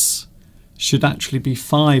S should actually be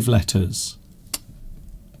 5 letters.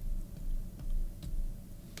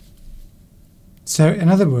 So, in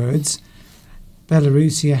other words,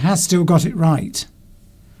 Belarusia has still got it right.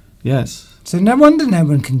 Yes. So no wonder no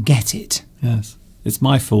one can get it. Yes. It's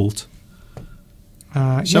my fault.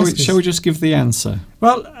 Shall we just give the answer?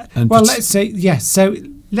 Well, let's say yes. So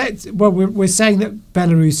we're saying that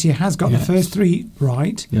Belarusia has got the first three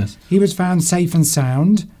right. Yes. He was found safe and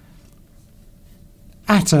sound.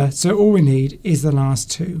 Atta. So all we need is the last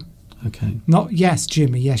two. Okay. Not yes,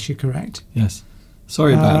 Jimmy. Yes, you're correct. Yes.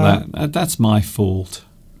 Sorry about that. That's my fault.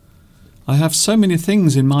 I have so many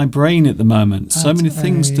things in my brain at the moment. So many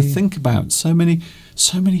things to think about. So many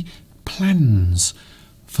plans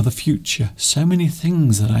for the future. So many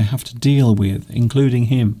things that I have to deal with, including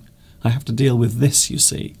him. I have to deal with this, you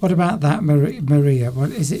see. What about that, Maria?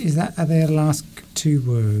 What is it? Are they the last two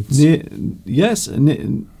words? Yes,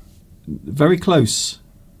 very close.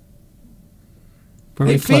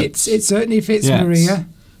 Very it fits. close. It certainly fits, yes. Maria.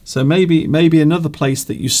 So maybe another place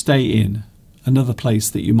that you stay in. Another place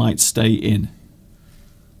that you might stay in.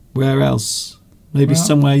 Where else? Maybe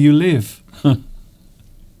somewhere you live.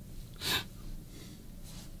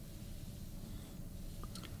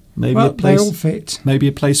 Maybe a place, they all fit. Maybe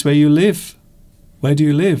a place where you live. Where do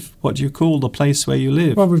you live? What do you call the place where you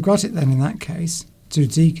live? Well, we've got it then in that case.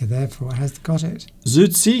 Zudzika, therefore, has got it.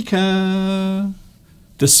 Zudzika.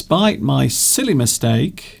 Despite my silly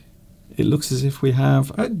mistake, it looks as if we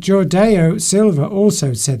have... Jordeo Silva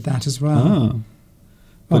also said that as well. Ah.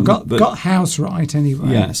 Well, got house right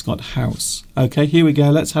anyway. Yeah, it's got house. Okay, here we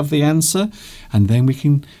go. Let's have the answer, and then we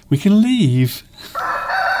can leave.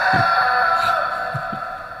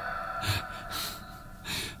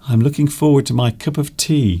 I'm looking forward to my cup of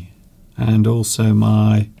tea and also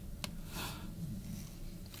my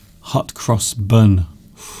hot cross bun.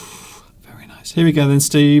 Very nice. Here we go then,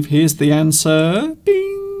 Steve. Here's the answer.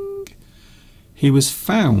 Bing! He was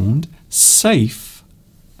found safe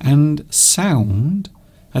and sound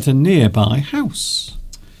at a nearby house.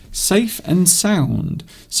 Safe and sound.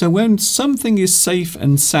 So when something is safe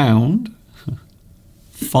and sound,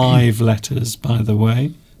 5 letters, by the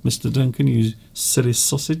way, Mr Duncan, you silly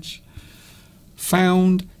sausage.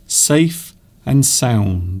 Found, safe and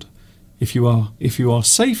sound. If you are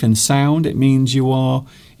safe and sound, it means you are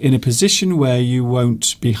in a position where you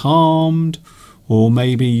won't be harmed, or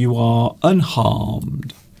maybe you are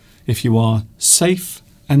unharmed. If you are safe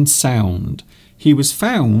and sound. He was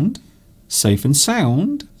found safe and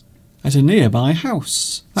sound at a nearby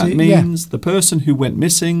house. That means the person who went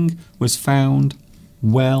missing was found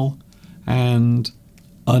well and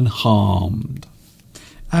unharmed.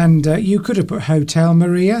 And you could have put hotel,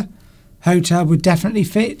 Maria. Hotel would definitely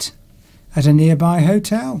fit at a nearby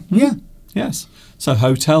hotel. Yeah. Yes. So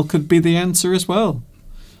hotel could be the answer as well.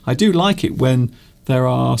 I do like it when there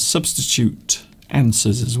are substitute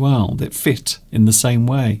answers as well that fit in the same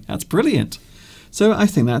way. That's brilliant. So I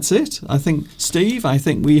think that's it. I think, Steve,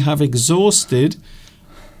 we have exhausted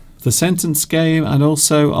the sentence game and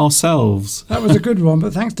also ourselves. That was a good one,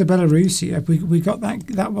 but thanks to Belarusia, we got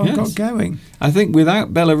that one got going. I think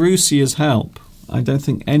without Belarusia's help, I don't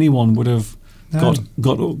think anyone would have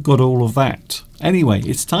got all of that. Anyway,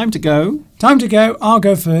 it's time to go. Time to go. I'll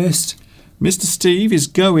go first. Mr. Steve is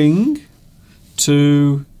going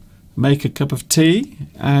to make a cup of tea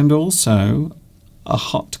and also a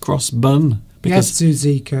hot cross bun. Yes,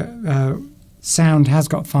 Zudzika, sound has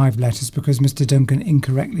got 5 letters because Mr Duncan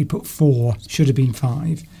incorrectly put 4. Should have been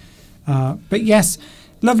 5. But yes,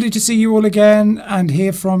 lovely to see you all again and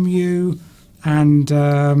hear from you, and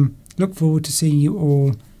look forward to seeing you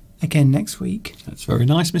all again next week. That's very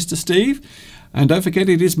nice, Mr Steve. And don't forget,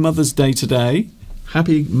 it is Mother's Day today.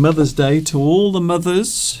 Happy Mother's Day to all the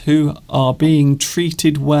mothers who are being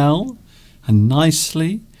treated well and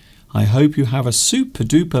nicely. I hope you have a super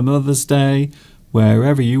duper Mother's Day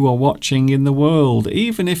wherever you are watching in the world.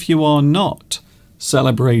 Even if you are not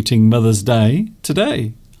celebrating Mother's Day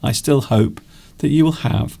today, I still hope that you will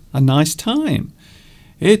have a nice time.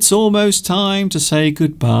 It's almost time to say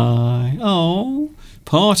goodbye. Oh,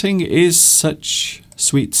 parting is such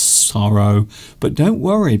sweet sorrow. But don't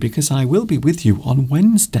worry, because I will be with you on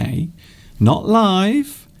Wednesday. Not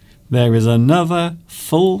live. There is another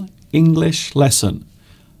full English lesson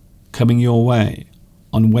coming your way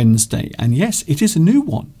on Wednesday. And yes, it is a new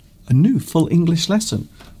one, a new full English lesson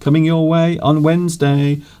coming your way on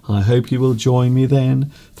Wednesday. I hope you will join me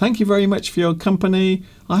then. Thank you very much for your company.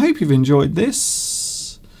 I hope you've enjoyed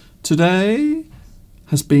this. Today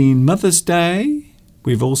has been Mother's Day.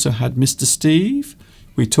 We've also had Mr. Steve.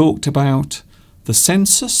 We talked about the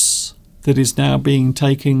census that is now being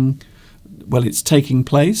taken. Well, it's taking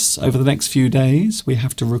place over the next few days. We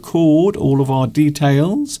have to record all of our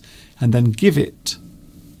details and then give it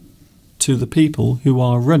to the people who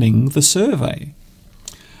are running the survey.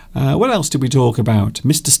 What else did we talk about?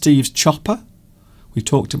 Mr. Steve's chopper. We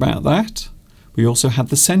talked about that. We also had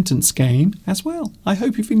the sentence game as well. I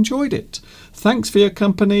hope you've enjoyed it. Thanks for your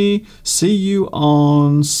company. See you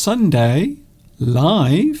on Sunday,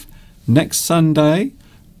 live, next Sunday.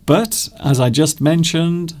 But as I just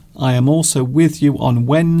mentioned, I am also with you on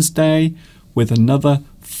Wednesday with another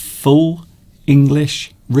full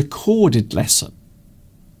English recorded lesson.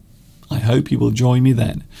 I hope you will join me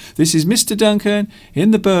then. This is Mr Duncan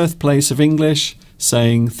in the birthplace of English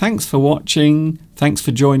saying thanks for watching, thanks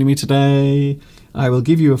for joining me today. I will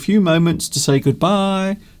give you a few moments to say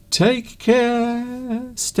goodbye. Take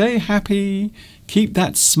care, stay happy, keep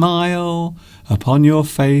that smile upon your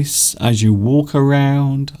face as you walk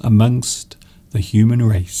around amongst the human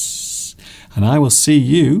race. And I will see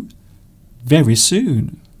you very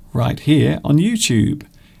soon, right here on YouTube.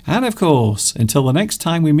 And of course, until the next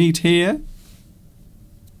time we meet here,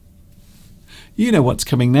 you know what's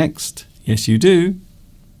coming next. Yes, you do.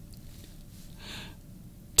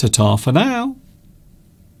 Ta-ta for now.